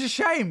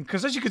shame,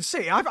 because as you can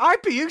see,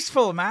 I'd be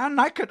useful, man.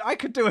 I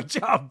could do a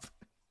job.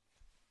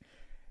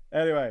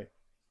 Anyway,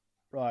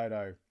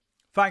 righto.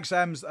 Thanks,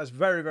 Ems. That's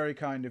very, very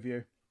kind of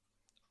you.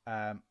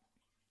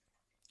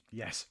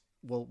 Yes,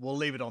 we'll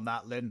leave it on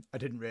that, Lynn. I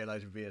didn't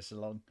realise it would be so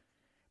long.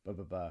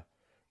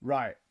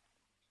 Right.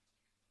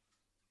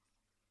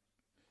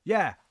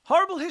 Yeah,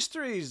 Horrible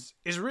Histories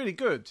is really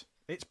good.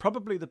 It's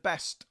probably the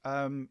best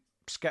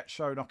sketch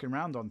show knocking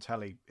around on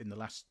telly in the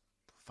last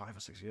 5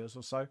 or 6 years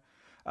or so.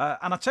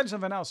 And I'll tell you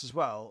something else as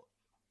well.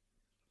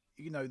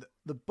 You know,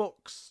 the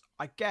books,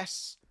 I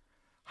guess,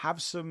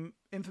 have some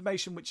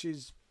information which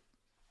is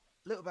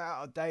a little bit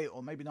out of date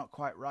or maybe not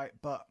quite right,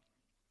 but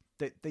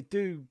they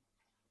do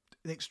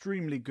an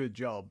extremely good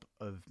job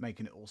of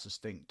making it all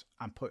succinct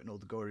and putting all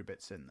the gory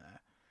bits in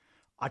there.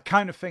 I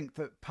kind of think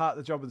that part of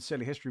the job of the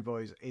Silly History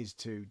Boys is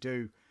to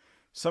do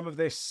some of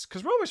this,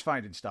 because we're always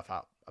finding stuff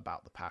out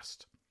about the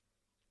past.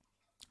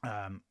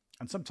 And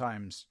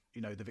sometimes,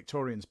 you know, the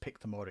Victorians pick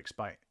the more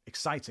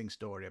exciting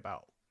story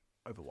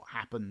over what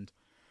happened.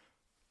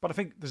 But I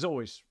think there's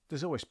always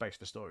space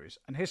for stories.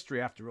 And history,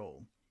 after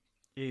all,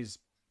 is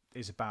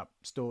about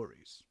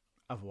stories.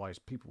 Otherwise,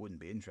 people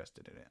wouldn't be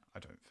interested in it, I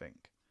don't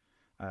think.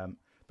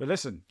 But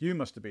listen, you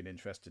must have been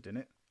interested in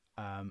it.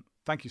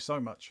 Thank you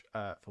so much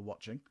for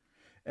watching.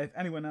 If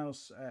anyone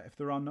else, if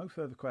there are no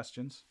further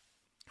questions,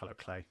 hello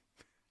Clay,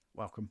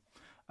 welcome.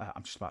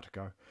 I'm just about to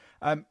go.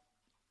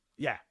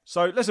 Yeah,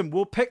 so listen,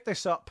 we'll pick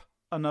this up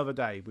another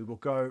day. We will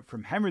go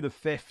from Henry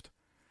V.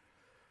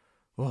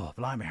 Oh,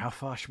 blimey, how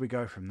far should we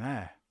go from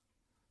there?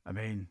 I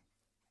mean,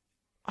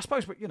 I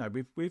suppose, you know,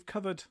 we've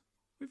covered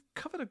we've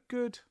covered a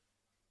good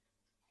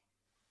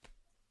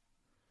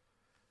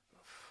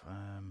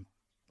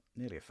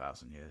nearly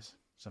 1,000 years,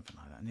 something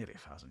like that. Nearly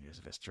 1,000 years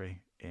of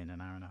history in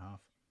an hour and a half.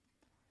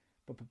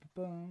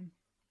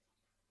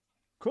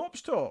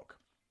 Corpse Talk.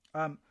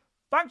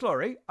 Thanks,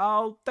 Laurie.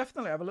 I'll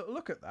definitely have a little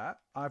look at that.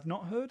 I've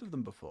not heard of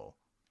them before.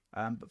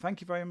 But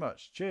thank you very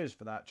much. Cheers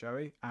for that,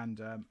 Joey, and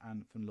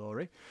from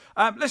Laurie.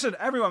 Listen,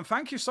 everyone,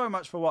 thank you so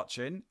much for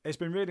watching. It's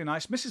been really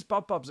nice. Mrs.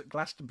 BobBob's at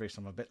Glastonbury,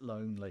 so I'm a bit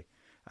lonely.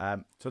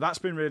 So that's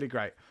been really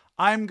great.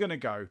 I'm going to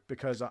go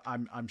because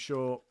I'm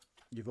sure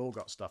you've all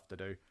got stuff to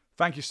do.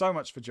 Thank you so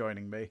much for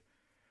joining me.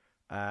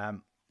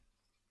 I'm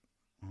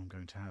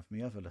going to have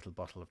my other little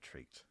bottle of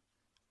treat.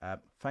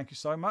 Thank you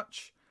so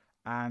much.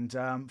 And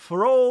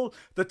for all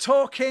the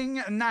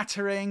talking,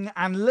 nattering,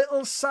 and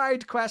little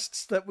side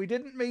quests that we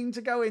didn't mean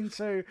to go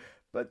into,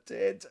 but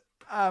did,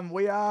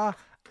 we are,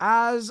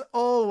 as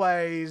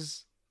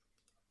always,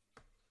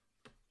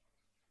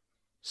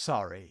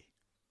 sorry.